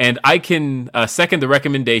highlight. And I can second the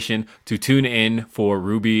recommendation to tune in for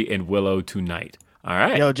Ruby and Willow tonight. All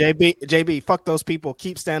right. Yo, JB, fuck those people.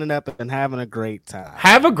 Keep standing up and having a great time.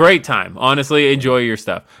 Have a great time. Honestly, enjoy your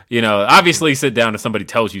stuff. Obviously sit down if somebody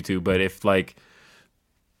tells you to, but if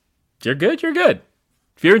you're good, you're good.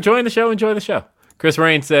 If you're enjoying the show, enjoy the show. Chris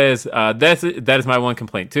Rain says, that is my one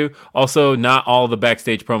complaint too. Also, not all the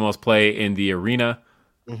backstage promos play in the arena.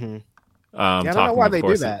 Mm-hmm. I don't know why they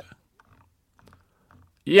do that.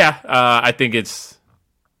 Yeah, I think it's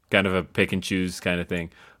kind of a pick and choose kind of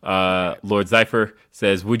thing. Lord Zypher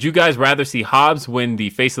says, would you guys rather see Hobbs win the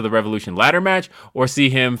Face of the Revolution ladder match or see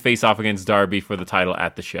him face off against Darby for the title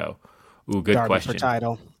at the show? Ooh, good Darby question. For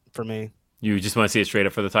title for me. You just want to see it straight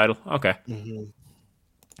up for the title? Okay. Mm-hmm.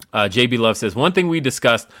 JB Love says, one thing we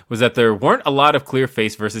discussed was that there weren't a lot of clear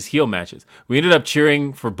face versus heel matches. We ended up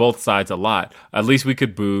cheering for both sides a lot. At least we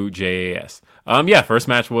could boo JAS. First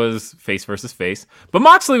match was face versus face, but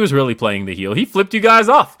Moxley was really playing the heel. He flipped you guys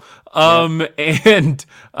off. And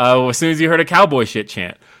as soon as you heard a cowboy shit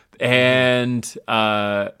chant. And,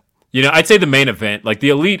 I'd say the main event, the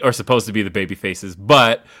Elite are supposed to be the baby faces,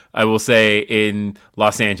 but I will say in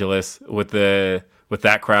Los Angeles with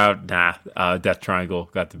that crowd, Death Triangle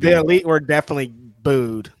got to be. The Elite were definitely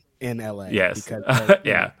booed in LA. Yes. Because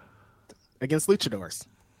yeah. Against luchadors.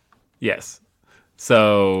 Yes.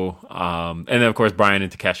 So, and then of course Brian and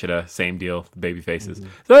Takeshita, same deal, the baby faces. Mm-hmm.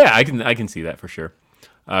 So yeah, I can see that for sure.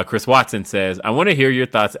 Chris Watson says, I want to hear your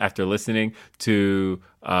thoughts after listening to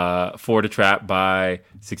For the Trap by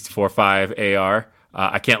 64.5 AR.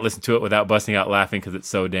 I can't listen to it without busting out laughing because it's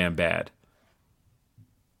so damn bad.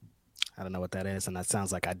 I don't know what that is, and that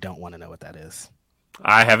sounds like I don't want to know what that is.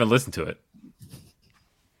 I haven't listened to it.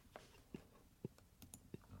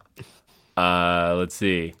 Let's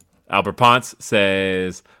see. Albert Ponce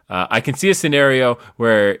says, I can see a scenario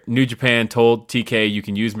where New Japan told TK you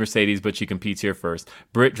can use Mercedes, but she competes here first.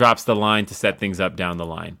 Britt drops the line to set things up down the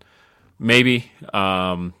line. Maybe.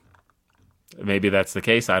 Maybe that's the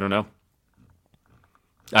case. I don't know.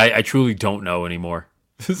 I truly don't know anymore.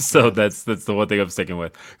 So that's the one thing I'm sticking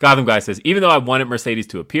with. Gotham Guy says, even though I wanted Mercedes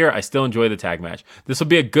to appear, I still enjoy the tag match. This will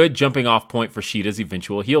be a good jumping off point for Sheeta's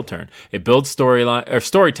eventual heel turn. It builds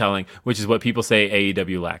storytelling, which is what people say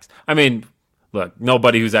AEW lacks. I mean, look,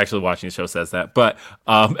 nobody who's actually watching the show says that. But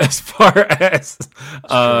as far as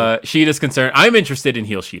Sheeta's concerned, I'm interested in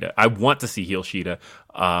heel Sheeta. I want to see heel Sheeta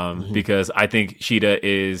because I think Sheeta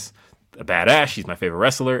is a badass. She's my favorite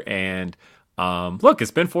wrestler. And look,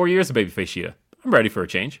 it's been 4 years of babyface Sheeta. I'm ready for a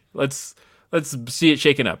change. Let's see it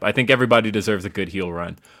shaken up. I think everybody deserves a good heel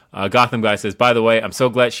run. Gotham Guy says, by the way, I'm so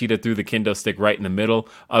glad Sheeta threw the kendo stick right in the middle.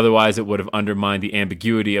 Otherwise, it would have undermined the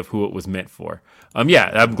ambiguity of who it was meant for. I'm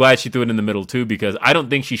glad she threw it in the middle too, because I don't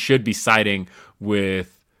think she should be siding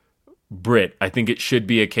with Britt. I think it should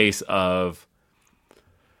be a case of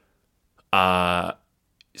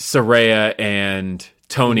Saraya and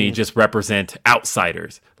Tony just represent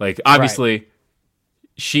outsiders. Obviously, right.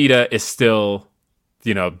 Sheeta is still...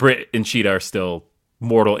 Britt and Sheeta are still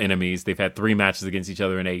mortal enemies. They've had 3 matches against each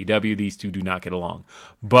other in AEW. These two do not get along.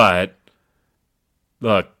 But,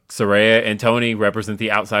 look, Saraya and Tony represent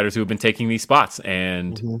the outsiders who have been taking these spots,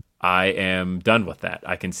 and I am done with that.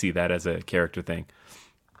 I can see that as a character thing.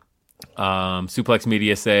 Suplex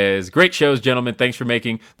Media says, great shows, gentlemen. Thanks for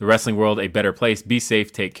making the wrestling world a better place. Be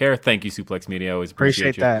safe. Take care. Thank you, Suplex Media. Always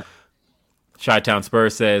appreciate you. That. Chi-Town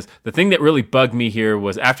Spurs says, the thing that really bugged me here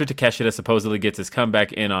was after Takeshita supposedly gets his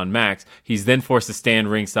comeback in on Max, he's then forced to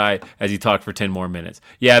stand ringside as he talked for 10 more minutes.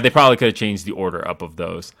 Yeah, they probably could have changed the order up of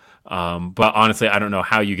those. But honestly, I don't know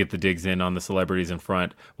how you get the digs in on the celebrities in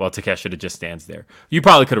front while Takeshita just stands there. You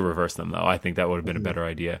probably could have reversed them, though. I think that would have been a better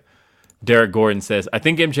idea. Derek Gordon says, I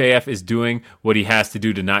think MJF is doing what he has to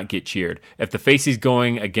do to not get cheered. If the face he's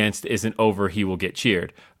going against isn't over, he will get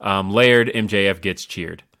cheered. Layered MJF gets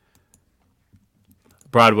cheered.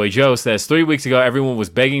 Broadway Joe says, 3 weeks ago, everyone was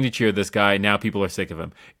begging to cheer this guy. Now people are sick of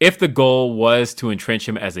him. If the goal was to entrench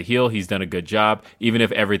him as a heel, he's done a good job, even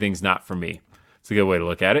if everything's not for me. It's a good way to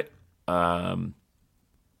look at it.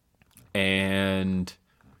 And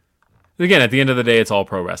again, at the end of the day, it's all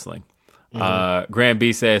pro wrestling. Graham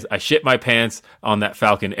B says, I shit my pants on that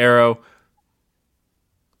Falcon Arrow.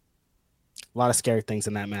 A lot of scary things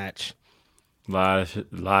in that match. A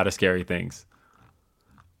lot of scary things.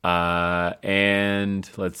 And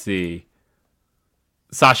let's see.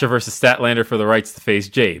 Sasha versus Statlander for the rights to face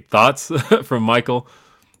Jade. Thoughts from Michael?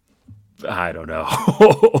 I don't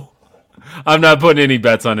know. I'm not putting any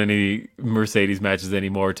bets on any Mercedes matches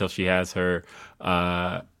anymore till she has her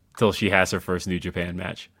first New Japan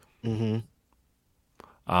match.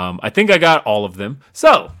 I think I got all of them.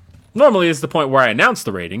 So normally is the point where I announce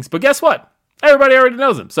the ratings, but guess what? Everybody already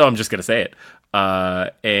knows them, so I'm just going to say it.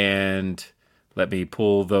 And let me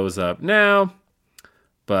pull those up now.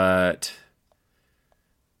 But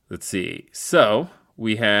let's see. So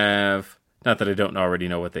we have, not that I don't already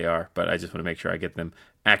know what they are, but I just want to make sure I get them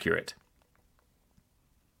accurate.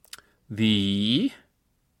 The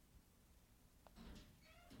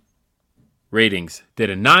ratings did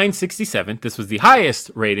a 967. This was the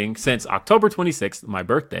highest rating since October 26th, my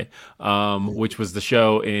birthday, which was the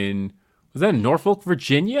show in, was that in Norfolk,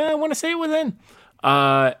 Virginia? I want to say it was in.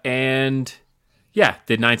 And yeah,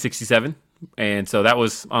 did 967. And so that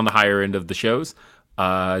was on the higher end of the shows.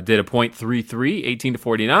 Did a 0.33, 18 to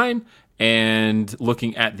 49. And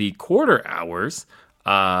looking at the quarter hours,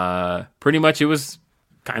 pretty much it was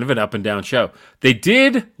kind of an up and down show. They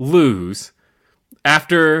did lose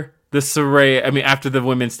after after the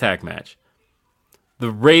women's tag match. The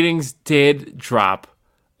ratings did drop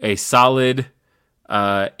a solid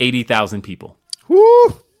 80,000 people.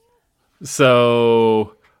 Woo!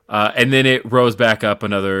 So, and then it rose back up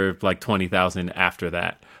another like 20,000 after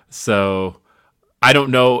that. So I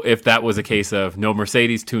don't know if that was a case of no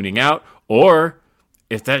Mercedes tuning out, or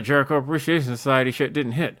if that Jericho Appreciation Society shit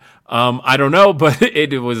didn't hit. I don't know, but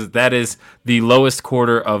that is the lowest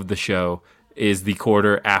quarter of the show, is the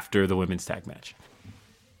quarter after the women's tag match.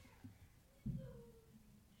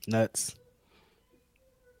 Nuts.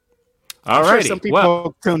 All I'm right. sure some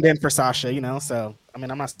people tuned in for Sasha, so I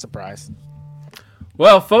mean, I'm not surprised.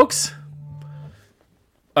 Well, folks,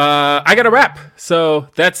 I got a wrap. So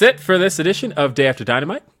that's it for this edition of Day After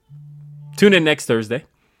Dynamite. Tune in next Thursday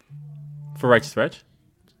for Righteous Reg.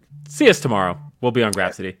 See us tomorrow. We'll be on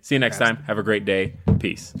Grapsody. See you next time. Have a great day.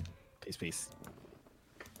 Peace. Peace.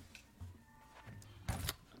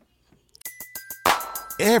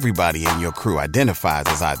 Everybody in your crew identifies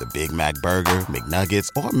as either Big Mac Burger, McNuggets,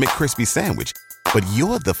 or McCrispy Sandwich. But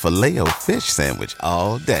you're the Filet-O-Fish Sandwich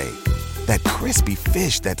all day. That crispy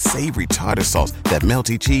fish, that savory tartar sauce, that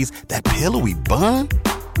melty cheese, that pillowy bun.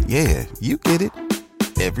 Yeah, you get it.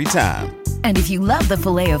 Every time. And if you love the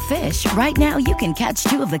Filet-O-Fish, right now you can catch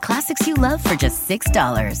two of the classics you love for just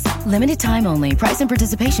 $6. Limited time only. Price and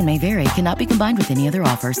participation may vary. Cannot be combined with any other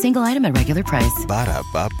offer. Single item at regular price.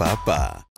 Ba-da-ba-ba-ba.